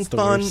stage having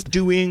fun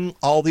doing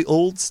all the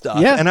old stuff.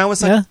 Yeah, and I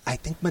was like, I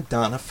think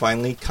Madonna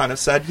finally kind of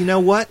said, you know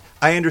what?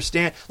 I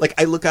understand. Like,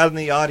 I look out in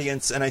the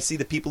audience and I see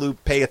the people who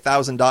pay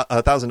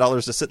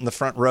 $1,000 to sit in the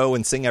front row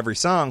and sing every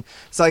song.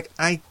 It's like,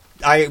 I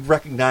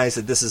recognize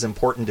that this is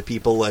important to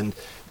people, and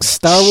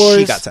Star Wars,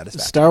 she got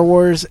satisfaction. Star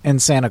Wars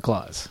and Santa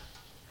Claus.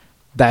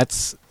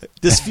 This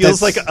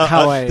feels like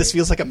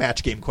a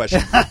match game question.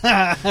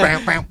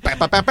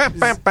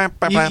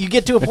 You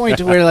get to a point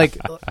where like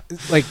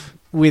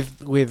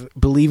with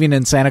believing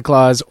in Santa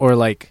Claus or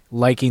like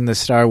liking the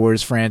Star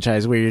Wars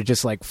franchise, where you're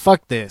just like,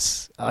 fuck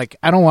this. Like,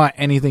 I don't want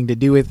anything to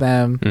do with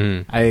them.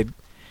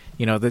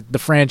 The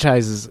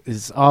franchise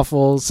is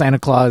awful. Santa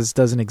Claus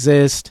doesn't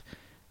exist.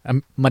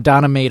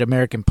 Madonna made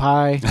American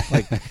Pie.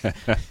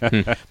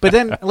 But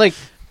then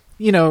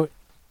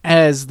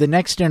as the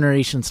next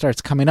generation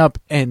starts coming up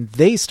and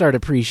they start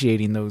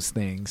appreciating those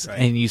things,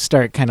 and you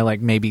start kind of like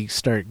maybe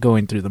start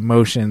going through the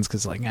motions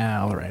because like,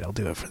 all right, I'll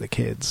do it for the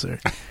kids or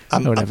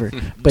whatever.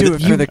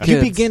 But you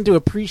begin to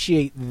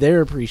appreciate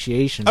their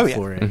appreciation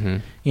for it.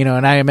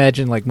 And I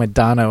imagine like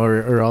Madonna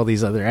or all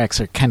these other acts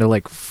are kind of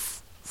like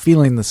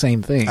feeling the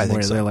same thing,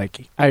 where they're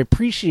like, I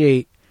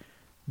appreciate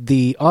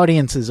the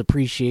audience's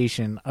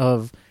appreciation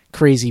of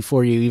Crazy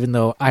for You, even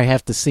though I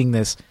have to sing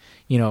this,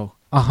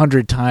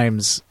 100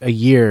 times a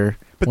year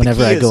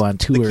whenever I go on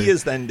tour. The key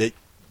is then that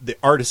the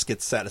artist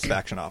gets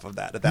satisfaction off of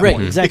that at that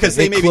point. Exactly. Because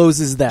it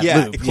closes that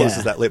loop. It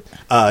closes that loop.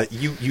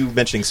 You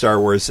mentioning Star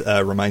Wars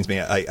reminds me,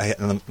 I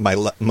on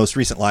my most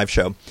recent live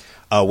show,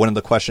 one of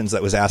the questions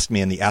that was asked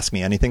me in the Ask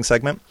Me Anything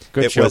segment.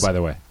 Good show, by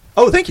the way.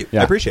 Oh, thank you.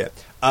 Yeah. I appreciate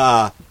it.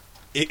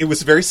 It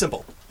was very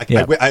simple.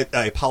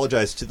 I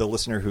apologize to the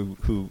listener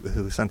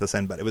who sent this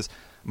in, but it was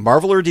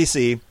Marvel or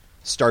DC,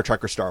 Star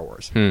Trek or Star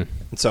Wars. And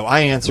so I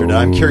answered.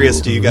 I'm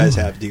curious. Do you guys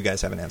have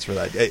an answer for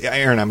that?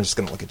 Aaron, I'm just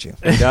going to look at you.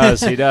 He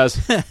does.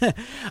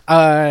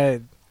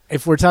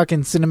 if we're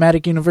talking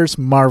cinematic universe,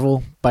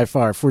 Marvel by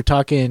far. If we're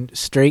talking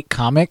straight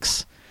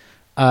comics,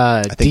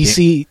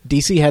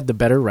 DC had the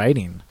better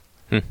writing,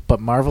 but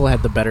Marvel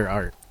had the better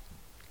art.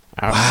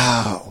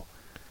 Wow.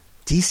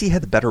 DC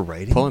had the better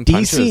writing? Pulling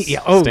punches.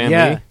 DC,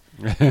 yeah.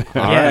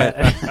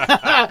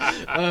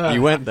 Right.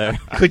 You went there.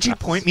 Could you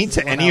point me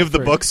to any of the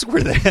books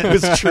where that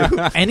was true?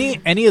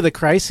 Any of the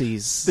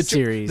Crises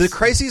series. The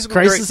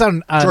Crises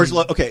on George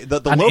okay, the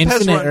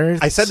Lopez run.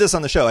 Earths. I said this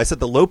on the show. I said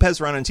the Lopez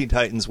run on Teen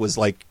Titans was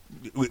like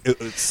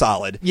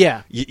solid.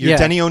 Yeah. Your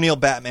Denny O'Neil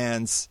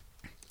Batmans.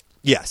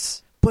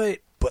 Yes. But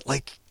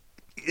like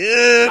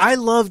I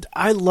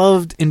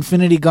loved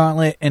Infinity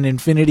Gauntlet and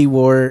Infinity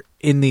War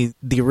in the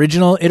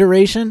original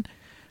iteration.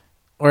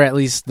 Or at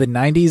least the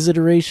 90s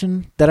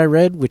iteration that I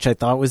read, which I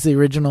thought was the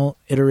original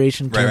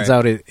iteration. Turns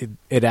out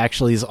it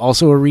actually is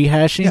also a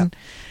rehashing. Yeah.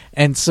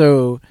 And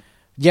so,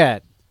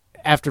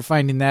 after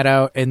finding that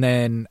out, and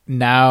then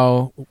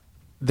now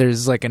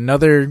there's like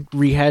another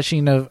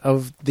rehashing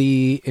of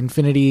the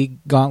Infinity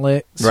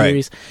Gauntlet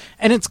series.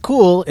 And it's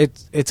cool.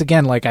 It's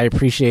again, like, I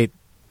appreciate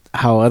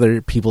how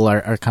other people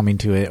are coming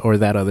to it, or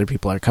that other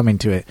people are coming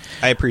to it.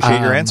 I appreciate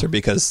your answer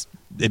because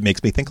it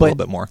makes me think a little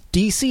bit more.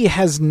 DC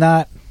has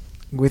not...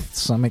 With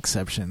some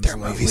exceptions. Their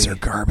movies are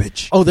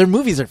garbage. Oh, their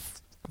movies are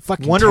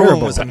fucking Wonder terrible.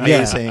 Woman was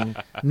amazing.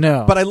 Yeah.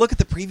 No. But I look at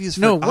the previews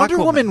for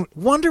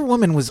Wonder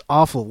Woman was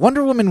awful.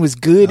 Wonder Woman was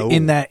good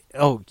in that...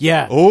 Oh,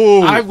 yeah.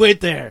 Oh. I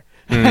went there.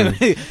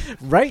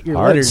 Write your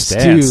Hard letters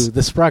stance. to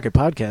the Sprocket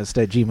Podcast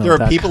at gmail.com. There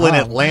are people in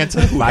Atlanta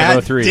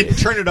who didn't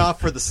turn it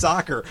off for the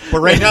soccer, but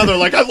right now they're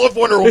like, I love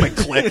Wonder Woman.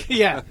 Click.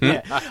 Yeah.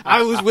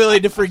 I was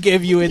willing to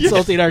forgive you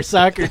insulting our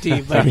soccer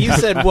team, but you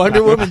said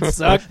Wonder Woman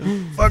sucked.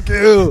 Fuck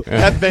you.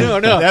 That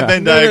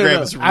Venn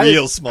diagram is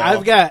real small.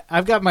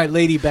 I've got my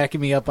lady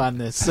backing me up on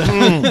this. So.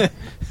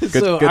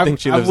 Good thing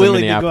she lives in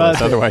Minneapolis.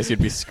 Otherwise,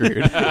 you'd be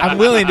screwed. I'm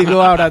willing to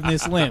go out on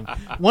this limb.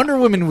 Wonder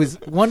Woman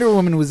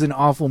was an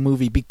awful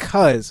movie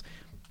because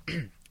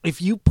if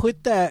you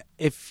put that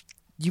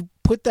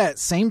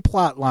same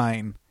plot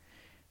line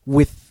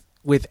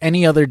with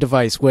any other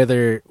device,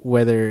 whether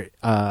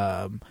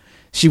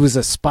she was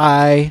a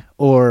spy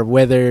or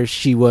whether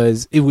it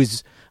was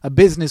a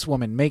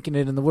businesswoman making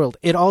it in the world,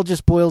 it all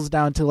just boils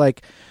down to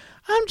like,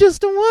 I'm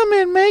just a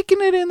woman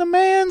making it in the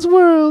man's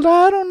world.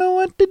 I don't know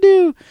what to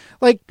do.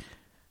 Like,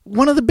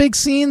 one of the big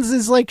scenes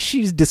is like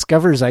she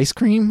discovers ice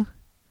cream.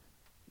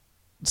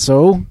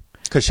 So?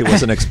 Because she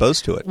wasn't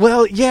exposed to it.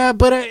 Well, yeah,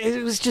 but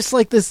it was just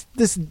like this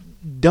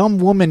dumb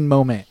woman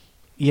moment,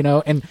 you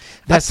know? And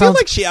I feel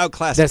like she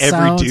outclassed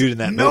every dude in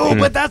that movie. No,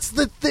 but that's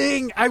the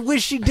thing. I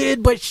wish she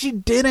did, but she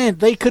didn't.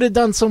 They could have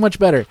done so much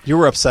better. You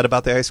were upset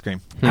about the ice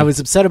cream. I was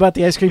upset about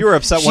the ice cream. You were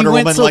upset Wonder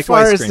Woman liked ice cream. She went so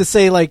far as to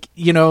say, like,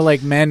 you know,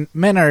 like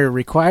men are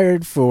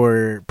required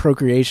for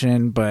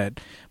procreation,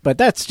 but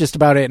that's just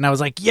about it. And I was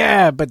like,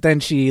 yeah, but then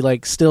she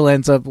like still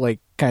ends up like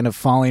kind of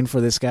falling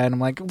for this guy, and I'm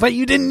like, but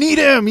you didn't need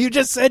him. You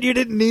just said you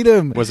didn't need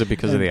him. Was it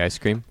because of the ice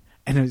cream?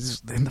 And it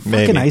was in the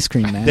fucking ice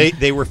cream, man.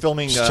 They were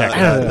filming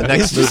the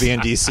next movie in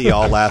DC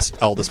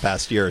all this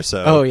past year.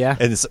 So oh yeah,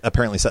 and it's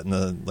apparently set in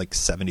the like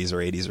 70s or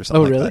 80s or something.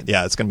 Oh really? Like that.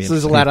 Yeah, it's gonna be. So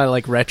there's a lot of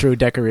like retro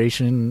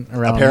decoration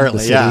around. Apparently,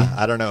 the city. yeah.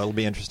 I don't know. It'll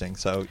be interesting.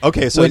 So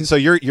okay, so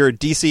you're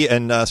DC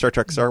and Star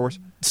Trek, Star Wars.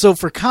 So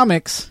for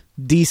comics,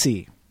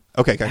 DC.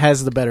 Okay.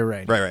 Has the better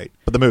writing. Right.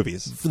 But the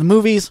movies. For the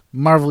movies,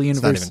 Marvel Universe.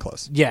 It's not even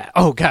close. Yeah.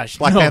 Oh, gosh.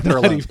 Black Panther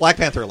alone. Black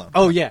Panther alone.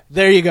 Oh, yeah.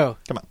 There you go.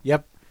 Come on.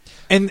 Yep.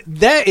 And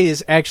that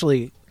is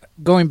actually,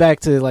 going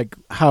back to like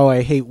how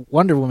I hate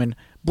Wonder Woman,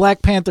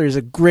 Black Panther is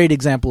a great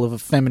example of a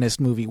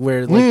feminist movie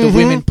where like the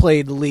women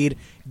played the lead,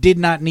 did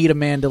not need a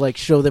man to like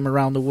show them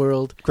around the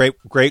world. Great.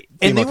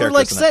 And they were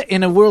like set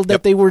in a world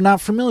that they were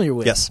not familiar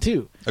with. Yes.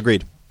 Too.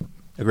 Agreed.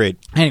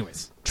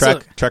 Anyways.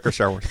 Trek or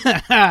Star Wars?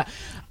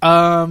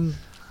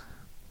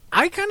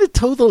 I kind of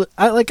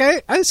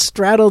I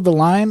straddled the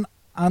line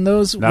on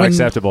those. Not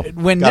acceptable.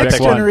 When Next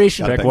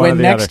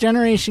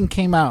Generation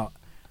came out,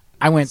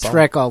 I went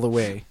Trek all the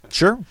way.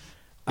 Sure.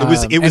 It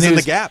was in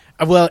the gap.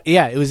 Well,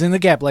 yeah, it was in the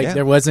gap. Like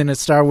there wasn't a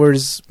Star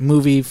Wars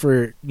movie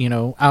for, you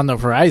know, on the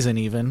horizon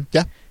even.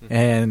 Yeah.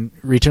 And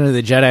Return of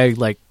the Jedi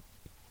like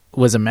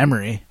was a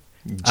memory.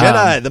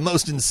 Jedi, the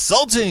most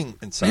insulting.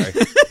 And sorry,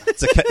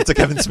 it's a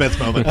Kevin Smith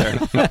moment there.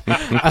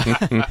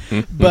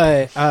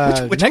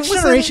 But which Next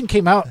Generation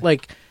came out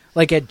like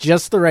at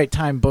just the right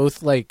time,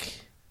 both like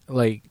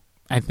I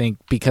think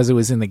because it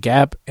was in the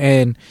gap,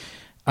 and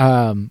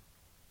I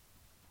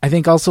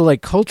think also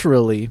like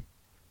culturally,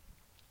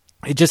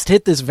 it just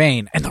hit this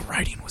vein, and the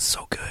writing was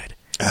so good.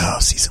 Oh,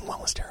 season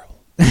 1 was terrible.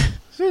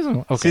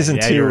 Season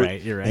 2, you're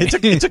right.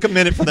 It took a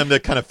minute for them to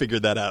kind of figure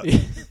that out.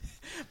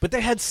 But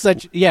they had so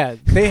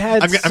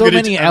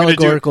many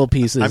allegorical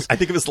pieces. I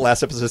think it was the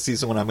last episode of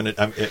season 1. I'm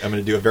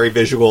gonna do a very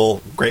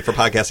visual, great for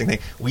podcasting thing.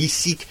 We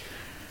seek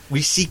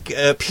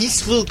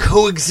peaceful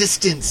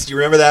coexistence. Do you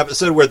remember that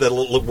episode where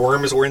the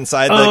worms were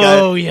inside the guy?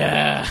 Oh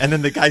yeah. And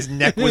then the guy's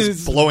neck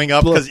was blowing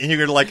up and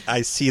you're like,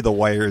 I see the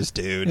wires,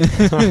 dude.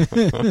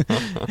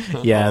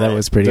 Yeah, that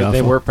was pretty awful.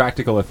 They were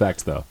practical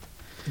effects, though.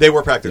 They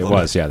were practical. It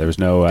was, yeah. There was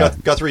no...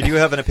 Guthrie, do you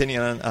have an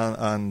opinion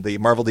on the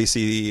Marvel,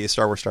 DC,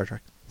 Star Wars, Star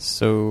Trek?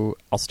 So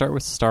I'll start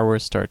with Star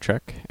Wars, Star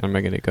Trek. I'm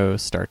going to go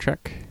Star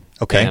Trek.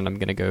 Okay. And I'm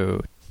going to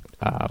go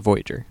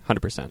Voyager,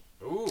 100%.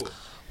 Ooh.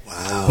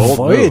 Wow. Bold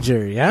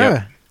Voyager,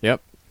 yeah.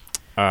 Yep.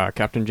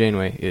 Captain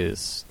Janeway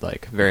is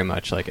like very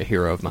much like a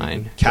hero of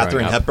mine.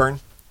 Katharine Hepburn.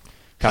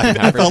 Katharine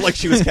I felt like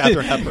she was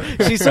Katharine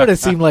Hepburn. She sort of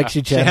seemed like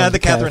she had the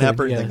Katharine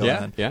Hepburn thing going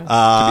on.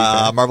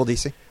 Yeah. Marvel,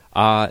 DC?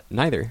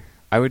 Neither.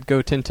 I would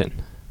go Tintin.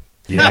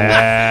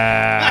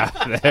 Yeah.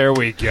 There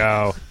we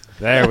go.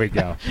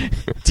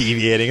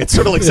 Deviating. It's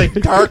sort of like saying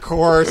Dark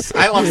Horse.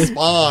 I love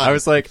Spawn. I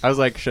was like,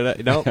 should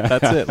I? No,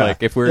 that's it.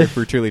 Like, if we're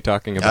truly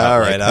talking about, all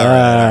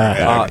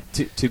right.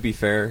 To be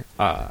fair,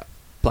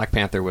 Black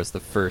Panther was the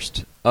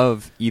first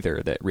of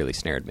either that really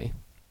snared me.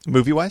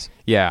 Movie wise?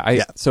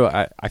 Yeah. So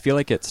I feel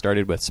like it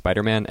started with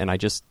Spider-Man, and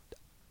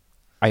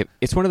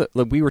it's one of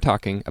the, we were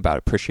talking about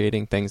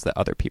appreciating things that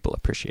other people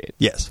appreciate.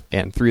 Yes.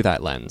 And through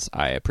that lens,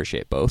 I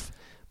appreciate both.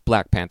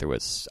 Black Panther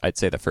was, I'd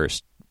say, the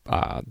first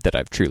that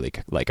I've truly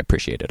like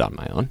appreciated on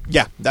my own.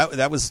 Yeah,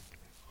 that was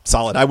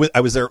solid.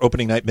 I was there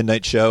opening night,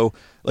 midnight show,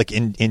 like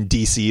in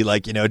DC,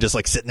 like, you know, just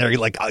like sitting there,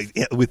 like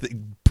with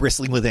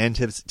bristling with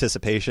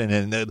anticipation,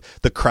 and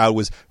the crowd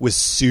was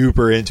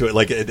super into it.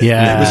 Like, it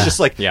was just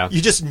like,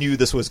 you just knew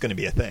this was going to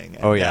be a thing.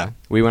 And, oh yeah,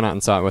 we went out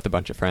and saw it with a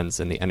bunch of friends,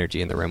 and the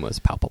energy in the room was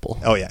palpable.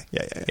 Oh yeah.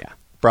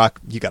 Brock,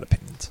 you got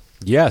opinions?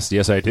 Yes,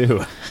 I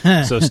do.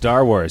 So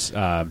Star Wars.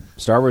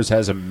 Star Wars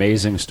has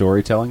amazing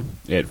storytelling.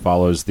 It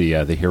follows the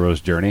hero's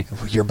journey.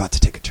 You're about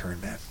to take a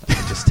turn, man. I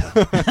can just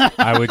tell.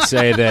 I would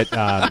say that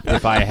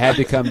if I had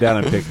to come down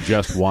and pick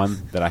just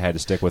one that I had to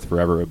stick with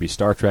forever, it would be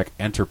Star Trek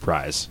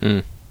Enterprise.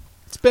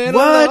 It's been a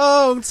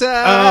long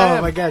time.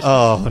 Oh my gosh.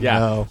 Oh yeah.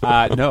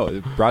 no.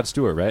 No, Rod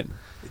Stewart, right?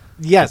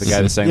 Yes. The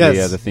guy that sang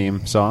the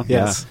theme song?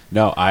 Yes.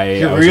 Yeah. No,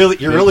 You're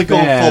really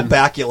going full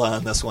Bakula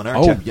on this one,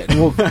 aren't you? Oh, yeah.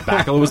 Well,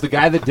 Bakula was the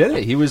guy that did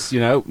it. He was,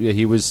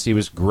 he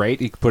was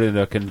great. He put in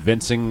a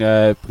convincing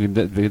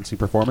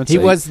performance. He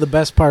was the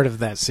best part of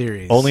that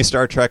series. Only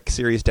Star Trek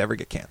series to ever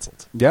get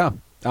canceled. Yeah.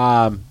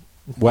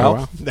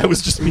 Well, that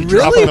was just me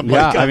dropping the mic.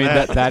 Yeah, on I mean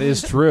that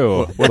is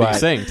true. What are you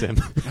saying, Tim?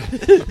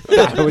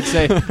 I would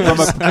say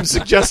I'm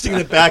suggesting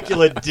that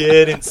Bakula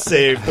didn't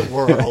save the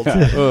world.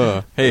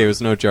 Hey, it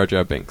was no Jar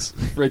Jar Binks.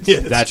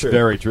 That's true.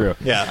 very true.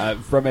 Yeah.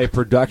 From a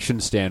production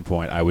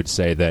standpoint, I would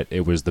say that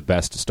it was the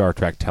best Star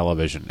Trek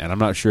television, and I'm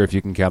not sure if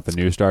you can count the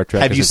new Star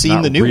Trek. Have you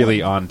seen the new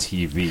really one? on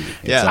TV?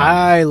 Yeah.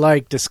 I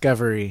like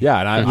Discovery. Yeah,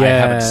 and I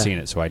haven't seen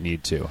it, so I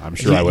need to. I'm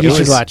sure I would. You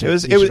should watch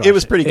it. It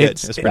was pretty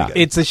good.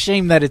 It's a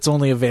shame that it's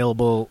only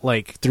available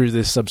like through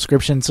this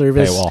subscription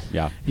service.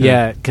 Paywall,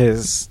 yeah,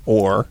 because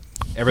or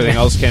everything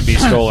else can be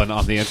stolen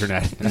on the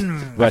internet.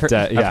 But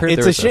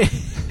it's a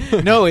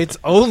shame. No, it's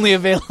only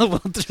available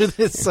through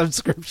this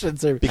subscription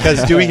service.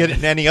 Because doing it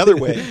in any other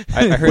way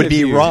would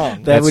be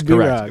wrong. That would be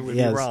correct. wrong. It would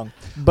yes. be wrong.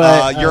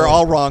 But you're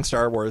all wrong,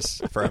 Star Wars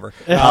forever.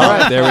 All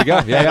right, there we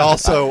go. Yeah, and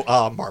also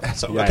Marvel.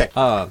 So okay.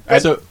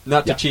 So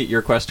not to cheat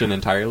your question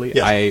entirely,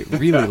 I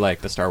really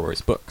like the Star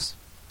Wars books.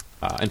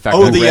 In fact,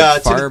 I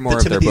read far more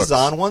of their Timothy books.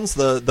 Zahn ones,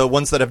 the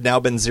ones that have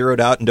now been zeroed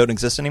out and don't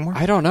exist anymore.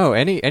 I don't know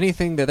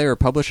anything that they were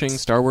publishing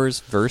Star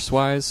Wars verse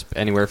wise,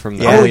 anywhere from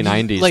the early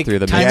 '90s like through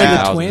the Time mid of the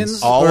 2000s.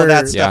 Twins? All Or- of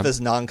that stuff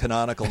is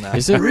non-canonical now.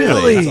 Is it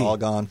really? It's all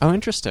gone. Oh,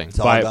 interesting. It's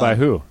all by gone.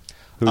 who?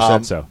 Who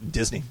said so?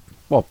 Disney.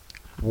 Well,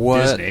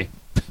 What? Disney.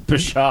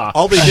 Pshaw.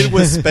 All they did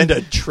was spend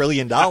 $1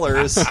 trillion. No,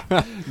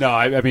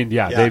 I mean,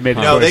 Yeah. they made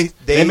the No, choice.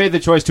 they- They made the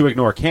choice to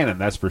ignore canon.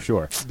 That's for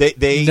sure. They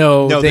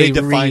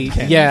defined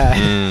canon.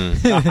 Yeah,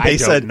 I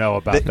said don't know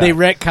about that. they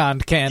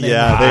retconned canon.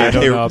 Yeah, I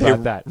don't they know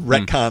about that.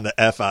 retcon the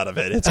F out of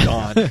it. It's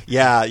gone.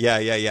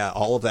 Yeah.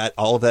 All of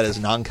that is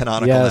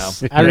non-canonical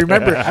Yes, now. I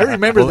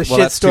remember Well, the shit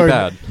that's too story.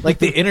 bad. Like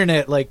the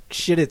internet, like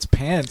shit its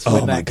pants Oh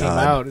when my that came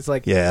God. out. It's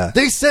like, Yeah.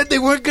 they said they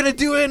weren't going to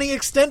do any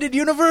extended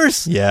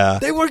universe. Yeah.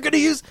 They weren't going to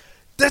use.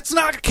 That's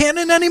not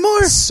canon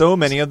anymore. So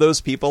many of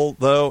those people,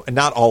 though, and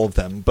not all of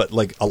them, but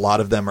like a lot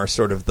of them are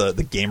sort of the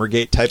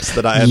Gamergate types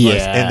that I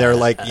analyze, and they're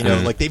like,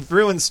 like they've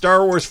ruined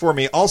Star Wars for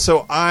me.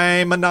 Also,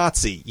 I'm a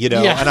Nazi, and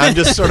I'm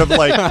just sort of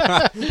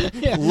like,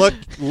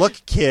 look,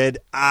 kid,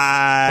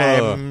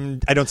 I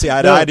don't see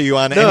eye to eye to you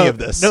on any of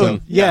this. No,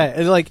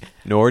 and like,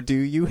 Nor do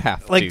you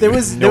have like to. there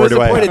was a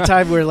point in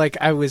time where like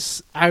I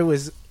was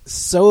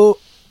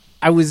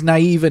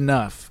naive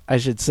enough, I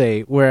should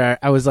say, where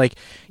I was like,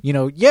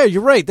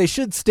 you're right. They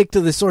should stick to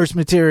the source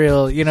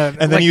material,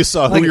 And then you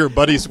saw who your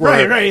buddies were,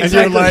 right, and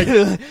exactly.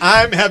 you're like,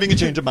 I'm having a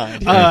change of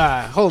mind.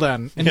 Hold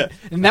on. And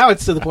now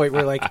it's to the point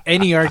where like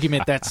any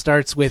argument that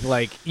starts with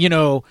like,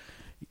 you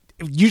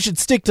should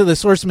stick to the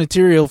source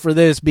material for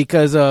this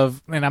because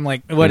of, and I'm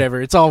like,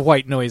 whatever. It's all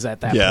white noise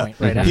at that point.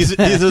 Right? These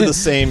are the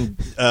same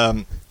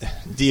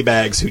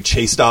D-bags who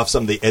chased off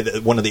some of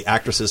the one of the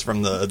actresses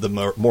from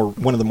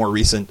one of the more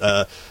recent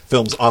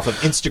films off of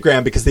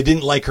Instagram because they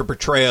didn't like her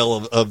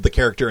portrayal of the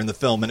character in the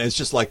film, and it's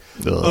just like,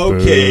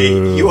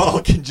 okay, you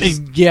all can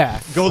just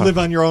go live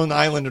on your own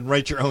island and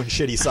write your own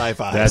shitty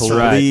sci-fi. That's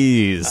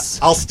Please.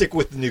 I'll stick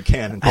with the new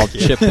canon. I'll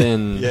chip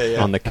in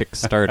on the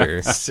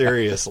Kickstarter.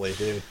 Seriously,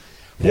 dude.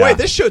 Boy,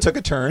 this show took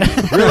a turn.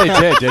 It really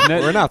did, didn't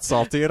it? We're not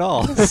salty at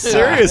all.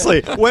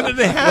 Seriously, when did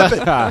it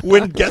happen?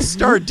 When guest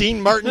star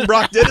Dean Martin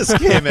Brockdittis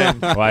came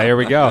in. Well, here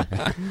we go.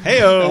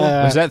 Hey-o.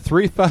 Was that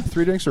three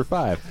drinks or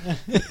 5?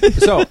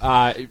 So,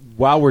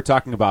 while we're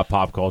talking about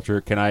pop culture,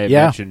 can I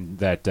mention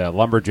that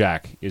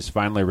Lumberjack is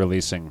finally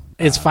releasing?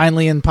 It's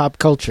finally in pop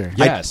culture.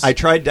 Yes. I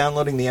tried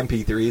downloading the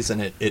MP3s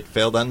and it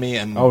failed on me.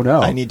 And oh,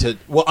 no. I need to.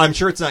 Well, I'm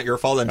sure it's not your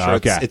fault. I'm sure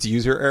it's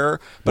user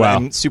error. But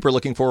I'm super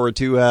looking forward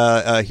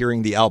to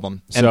hearing the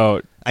album. And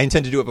so I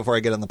intend to do it before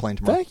I get on the plane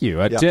tomorrow. Thank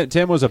you.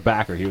 Tim was a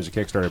backer. He was a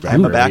Kickstarter backer.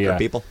 I'm a backer,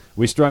 people.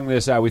 We strung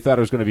this out. We thought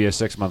it was going to be a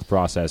 6-month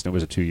process, and it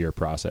was a 2-year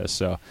process.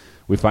 So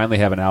we finally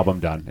have an album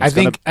done. I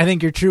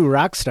think you're true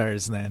rock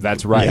stars then.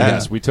 That's right. Yeah.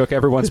 Yes, we took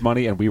everyone's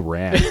money and we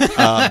ran.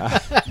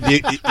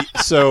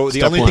 So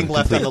the only thing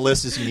left on the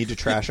list is you need to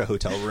trash a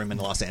hotel room in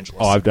Los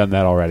Angeles. Oh, I've done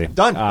that already.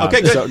 Done.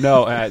 Okay, good.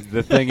 So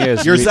the thing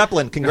is, you're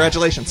Zeppelin.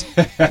 Congratulations.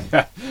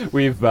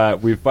 We've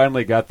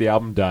finally got the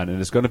album done, and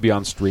it's going to be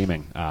on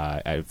streaming.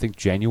 I think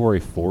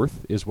January 4th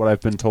is what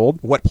I've been told.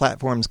 What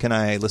platforms can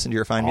I listen to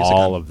your fine music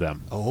All on? of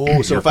them.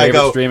 Oh, so your if I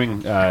go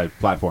streaming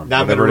platform.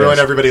 Now I'm going to ruin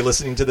everybody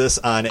listening to this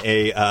on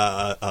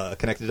a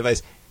connected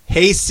device.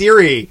 Hey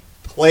Siri,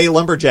 play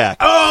Lumberjack.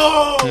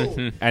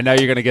 Oh! And now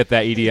you're going to get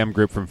that EDM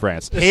group from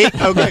France. Hey,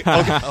 okay,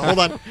 hold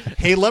on.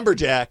 Hey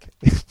Lumberjack.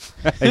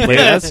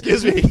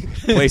 Excuse me.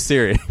 Play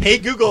Siri. Hey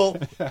Google,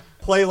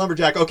 play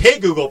Lumberjack. Okay,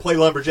 Google, play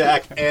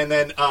Lumberjack. And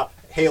then,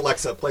 hey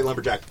Alexa, play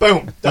Lumberjack.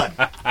 Boom, done.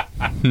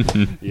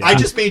 Yeah. I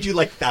just made you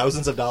like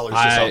thousands of dollars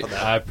just off of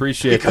that. I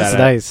appreciate because that.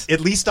 Nice. At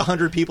least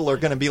 100 people are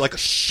going to be like,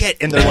 shit,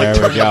 and they're There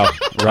like, we go.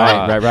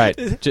 Right.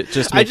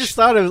 I just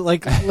thought of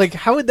like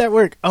how would that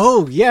work?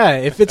 Oh yeah,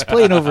 if it's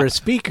playing over a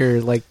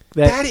speaker like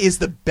that. That is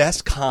the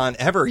best con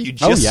ever. You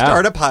just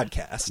start a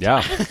podcast.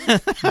 Yeah.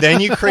 Then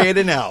you create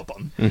an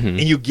album.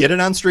 And you get it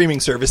on streaming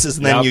services.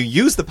 And then you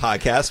use the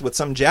podcast with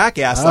some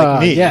jackass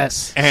like me.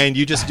 Yes. And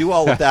you just do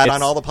all of that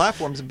on all the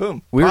platforms and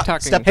boom. We were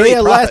talking. Step 3,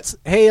 profit.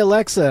 Hey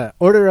Alexa,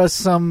 order us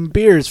some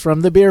beers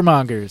from the Beer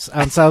Mongers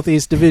on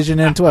Southeast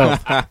Division and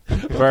 12th.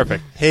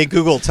 Perfect. Hey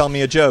Google, tell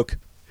me a joke.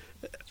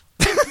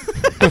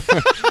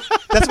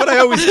 That's what I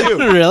always do.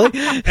 Really?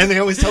 And they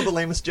always tell the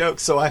lamest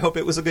jokes. So I hope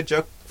it was a good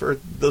joke for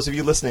those of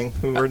you listening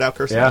who are now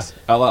cursing us.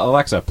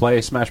 Alexa, play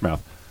Smash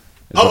Mouth.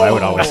 Is what I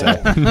would always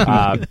say.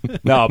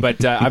 No,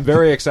 but I'm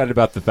very excited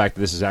about the fact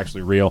that this is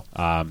actually real,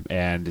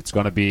 and it's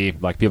going to be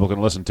like people can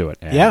listen to it.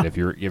 And if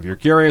you're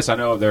curious, I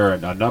know there are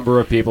a number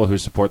of people who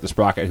support the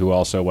Sprocket who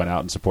also went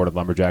out and supported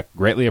Lumberjack.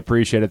 Greatly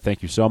appreciated.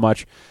 Thank you so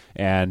much.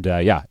 And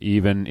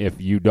even if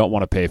you don't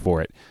want to pay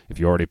for it, if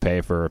you already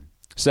pay for,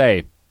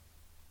 say,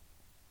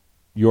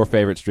 your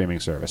favorite streaming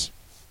service,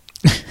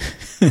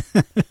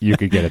 you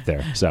could get it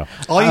there. So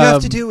all you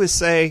have to do is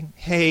say,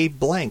 "Hey,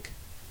 blank,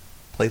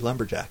 play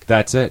Lumberjack."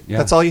 That's it. Yeah.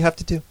 That's all you have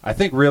to do. I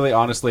think really,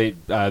 honestly,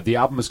 the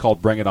album is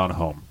called "Bring It On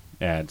Home,"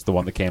 and it's the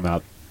one that came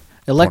out.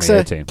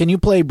 Alexa, can you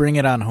play "Bring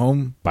It On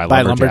Home" by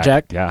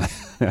Lumberjack? Yeah,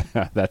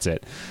 that's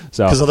it.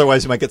 So because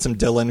otherwise you might get some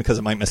Dylan because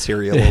it might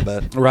mishear you a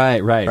little bit.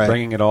 Right.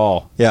 Bringing it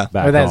all. Yeah,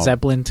 back or that home.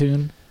 Zeppelin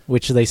tune,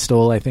 which they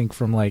stole, I think,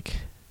 from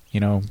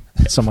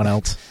someone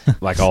else.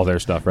 Like all their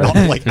stuff,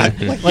 right?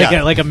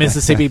 like a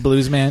Mississippi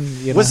blues man.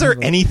 Was there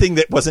anything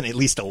that wasn't at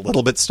least a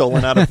little bit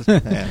stolen out of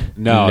it? Yeah.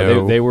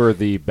 No. They were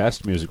the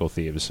best musical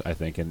thieves, I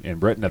think, in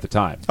Britain at the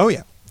time. Oh,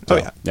 yeah.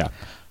 Yeah.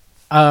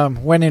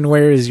 When and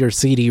where is your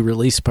CD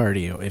release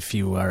party, if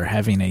you are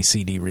having a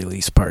CD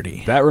release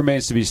party? That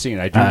remains to be seen.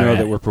 I do know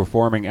that we're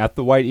performing at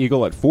the White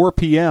Eagle at 4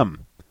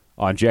 p.m.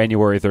 on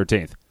January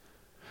 13th.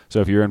 So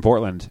if you're in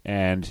Portland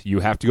and you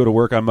have to go to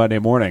work on Monday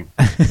morning,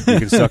 you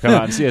can still come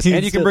out and see us.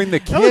 And you can bring the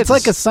kids. No, it's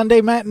like a Sunday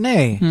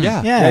matinee.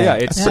 Yeah.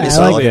 It's pretty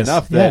solid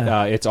enough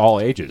that it's all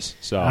ages.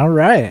 So all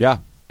right.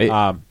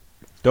 Yeah.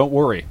 Don't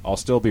worry. I'll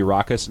still be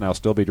raucous and I'll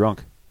still be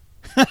drunk.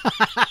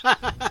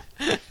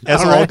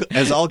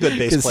 As all good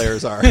bass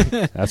players are.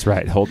 That's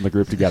right. Holding the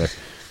group together.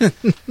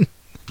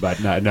 But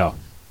no.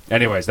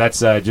 Anyways, that's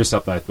just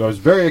something I was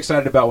very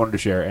excited about, wanted to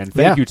share. And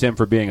thank you, Tim,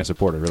 for being a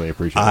supporter. Really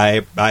appreciate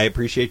it. I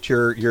appreciate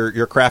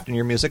your craft and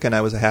your music, and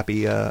I was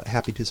happy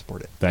to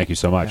support it. Thank you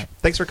so much. Yeah.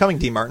 Thanks for coming,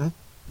 D. Martin.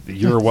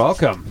 You're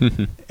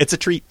welcome. It's a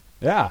treat.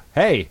 Yeah.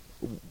 Hey,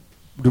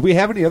 do we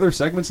have any other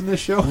segments in this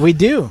show? We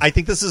do. I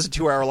think this is a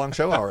 2-hour-long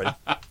show already.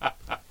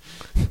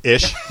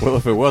 Ish. Well,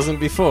 if it wasn't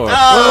before.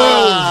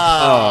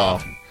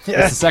 Oh!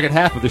 That's the second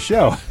half of the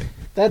show.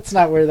 That's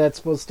not where that's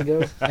supposed to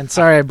go. And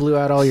sorry I blew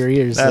out all your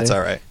ears. That's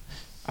all right.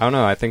 I don't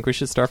know. I think we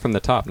should start from the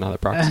top now that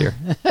Brock's here.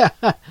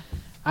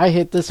 I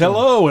hit this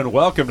Hello and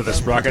welcome to the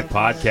Sprocket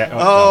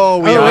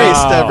Podcast. We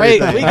erased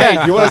everything.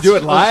 Wait, you want to do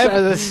it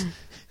live?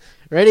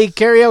 Ready?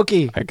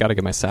 Karaoke. I got to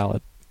get my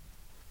salad.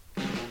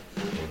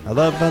 I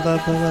love.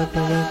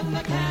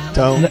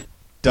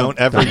 Don't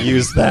ever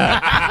use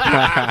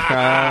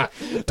that.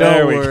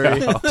 Don't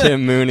worry,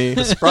 Tim Mooney.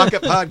 The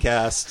Sprocket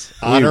Podcast,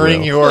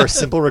 honoring your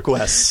simple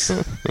requests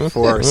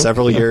for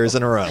several years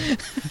in a row.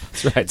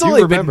 That's right. It's Do only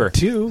you remember? been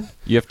 2.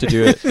 You have to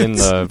do it in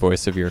the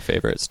voice of your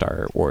favorite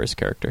Star Wars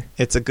character.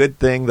 It's a good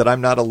thing that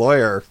I'm not a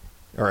lawyer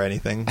or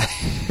anything.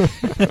 What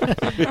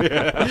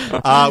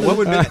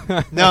would be?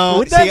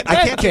 No,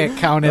 That can't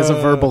count as a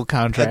verbal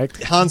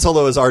contract. Han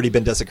Solo has already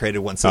been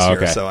desecrated once this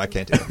year, so I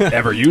can't do it.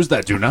 Ever use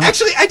that? Do not.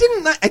 Actually, I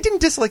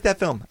didn't dislike that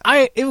film.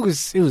 It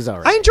was all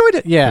right. I enjoyed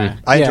it. Yeah,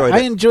 I enjoyed it. I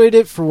enjoyed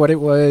it for what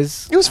it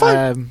was. It was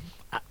fun.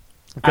 I've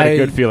got a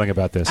good feeling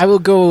about this. I will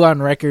go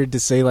on record to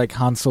say like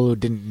Han Solo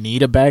didn't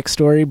need a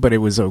backstory, but it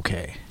was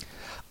okay.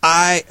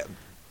 I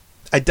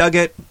dug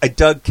it. I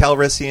dug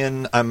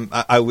Calrissian.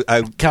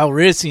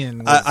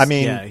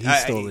 Calrissian. He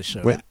stole the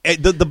show.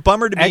 The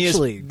bummer to me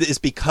Actually, is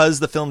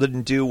because the film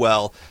didn't do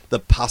well. The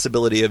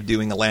possibility of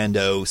doing a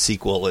Lando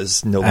sequel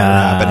is no longer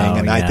happening,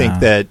 and I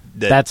think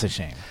that's a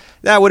shame.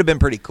 That would have been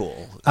pretty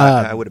cool.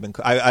 I would have been.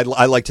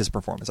 I liked his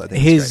performance. I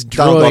think his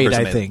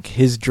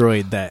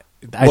droid.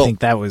 I think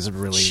that was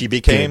really. She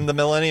became good. the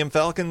Millennium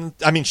Falcon.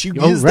 I mean, she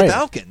is the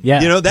Falcon.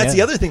 Yeah, that's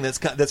the other thing that's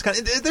kind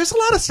of. There's a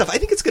lot of stuff. I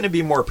think it's going to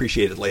be more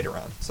appreciated later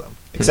on. So,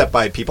 except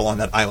by people on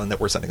that island that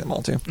we're sending them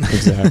all to.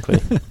 Exactly.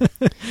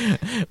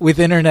 With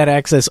internet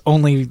access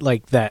only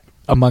like that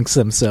amongst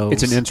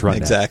themselves. It's an intranet.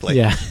 Exactly.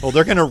 Yeah. Well,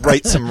 they're going to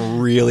write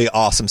some really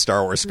awesome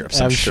Star Wars scripts.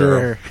 I'm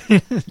sure.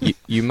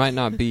 you might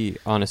not be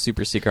on a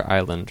super secret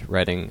island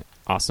writing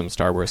awesome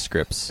Star Wars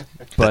scripts,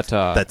 but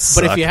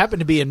but if you happen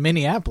to be in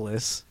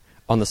Minneapolis.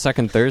 On the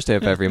second Thursday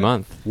of every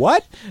month.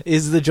 What?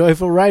 Is the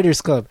Joyful Writers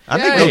Club. I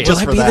think we'll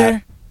just for that.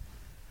 There?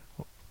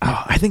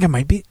 Oh, I think I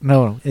might be.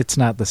 No, it's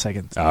not the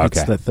second. Oh, okay.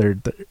 It's the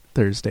third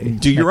Thursday.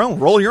 Do your own.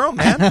 Roll your own,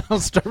 man.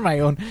 I'll start my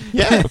own.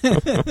 Yeah. Roll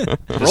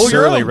your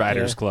Surly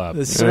Riders Club.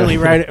 The Surly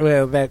Riders.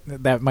 Well,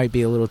 that might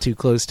be a little too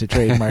close to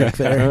trademark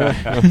there.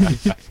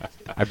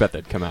 I bet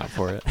they'd come out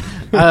for it.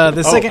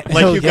 The second,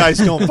 guys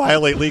don't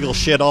violate legal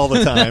shit all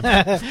the time.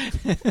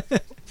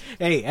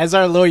 Hey, as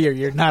our lawyer,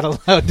 you're not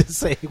allowed to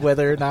say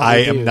whether or not I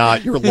am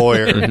not your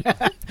lawyer.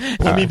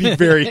 Let me be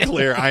very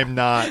clear. I'm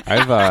not.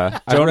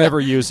 Don't ever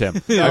use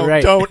him. No,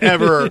 right. Don't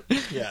ever.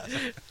 Yeah.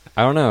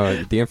 I don't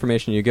know. The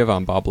information you give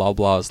on Bob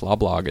Lawblaw's Law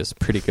Blog is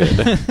pretty good.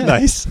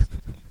 Nice.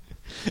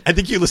 I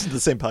think you listened to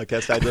the same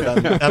podcast I did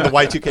on the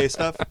Y2K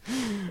stuff.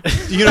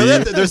 Do you know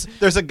that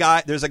there's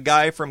a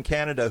guy from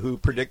Canada who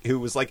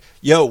was like,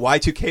 "Yo,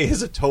 Y2K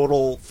is a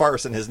total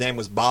farce," and his name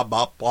was Bob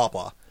blah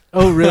blah.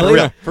 Oh,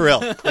 really? For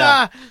real.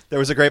 Yeah. There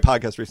was a great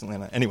podcast recently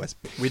on that. Anyways,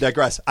 we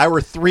digress. Hour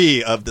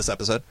 3 of this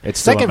episode. It's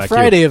second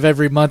Friday of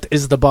every month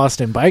is the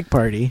Boston Bike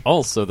Party.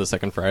 Also the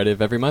second Friday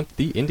of every month,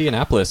 the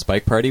Indianapolis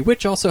Bike Party,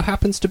 which also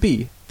happens to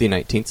be the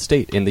 19th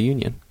state in the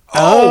Union.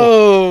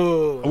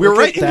 Oh, we were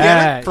right.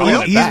 Indiana. For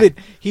real.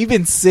 You've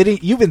been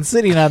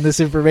sitting on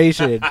this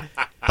information.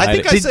 I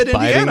think I said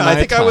Indiana. I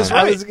think I was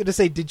right. I was going to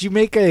say, did you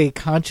make a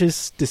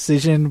conscious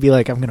decision to be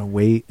like, I'm going to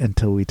wait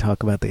until we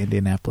talk about the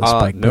Indianapolis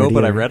Bike Party? No,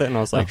 but I read it and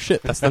I was like,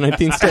 shit, that's the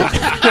 19th state.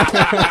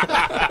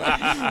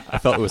 I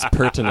felt it was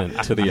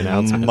pertinent to the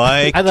announcement.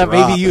 I thought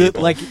maybe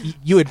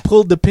you had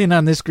pulled the pin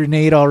on this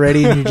grenade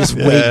already and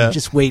you're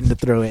just waiting to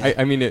throw it.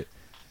 I mean,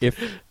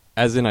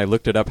 as in I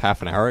looked it up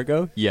half an hour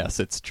ago, yes,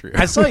 it's true.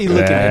 I saw you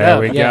looking it There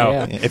up. we go.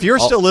 Yeah. If you're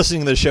still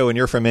listening to the show and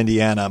you're from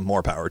Indiana,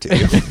 more power to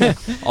you.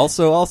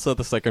 Also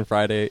the second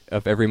Friday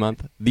of every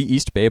month, the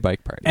East Bay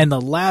Bike Party. And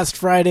the last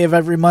Friday of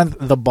every month,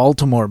 the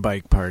Baltimore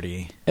Bike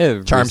Party.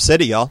 Charm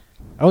City, y'all.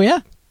 Oh,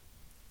 yeah?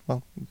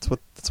 Well, that's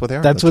what they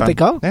are. That's what they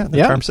call it?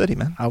 Yeah, Charm City,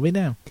 man. I'll be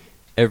down.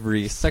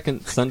 Every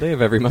second Sunday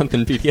of every month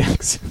in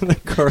PDX, the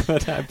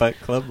Coronado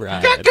Bike Club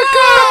ride.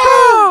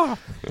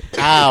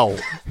 Ow.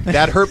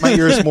 That hurt my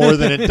ears more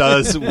than it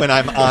does when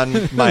I'm on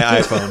my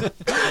iPhone.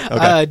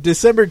 Okay.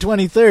 December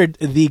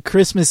 23rd, the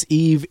Christmas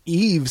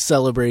Eve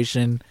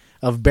celebration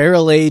of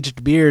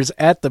barrel-aged beers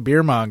at the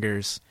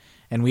Beermongers.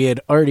 And we had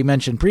already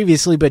mentioned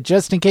previously, but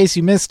just in case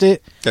you missed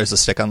it... There's a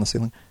stick on the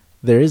ceiling.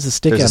 There is a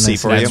stick on the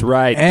ceiling. That's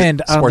right.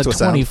 And on the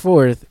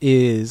 24th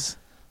is...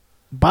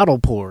 bottle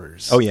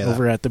pours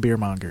over at the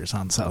Beermongers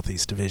on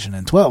Southeast Division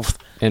and 12th.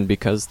 And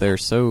because they're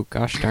so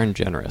gosh darn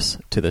generous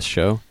to this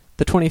show,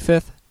 the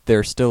 25th,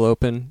 they're still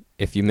open.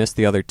 If you missed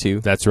the other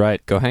two, that's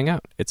right. Go hang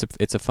out. It's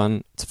a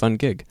fun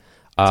gig.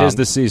 Tis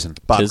the season.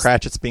 Bob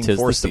Cratchit's being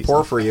forced to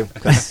pour for you.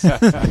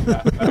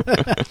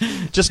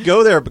 Just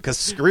go there because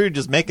Scrooge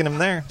is making him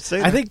there.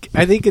 I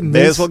think in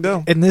may as well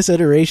go. In this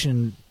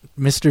iteration,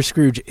 Mr.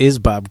 Scrooge is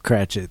Bob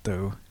Cratchit,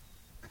 though.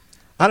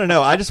 I don't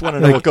know. I just want to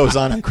know what goes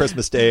on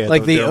Christmas Day.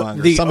 At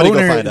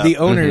the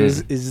owner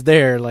is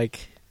there. Like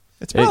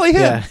it's probably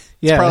him. Yeah.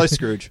 It's probably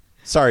Scrooge.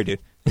 Sorry, dude.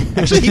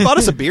 Actually, he bought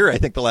us a beer. I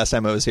think the last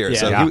time I was here.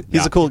 He's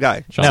a cool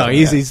guy.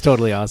 He's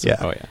totally awesome. Yeah.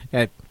 Oh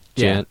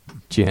yeah.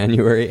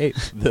 January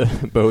 8th,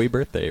 the Bowie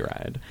birthday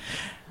ride,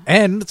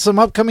 and some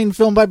upcoming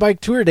Film by Bike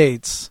tour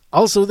dates.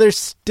 Also, there's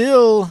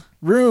still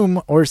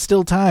room or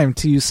still time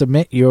to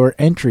submit your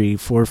entry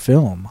for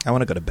film. I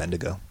want to go to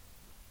Bendigo.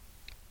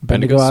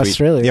 Bendigo,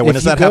 Australia. Yeah, when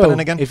is that happening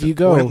again? If you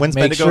go, when's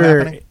make Bendigo sure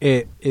happening?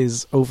 it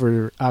is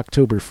over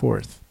October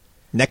 4th.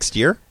 Next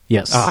year?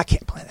 Yes. Oh, I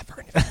can't plan that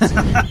for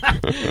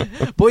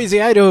anything.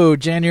 Boise, Idaho,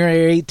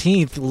 January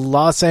 18th.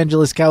 Los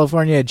Angeles,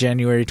 California,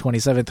 January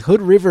 27th.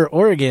 Hood River,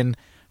 Oregon,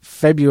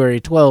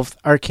 February 12th.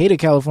 Arcata,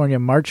 California,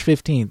 March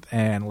 15th.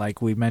 And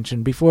like we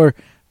mentioned before,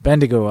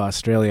 Bendigo,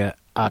 Australia,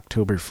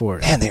 October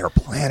 4th. Man, they are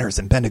planners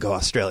in Bendigo,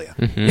 Australia.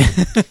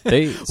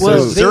 They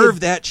Reserve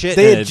that shit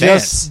They in had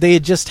advance. they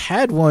had just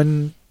had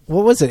one.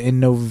 What was it, in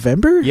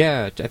November?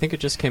 Yeah, I think it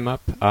just came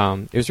up.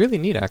 It was really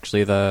neat,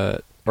 actually.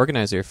 The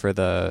organizer for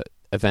the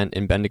event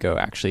in Bendigo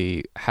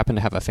actually happened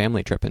to have a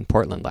family trip in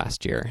Portland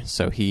last year,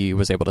 so he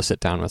was able to sit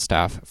down with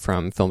staff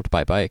from Filmed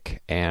by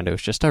Bike, and it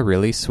was just a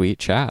really sweet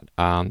chat.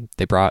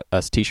 They brought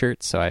us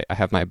t-shirts, so I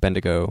have my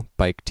Bendigo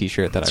bike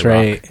t-shirt that That's I rock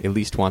right. at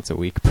least once a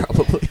week,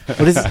 probably.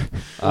 What is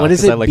what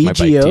is it? I like my bike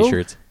BGO?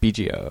 t-shirts.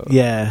 BGO.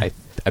 Yeah.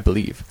 I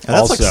believe. And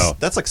that's Also-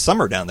 that's like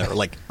summer down there,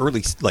 like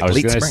early, like I was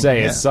late going to spring.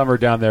 say Yeah. it's summer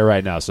down there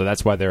right now, so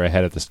that's why they're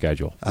ahead of the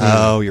schedule.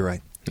 Oh, you're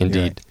right. Indeed.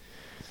 You're right.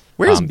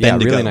 Where's Yeah,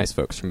 Bendigo? really nice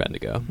folks from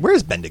Bendigo. Where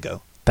is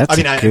Bendigo? That's I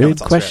mean, a I know good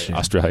it's question.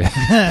 Australia.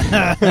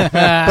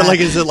 But like,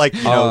 is it like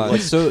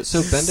like so Bendigo,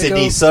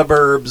 Sydney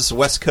suburbs,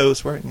 West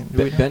Coast? Where?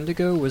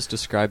 Bendigo was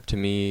described to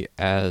me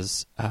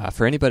as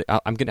for anybody.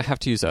 I'm going to have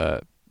to use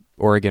a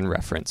Oregon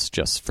reference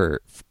just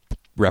for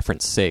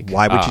reference sake.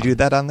 Why would you do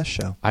that on this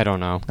show? I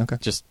don't know. Okay.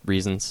 Just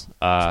reasons.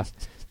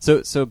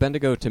 So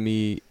Bendigo to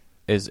me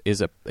is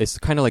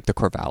kind of like the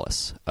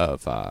Corvallis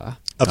of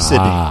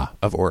Sydney.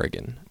 of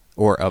Oregon.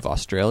 Or of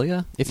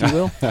Australia, if you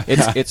will.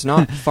 It's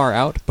not far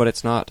out, but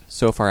it's not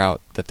so far out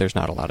that there's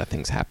not a lot of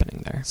things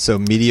happening there. So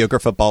mediocre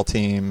football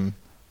team.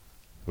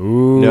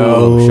 Ooh,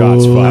 No.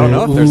 shots fired. I don't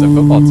know if there's a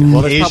football team.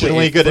 Well, there's probably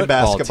Occasionally a good at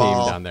football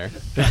basketball. team down there.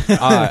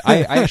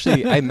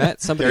 I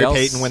met somebody Gary else.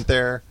 Payton went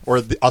there,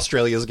 or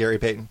Australia's Gary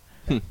Payton.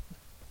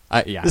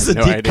 Yeah, This I is have a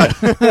no deep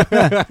idea.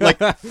 cut.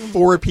 Like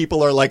 4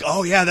 people are like,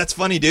 "Oh yeah, that's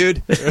funny,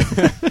 dude."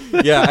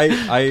 Yeah,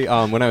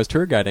 I when I was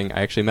tour guiding,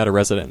 I actually met a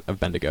resident of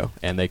Bendigo,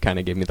 and they kind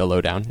of gave me the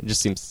lowdown. It just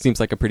seems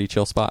like a pretty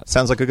chill spot.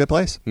 Sounds like a good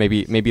place.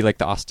 Maybe like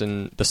the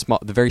Austin,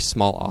 the very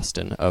small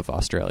Austin of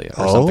Australia,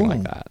 or Oh. something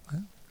like that.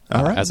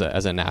 All right. As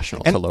a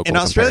national And to local.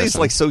 Australia is comparison.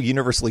 like so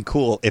universally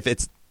cool. If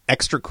it's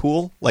extra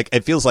cool, like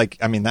it feels like.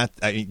 I mean,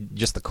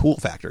 just the cool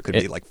factor could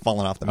be like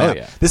falling off the map. Oh,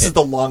 yeah. This is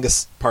the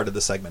longest part of the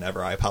segment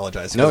ever. I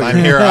apologize. No, 'Cause I'm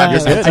you're- here. I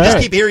That's just all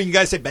right. keep hearing you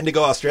guys say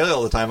Bendigo, Australia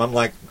all the time. I'm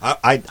like,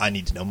 I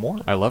need to know more.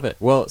 I love it.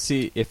 Well,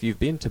 see, if you've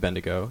been to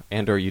Bendigo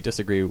and or you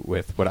disagree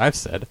with what I've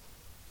said,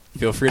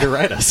 feel free to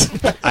write us.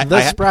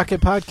 The Sprocket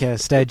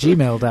Podcast at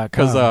gmail.com.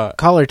 'Cause,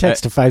 Call or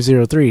text to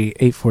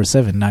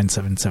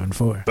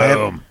 503-847-9774.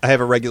 I have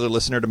a regular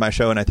listener to my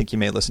show, and I think you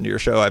may listen to your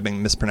show. I've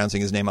been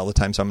mispronouncing his name all the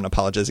time, so I'm going to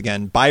apologize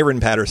again.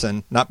 Byron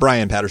Patterson, not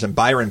Brian Patterson.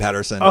 Byron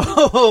Patterson.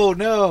 Oh,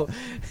 no.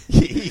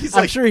 He's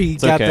I'm like, sure he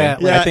It's got okay.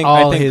 that Yeah, like, I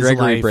all think his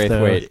Gregory life,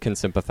 Braithwaite though. can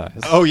sympathize.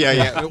 oh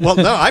yeah. Well,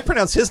 no, I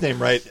pronounced his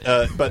name right,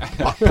 but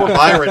poor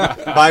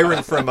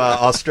Byron from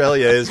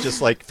Australia is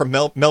just like from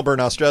Melbourne,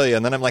 Australia,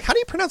 and then I'm like, how do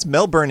you pronounce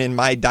Melbourne in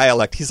my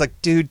dialect? He's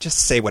like, dude, just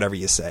say whatever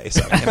you say.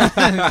 So,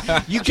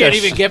 You can't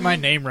even get my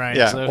name right.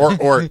 yeah,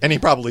 so. and he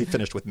probably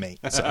finished with mate.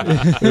 So.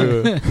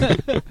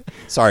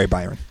 Sorry,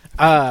 Byron.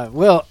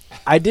 Well,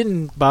 I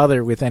didn't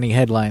bother with any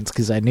headlines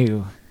because I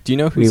knew Do you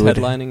know who's We would-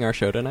 headlining our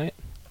show tonight?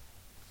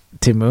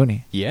 Tim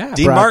Mooney. Yeah.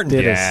 Dean Brock Martin.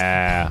 did us.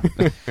 Yeah.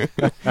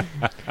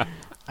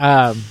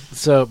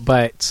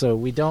 So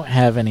we don't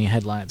have any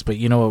headlines, but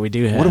you know what we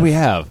do have? What do we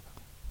have?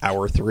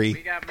 Hour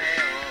 3.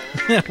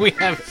 we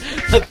have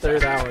a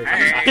third hour.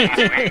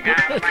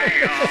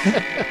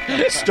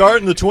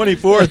 Starting the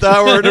 24th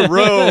hour in a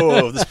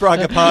row of the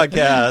Sprocket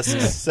Podcast.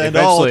 Send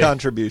all Eventually,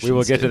 contributions. We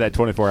will get to that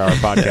 24-hour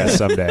podcast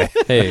someday.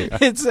 Hey,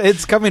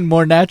 It's coming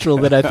more natural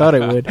than I thought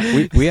it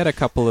would. we had a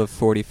couple of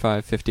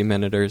 45,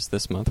 50-minuters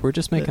this month. We're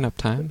just making up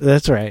time.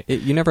 That's right.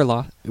 We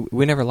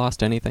never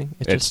lost anything.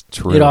 It's It's just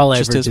true. It all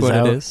just averages is what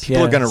out. it is.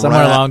 People are gonna some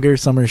run are out. longer,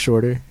 some are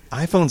shorter.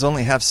 iPhones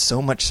only have so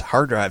much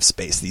hard drive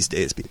space these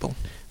days, people.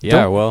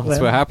 Yeah, Don't- well,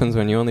 that's what happens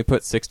when you only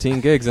put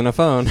 16 gigs in a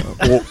phone.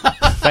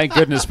 Thank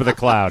goodness for the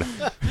cloud.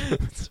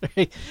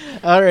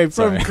 All right,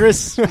 from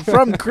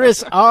Sorry.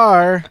 Chris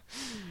R.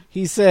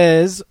 He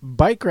says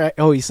bike rack.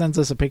 Oh, he sends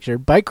us a picture.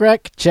 Bike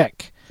rack,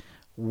 check.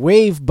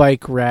 Wave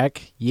bike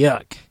rack,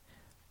 yuck.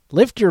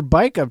 Lift your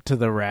bike up to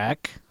the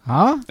rack,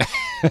 huh?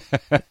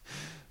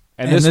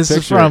 And this picture,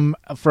 is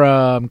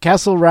from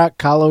Castle Rock,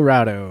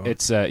 Colorado.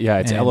 It's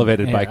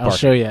elevated bike I'll parking.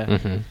 show you.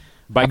 Mm-hmm.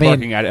 Bike I mean,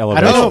 parking at I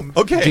elevation. don't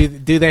know. Okay.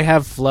 Do they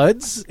have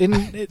floods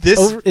in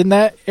This- in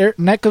that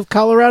neck of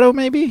Colorado?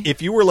 Maybe.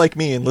 If you were like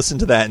me and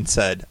listened to that and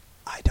said,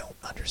 I don't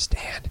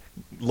understand,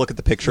 look at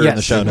the picture in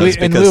the show and notes.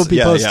 and because, we'll be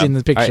yeah, posting yeah.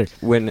 the picture.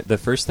 When the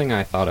first thing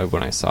I thought of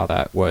when I saw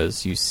that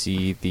was you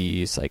see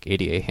these like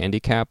ADA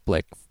handicap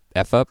like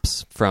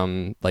F-ups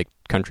from like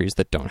countries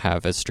that don't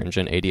have as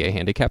stringent ADA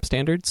handicap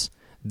standards.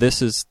 This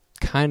is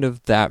kind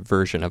of that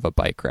version of a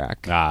bike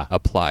rack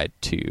applied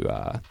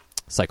to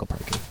cycle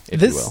parking,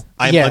 if you will.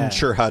 I'm Yeah.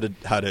 unsure how to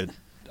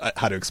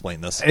how to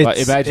explain this.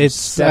 Imagine it's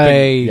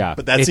stepping.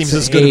 But that seems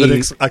as good of an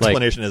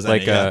explanation as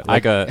any.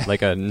 Like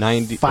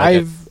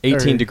a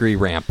 18 degree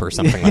ramp or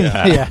something like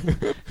that.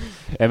 Yeah.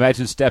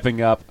 Imagine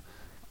stepping up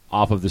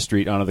off of the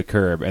street onto the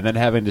curb and then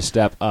having to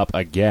step up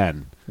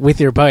again with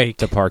your bike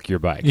to park your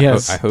bike.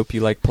 Yes. I hope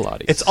you like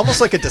Pilates. It's almost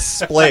like a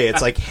display.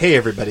 It's like, hey,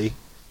 everybody,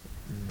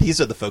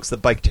 these are the folks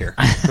that biked here.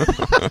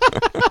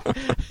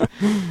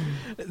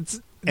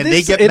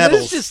 They get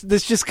medals.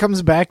 This just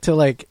comes back to,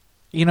 like,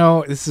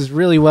 this is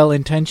really well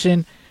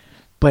intentioned,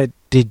 but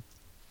did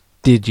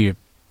you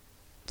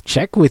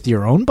check with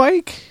your own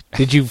bike?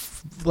 Did you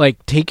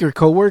take your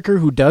coworker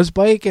who does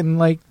bike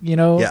and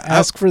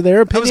ask for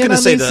their opinion? I was going to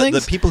say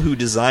things? the people who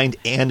designed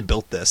and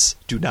built this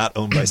do not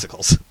own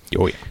bicycles.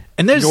 Oh yeah,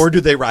 and nor do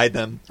they ride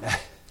them.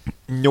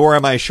 Nor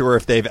am I sure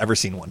if they've ever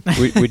seen one.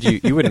 Would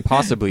you wouldn't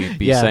possibly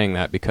be saying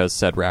that because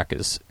said rack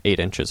is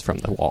 8 inches from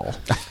the wall.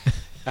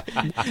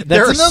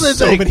 There are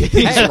so many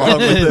things wrong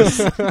with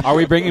this. Are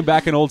we bringing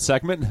back an old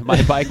segment?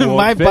 My bike won't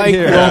My fit bike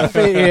here. won't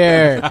fit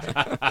here.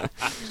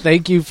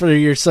 Thank you for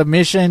your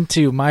submission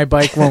to My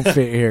Bike Won't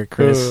Fit Here,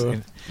 Chris.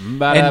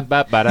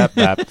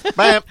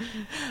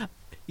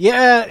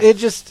 Yeah, it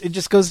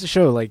just goes to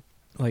show, like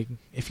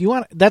if you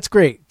want, that's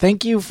great.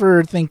 Thank you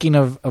for thinking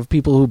of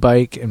people who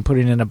bike and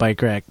putting in a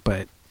bike rack,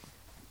 but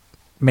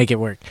make it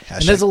work.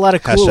 And there's a lot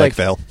of cool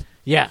fail.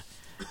 Yeah.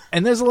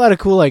 And there's a lot of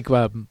cool,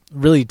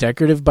 really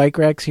decorative bike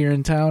racks here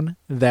in town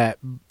that,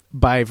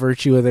 by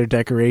virtue of their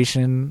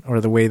decoration or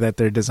the way that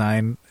they're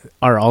designed,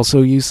 are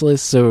also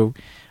useless. So,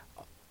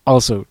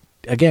 also,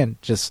 again,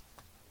 just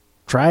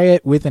try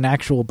it with an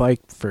actual bike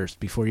first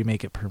before you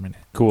make it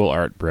permanent. Cool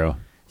art, bro.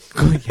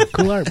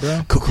 Cool art,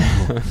 bro. Cool.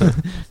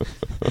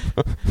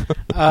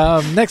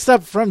 Next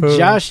up from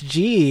Josh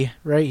G,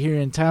 right here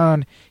in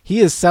town. He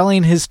is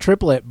selling his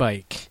triplet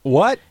bike.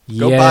 What?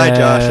 Go buy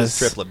Josh's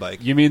triplet bike.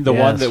 You mean the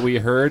one that we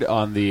heard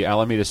on the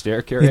Alameda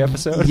Stair Carry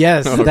episode?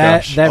 Yes,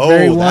 that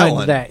very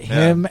one that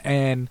him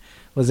and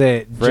was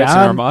it Fritz John,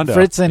 and Armando.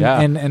 Fritz and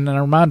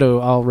Armando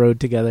all rode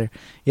together.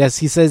 Yes,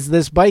 he says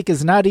this bike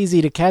is not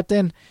easy to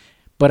captain,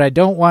 but I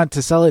don't want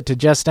to sell it to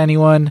just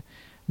anyone.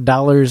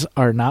 Dollars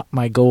are not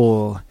my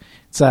goal.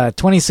 It's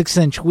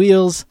 26-inch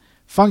wheels,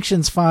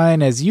 functions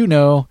fine, as you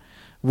know,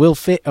 will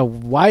fit a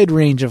wide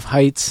range of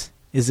heights,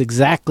 is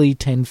exactly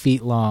 10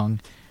 feet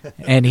long,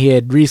 and he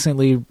had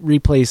recently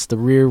replaced the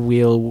rear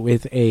wheel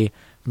with a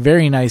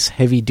very nice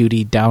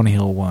heavy-duty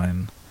downhill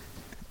one.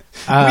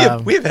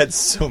 We have had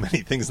so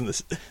many things in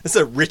this. This is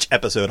a rich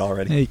episode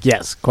already.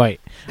 Yes,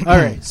 quite. All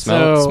right,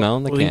 smell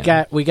in the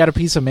can. We got a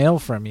piece of mail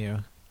from you.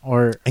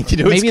 Or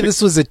maybe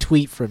this was a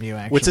tweet from you,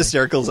 actually. What's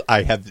hysterical is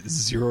I have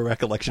zero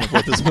recollection of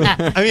what this was.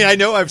 I mean, I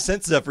know I've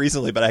sent stuff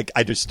recently, but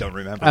I just don't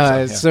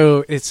remember.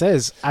 So it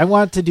says, I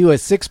want to do a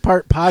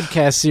 6-part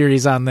podcast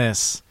series on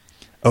this.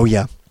 Oh,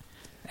 yeah.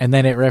 And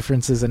then it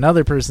references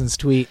another person's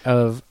tweet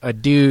of a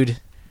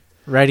dude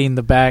riding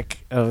the back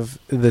of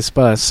this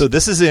bus. So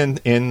this is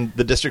in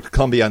the District of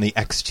Columbia on the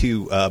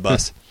X2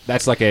 bus.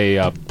 That's like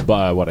a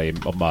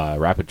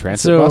rapid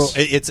transit bus?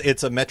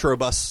 It's a metro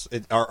bus,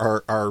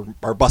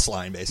 our bus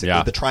line, basically.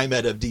 Yeah. The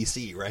TriMet of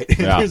DC, right?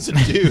 Yeah. There's a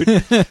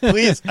dude.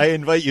 Please, I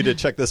invite you to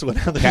check this one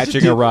out.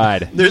 Catching a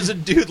ride. There's a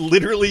dude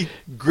literally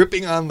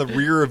gripping on the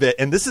rear of it,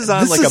 and this is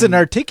on this is an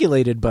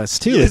articulated bus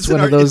too. It's one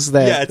of those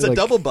that it's a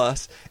double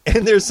bus,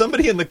 and there's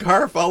somebody in the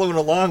car following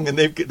along, and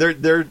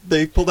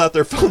they pulled out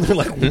their phone. They're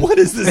like, "What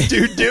is this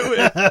dude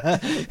doing?"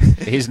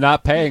 He's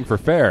not paying for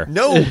fare.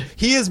 No,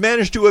 he has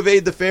managed to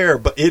evade the fare,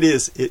 but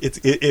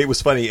it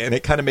was funny, and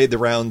it kind of made the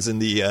rounds in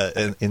the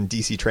in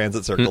DC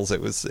transit circles.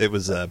 It was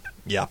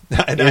yeah,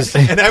 and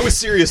I was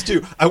serious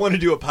too. I want to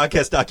do a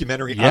podcast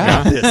documentary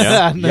on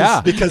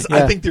this, because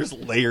I think there's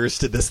layers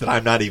to this that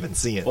I'm not even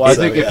seeing. Well, I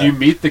think if you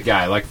meet the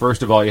guy, like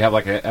first of all, you have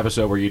like an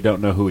episode where you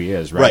don't know who he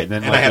is, right? And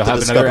then I have you'll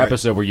have another it.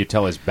 episode where you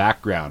tell his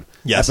background.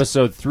 Yes.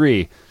 Episode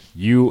 3.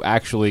 You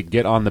actually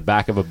get on the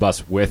back of a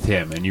bus with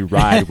him, and you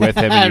ride with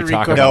him, and you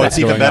talk about No, what's it's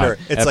even going better. on.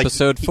 It's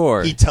episode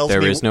 4. He tells there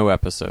me is no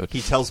episode.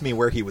 He tells me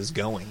where he was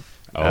going.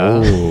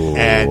 Oh,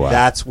 and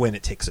that's when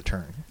it takes a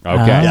turn.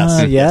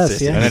 Okay.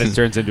 Yes. And then it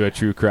turns into a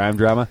true crime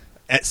drama.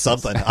 It's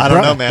something. I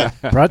don't know, man.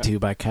 Brought to you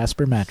by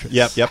Casper Mattress.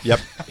 Yep.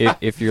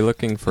 If you're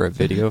looking for a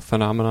video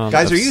phenomenon,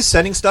 Guys, are you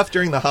sending stuff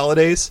during the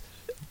holidays?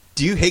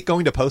 Do you hate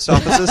going to post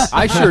offices?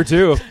 I sure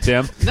do,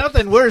 Tim.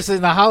 Nothing worse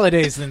in the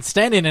holidays than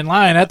standing in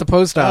line at the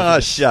post office. Oh,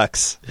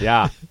 shucks.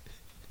 Yeah.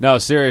 No,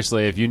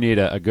 seriously, if you need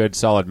a good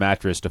solid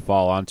mattress to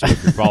fall onto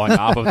if you're falling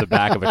off of the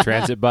back of a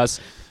transit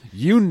bus,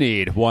 you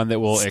need one that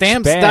will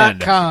expand.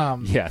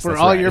 Stamps.com Yes, for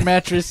that's all right. your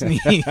mattress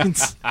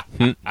needs.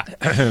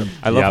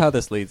 I love how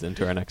this leads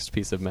into our next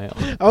piece of mail.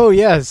 Oh,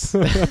 yes.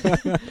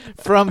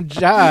 From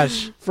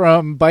Josh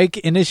from Bike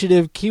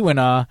Initiative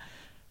Keweenaw.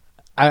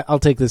 I'll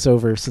take this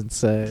over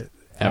since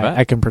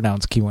I can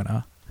pronounce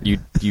Keweenaw.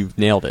 You've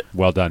nailed it.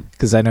 Well done.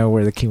 Because I know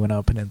where the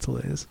Keweenaw Peninsula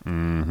is.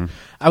 Mm-hmm.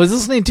 I was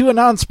listening to a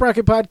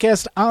non-Sprocket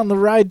podcast on the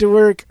ride to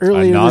work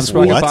earlier this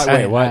week.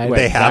 Wait,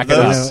 they have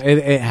those?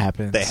 It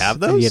happens. They have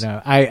those?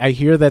 I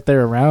hear that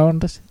they're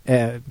around.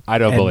 I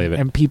don't believe it.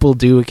 And people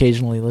do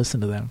occasionally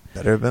listen to them.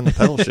 Better have been the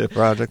pedal shift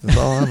project. That's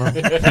all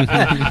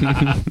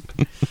I know.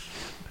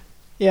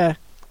 Yeah.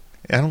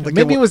 I don't think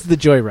maybe it was the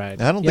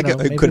Joyride. I don't think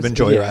it could have been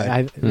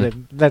Joyride. Yeah,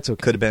 that's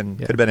okay. Could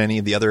have been any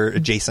of the other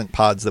adjacent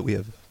pods that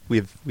we've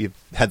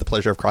had the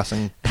pleasure of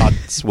crossing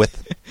pods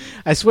with.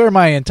 I swear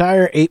my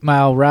entire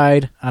 8-mile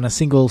ride on a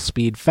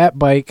single-speed fat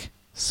bike,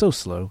 so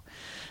slow,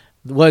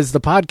 was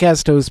the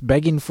podcast host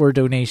begging for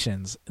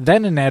donations,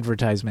 then an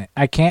advertisement.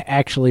 I can't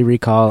actually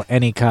recall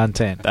any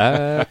content.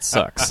 That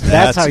sucks.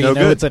 That's how you no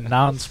know good. it's a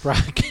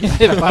non-Sprocket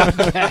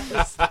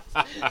podcast.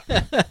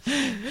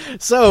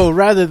 So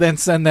rather than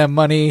send them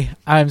money,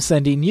 I'm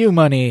sending you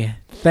money.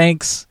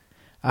 Thanks.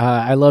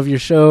 I love your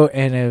show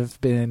and have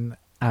been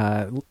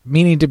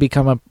meaning to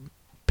become a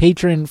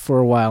patron for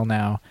a while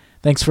now.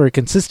 Thanks for a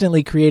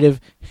consistently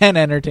creative and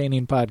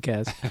entertaining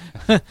podcast.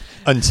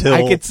 Until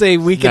I could say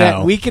we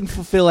now. can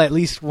fulfill at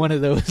least one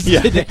of those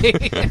today.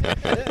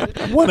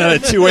 1 out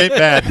of 2 ain't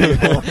bad,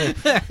 people.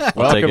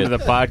 Welcome to the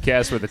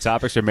podcast where the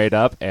topics are made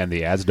up and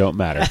the ads don't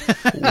matter.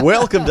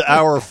 Welcome to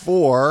hour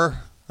 4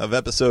 of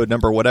episode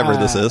number whatever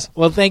this is.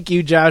 Well, thank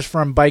you, Josh,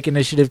 from Bike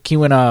Initiative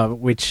Keweenaw,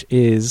 which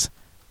is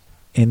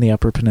in the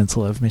Upper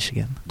Peninsula of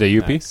Michigan. The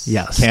UP? Nice.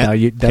 Yes.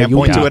 Can't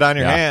point to it on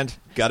your hand.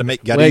 Got to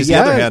use the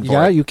other hand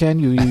for it. You can.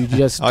 You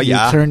just Oh, you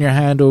yeah. turn your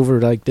hand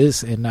over like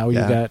this, and now you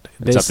got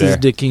It's up this is there.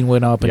 the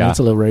Keweenaw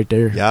Peninsula right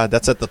there. Yeah,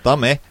 that's at the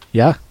thumb, eh?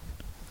 Yeah.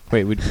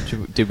 Wait,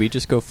 did we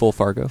just go full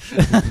Fargo?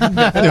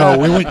 No,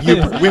 we went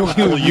Uber. We went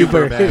full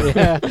Uber, man.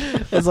 Yeah.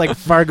 It's like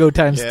Fargo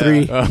times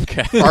 3.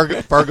 Okay.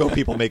 Fargo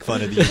people make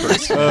fun of the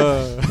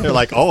Ubers. They're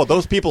like, oh,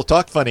 those people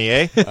talk funny,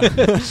 eh?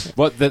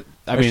 The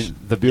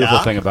beautiful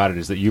Yeah. thing about it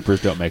is that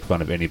Upers don't make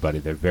fun of anybody.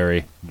 They're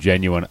very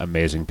genuine,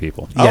 amazing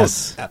people.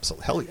 Yes. Oh,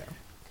 absolutely. Hell yeah.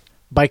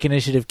 Bike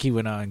Initiative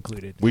Keweenaw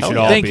included. We should yeah.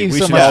 all Thank be. you we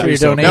so should much all for be your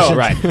so donation. No,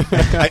 right.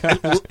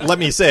 Let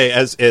me say,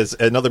 as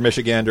another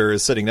Michigander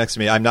is sitting next to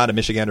me, I'm not a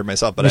Michigander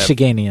myself, but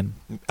Michiganian.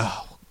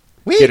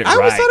 Wait, Get it I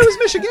always right. thought it was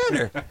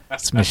Michigander.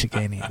 It's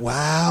Michiganian.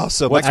 Wow.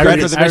 So What's my good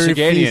credit for the I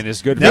Michiganian refuse-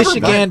 is good for Never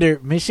mind.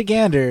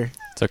 Michigander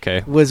It's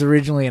okay. was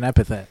originally an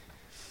epithet.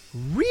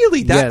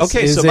 really that Yes,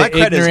 okay. is So my an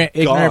credit is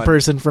ignorant gone.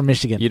 person from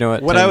Michigan. You know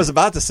what? What Tim? I was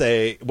about to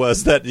say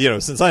was that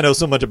since I know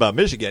so much about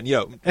Michigan,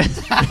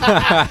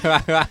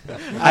 I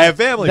have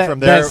family from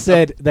there.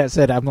 That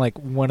said, I'm like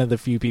one of the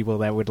few people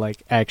that would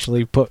like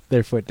actually put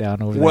their foot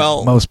down over Well,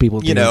 that. Most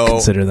people you do know,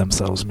 consider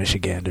themselves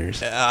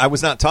Michiganders. I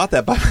was not taught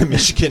that by my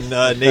Michigan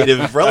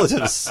native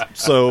relatives,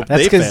 so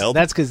they failed.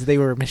 That's because they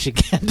were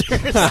Michiganders.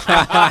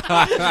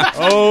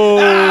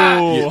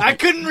 Oh, I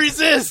couldn't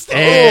resist.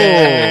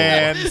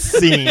 and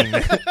scene.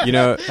 You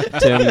know,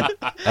 Tim,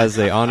 as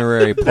the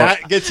honorary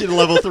That gets you to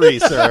level 3,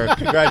 sir.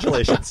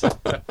 Congratulations.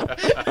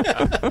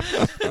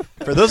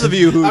 For those of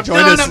you who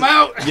joined us, I'm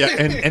out. yeah,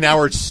 in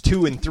hours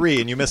 2 and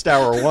 3, and you missed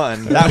hour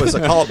 1, that was a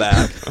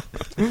callback.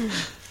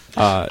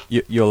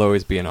 you'll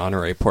always be an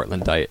honorary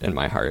Portlandite in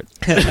my heart.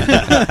 Yeah,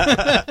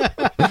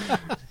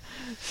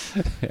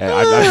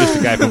 I'm just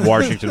a guy from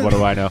Washington. What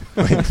do I know?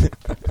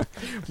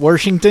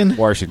 Washington.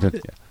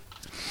 Washington.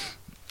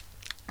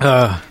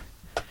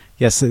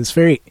 Yes, it's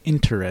very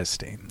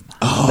interesting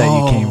that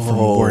you came from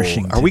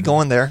Washington. Are we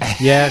going there?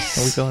 Yes.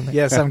 Are we going there?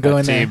 Yes, I'm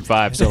going there. Team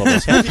 5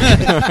 syllables.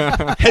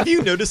 Have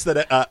you noticed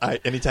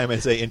that anytime I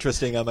say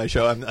interesting on my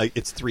show, I'm like,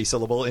 it's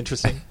 3-syllable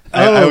interesting?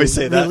 I always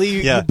say that.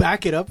 Really? Yeah. You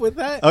back it up with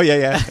that? Oh,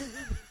 yeah.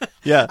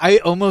 Yeah.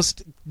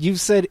 You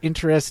said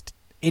interest.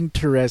 Dang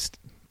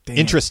it.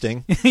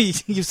 Interesting. You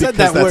said Because that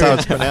that's word. how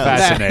it's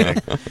pronounced.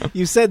 Fascinating.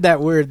 You said that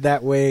word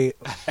that way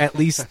at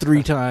least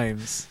 3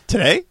 times.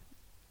 Today?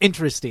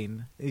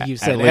 Interesting. You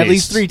said At at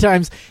least least. 3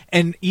 times,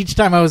 and each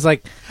time I was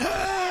like,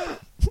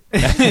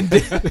 and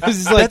it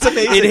was like That's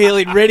amazing.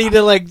 inhaling, ready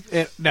to like.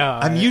 No,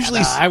 I'm usually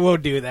I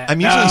won't do that. I'm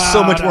usually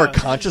so much more No.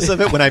 conscious of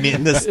it when I'm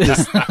in this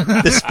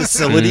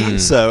facility.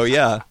 So,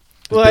 yeah.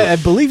 Well, I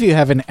believe you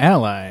have an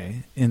ally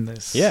in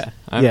this. Yeah.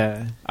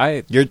 Yeah.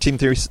 You're team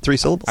 3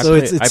 syllables? So I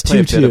it's play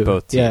a bit 2-2. of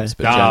both Yeah. teams,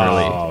 but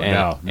No,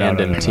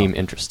 generally, no, team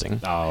interesting.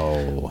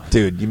 Oh.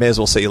 Dude, you may as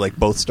well say you like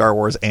both Star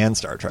Wars and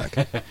Star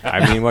Trek.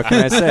 I mean, what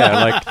can I say?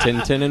 I like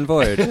Tintin and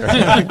Voyager.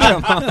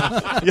 Come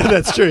on. Yeah,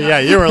 that's true. Yeah,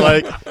 you were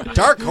like,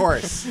 Dark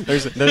Horse.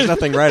 There's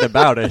nothing right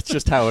about it. It's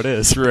just how it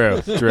is.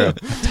 True.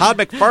 Todd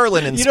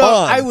McFarlane and You know,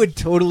 Spawn. I would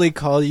totally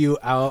call you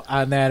out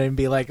on that and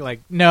be like,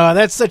 no,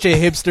 that's such a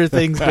hipster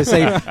thing to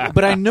say.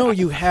 But I know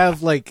you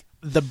have like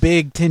the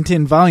big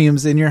Tintin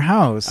volumes in your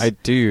house. I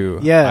do.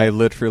 Yeah. I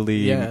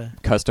literally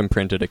custom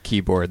printed a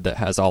keyboard that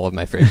has all of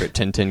my favorite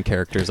Tintin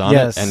characters on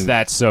Yes. it, and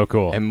That's so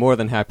cool. I'm more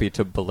than happy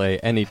to belay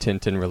any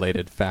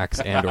Tintin-related facts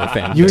and or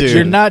fan You're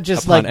fiction not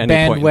just upon like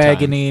any point in time.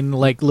 bandwagoning,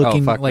 like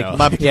looking fuck like no.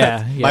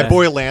 My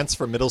boy Lance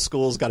from middle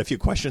school's got a few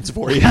questions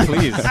for you.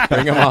 Please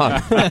bring them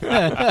on.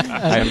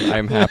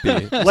 I'm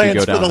happy to Lance, go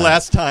for down the that.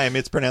 last time,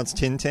 it's pronounced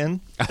Tintin.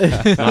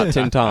 Not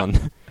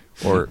Tintin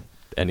or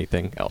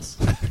anything else.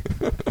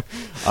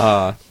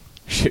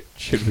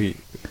 Should we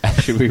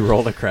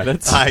roll the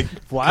credits?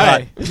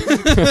 Why?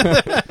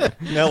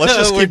 No, let's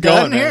just We're keep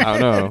going done here? I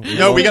don't know.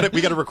 No, we got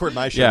to record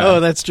my show. Yeah. Oh,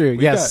 that's true.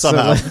 Yes.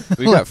 somehow.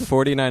 We got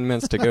 49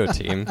 minutes to go,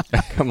 team.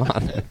 Come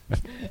on.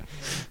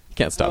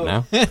 Can't stop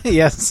now.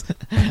 Yes.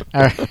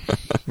 All right.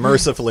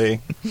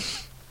 Mercifully.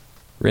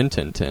 Rin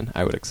Tin Tin,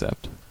 I would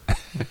accept.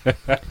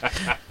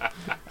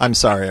 I'm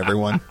sorry,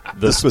 everyone.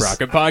 The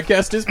Sprocket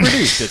Podcast is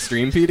produced at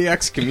Stream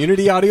PDX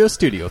Community Audio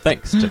Studio,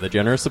 thanks to the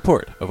generous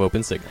support of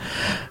OpenSignal.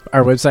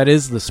 Our website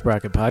is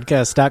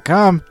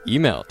thesprocketpodcast.com.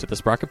 Email to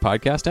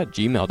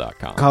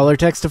thesprocketpodcast@gmail.com. Call or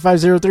text to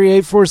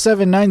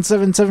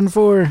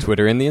 503-847-9774.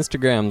 Twitter and the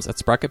Instagrams at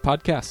Sprocket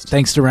Podcast.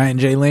 Thanks to Ryan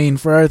J. Lane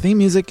for our theme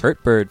music.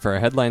 Hurtbird for our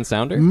headline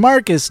sounder.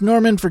 Marcus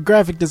Norman for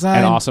graphic design.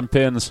 And awesome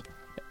pins.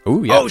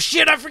 Ooh, yeah. Oh,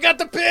 shit, I forgot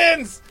the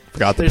pins!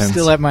 Forgot the They're pins.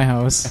 still at my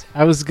house.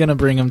 I was going to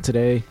bring them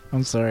today.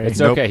 I'm sorry. It's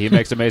okay. He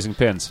makes amazing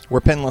pins.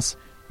 We're pinless.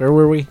 Where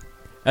were we?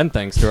 And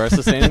thanks to our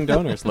sustaining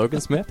donors, Logan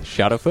Smith,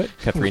 Shadowfoot,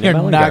 Katharina We're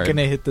Mellengard. not going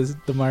to hit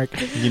the mark.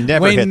 You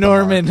never Wayne hit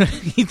Norman, the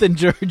mark. Ethan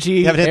Georgie,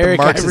 You haven't hit Eric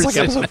the mark since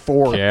Iverson. like episode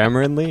 4.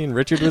 Cameron Lean,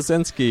 Richard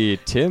Wazinski,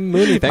 Tim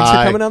Mooney. Thanks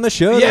Hi. for coming on the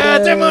show Yeah,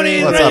 today. Tim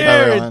Mooney What's right up, here.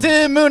 everyone?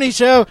 Tim Mooney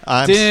Show.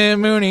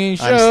 Tim Mooney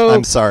Show.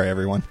 I'm sorry,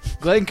 everyone.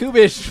 Glenn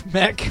Kubish,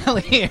 Matt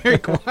Kelly,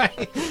 Eric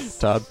White,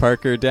 Todd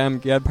Parker, Dan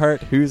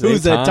Gebhardt, who's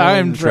Who's a a time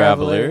time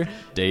traveler.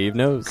 Dave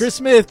Knows. Chris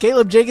Smith,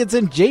 Caleb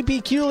Jacobson,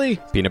 JP Cooley,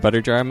 Peanut Butter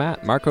Jar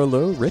Matt, Marco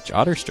Lowe, Rich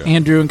Otterstrom.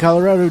 Andrew in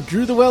Colorado,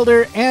 Drew the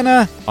Welder,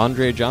 Anna,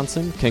 Andre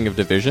Johnson, King of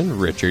Division,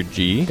 Richard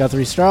G.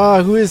 Guthrie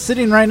Straw, who is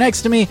sitting right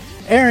next to me,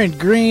 Aaron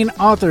Green,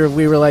 author of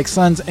We Were Like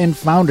Sons and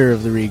founder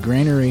of the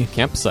Regranary,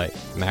 Campsite,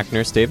 Mac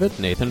Nurse David,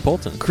 Nathan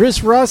Polton.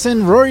 Chris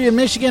Rawson, Rory in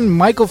Michigan,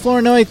 Michael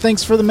Flournoy,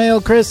 thanks for the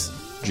mail, Chris,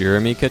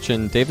 Jeremy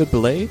Kitchen, David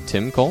Belay,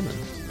 Tim Coleman.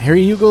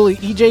 Harry Hugel,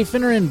 EJ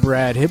Finneran,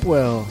 Brad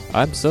Hipwell.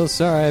 I'm so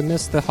sorry I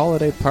missed the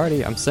holiday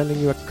party. I'm sending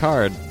you a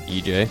card,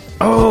 EJ.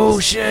 Oh,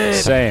 shit.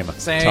 Same.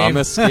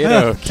 Thomas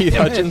Skato, Keith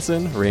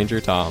Hutchinson,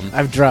 Ranger Tom.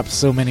 I've dropped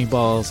so many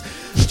balls.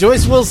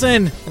 Joyce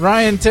Wilson,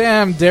 Ryan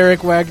Tam,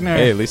 Derek Wagner.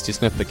 Hey, at least you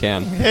sniffed the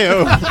can.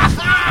 Hey-o.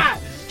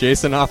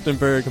 Jason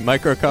Oftenberg,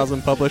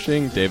 Microcosm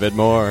Publishing, David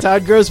Moore.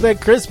 Todd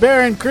Grossbeck, Chris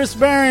Barron,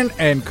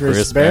 and Chris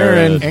Chris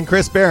Barron. Barron. And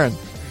Chris Barron.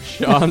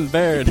 Sean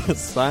Baird,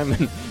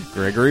 Simon,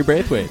 Gregory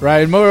Braithwaite,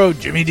 Ryan Morrow,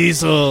 Jimmy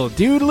Diesel,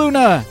 Dude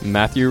Luna,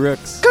 Matthew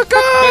Rooks,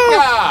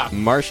 Cuckoo!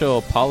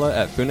 Marshall Paula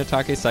at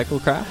Funatake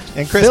Cyclecraft,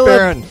 And Chris Philip.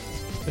 Barron.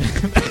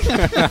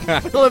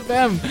 Philip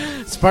M,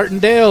 Spartan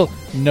Dale,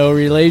 no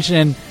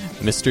relation.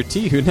 Mr.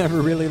 T, who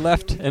never really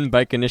left, and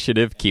Bike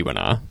Initiative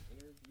Kiwana.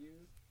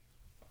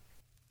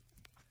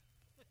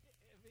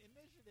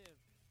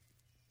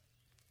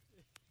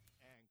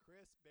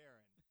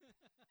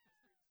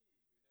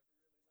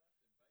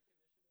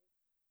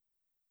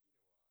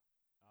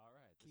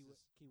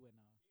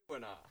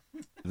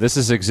 This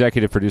is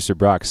executive producer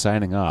Brock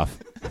signing off.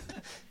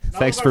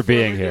 Thanks for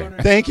being here.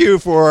 Thank you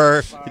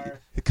for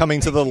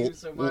coming to Thank you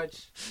so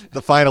much.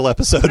 the final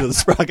episode of the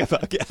Sprocket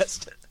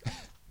Podcast.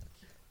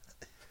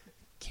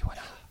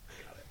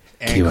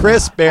 And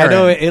Chris I Barron.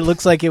 know it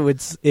looks like it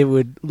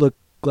would look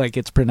like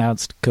it's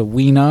pronounced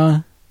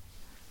Kawina,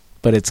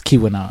 but it's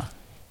Kiwana.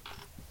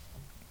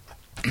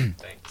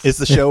 Is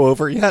the show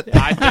over yet?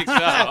 I think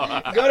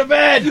so. Go to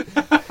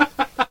bed!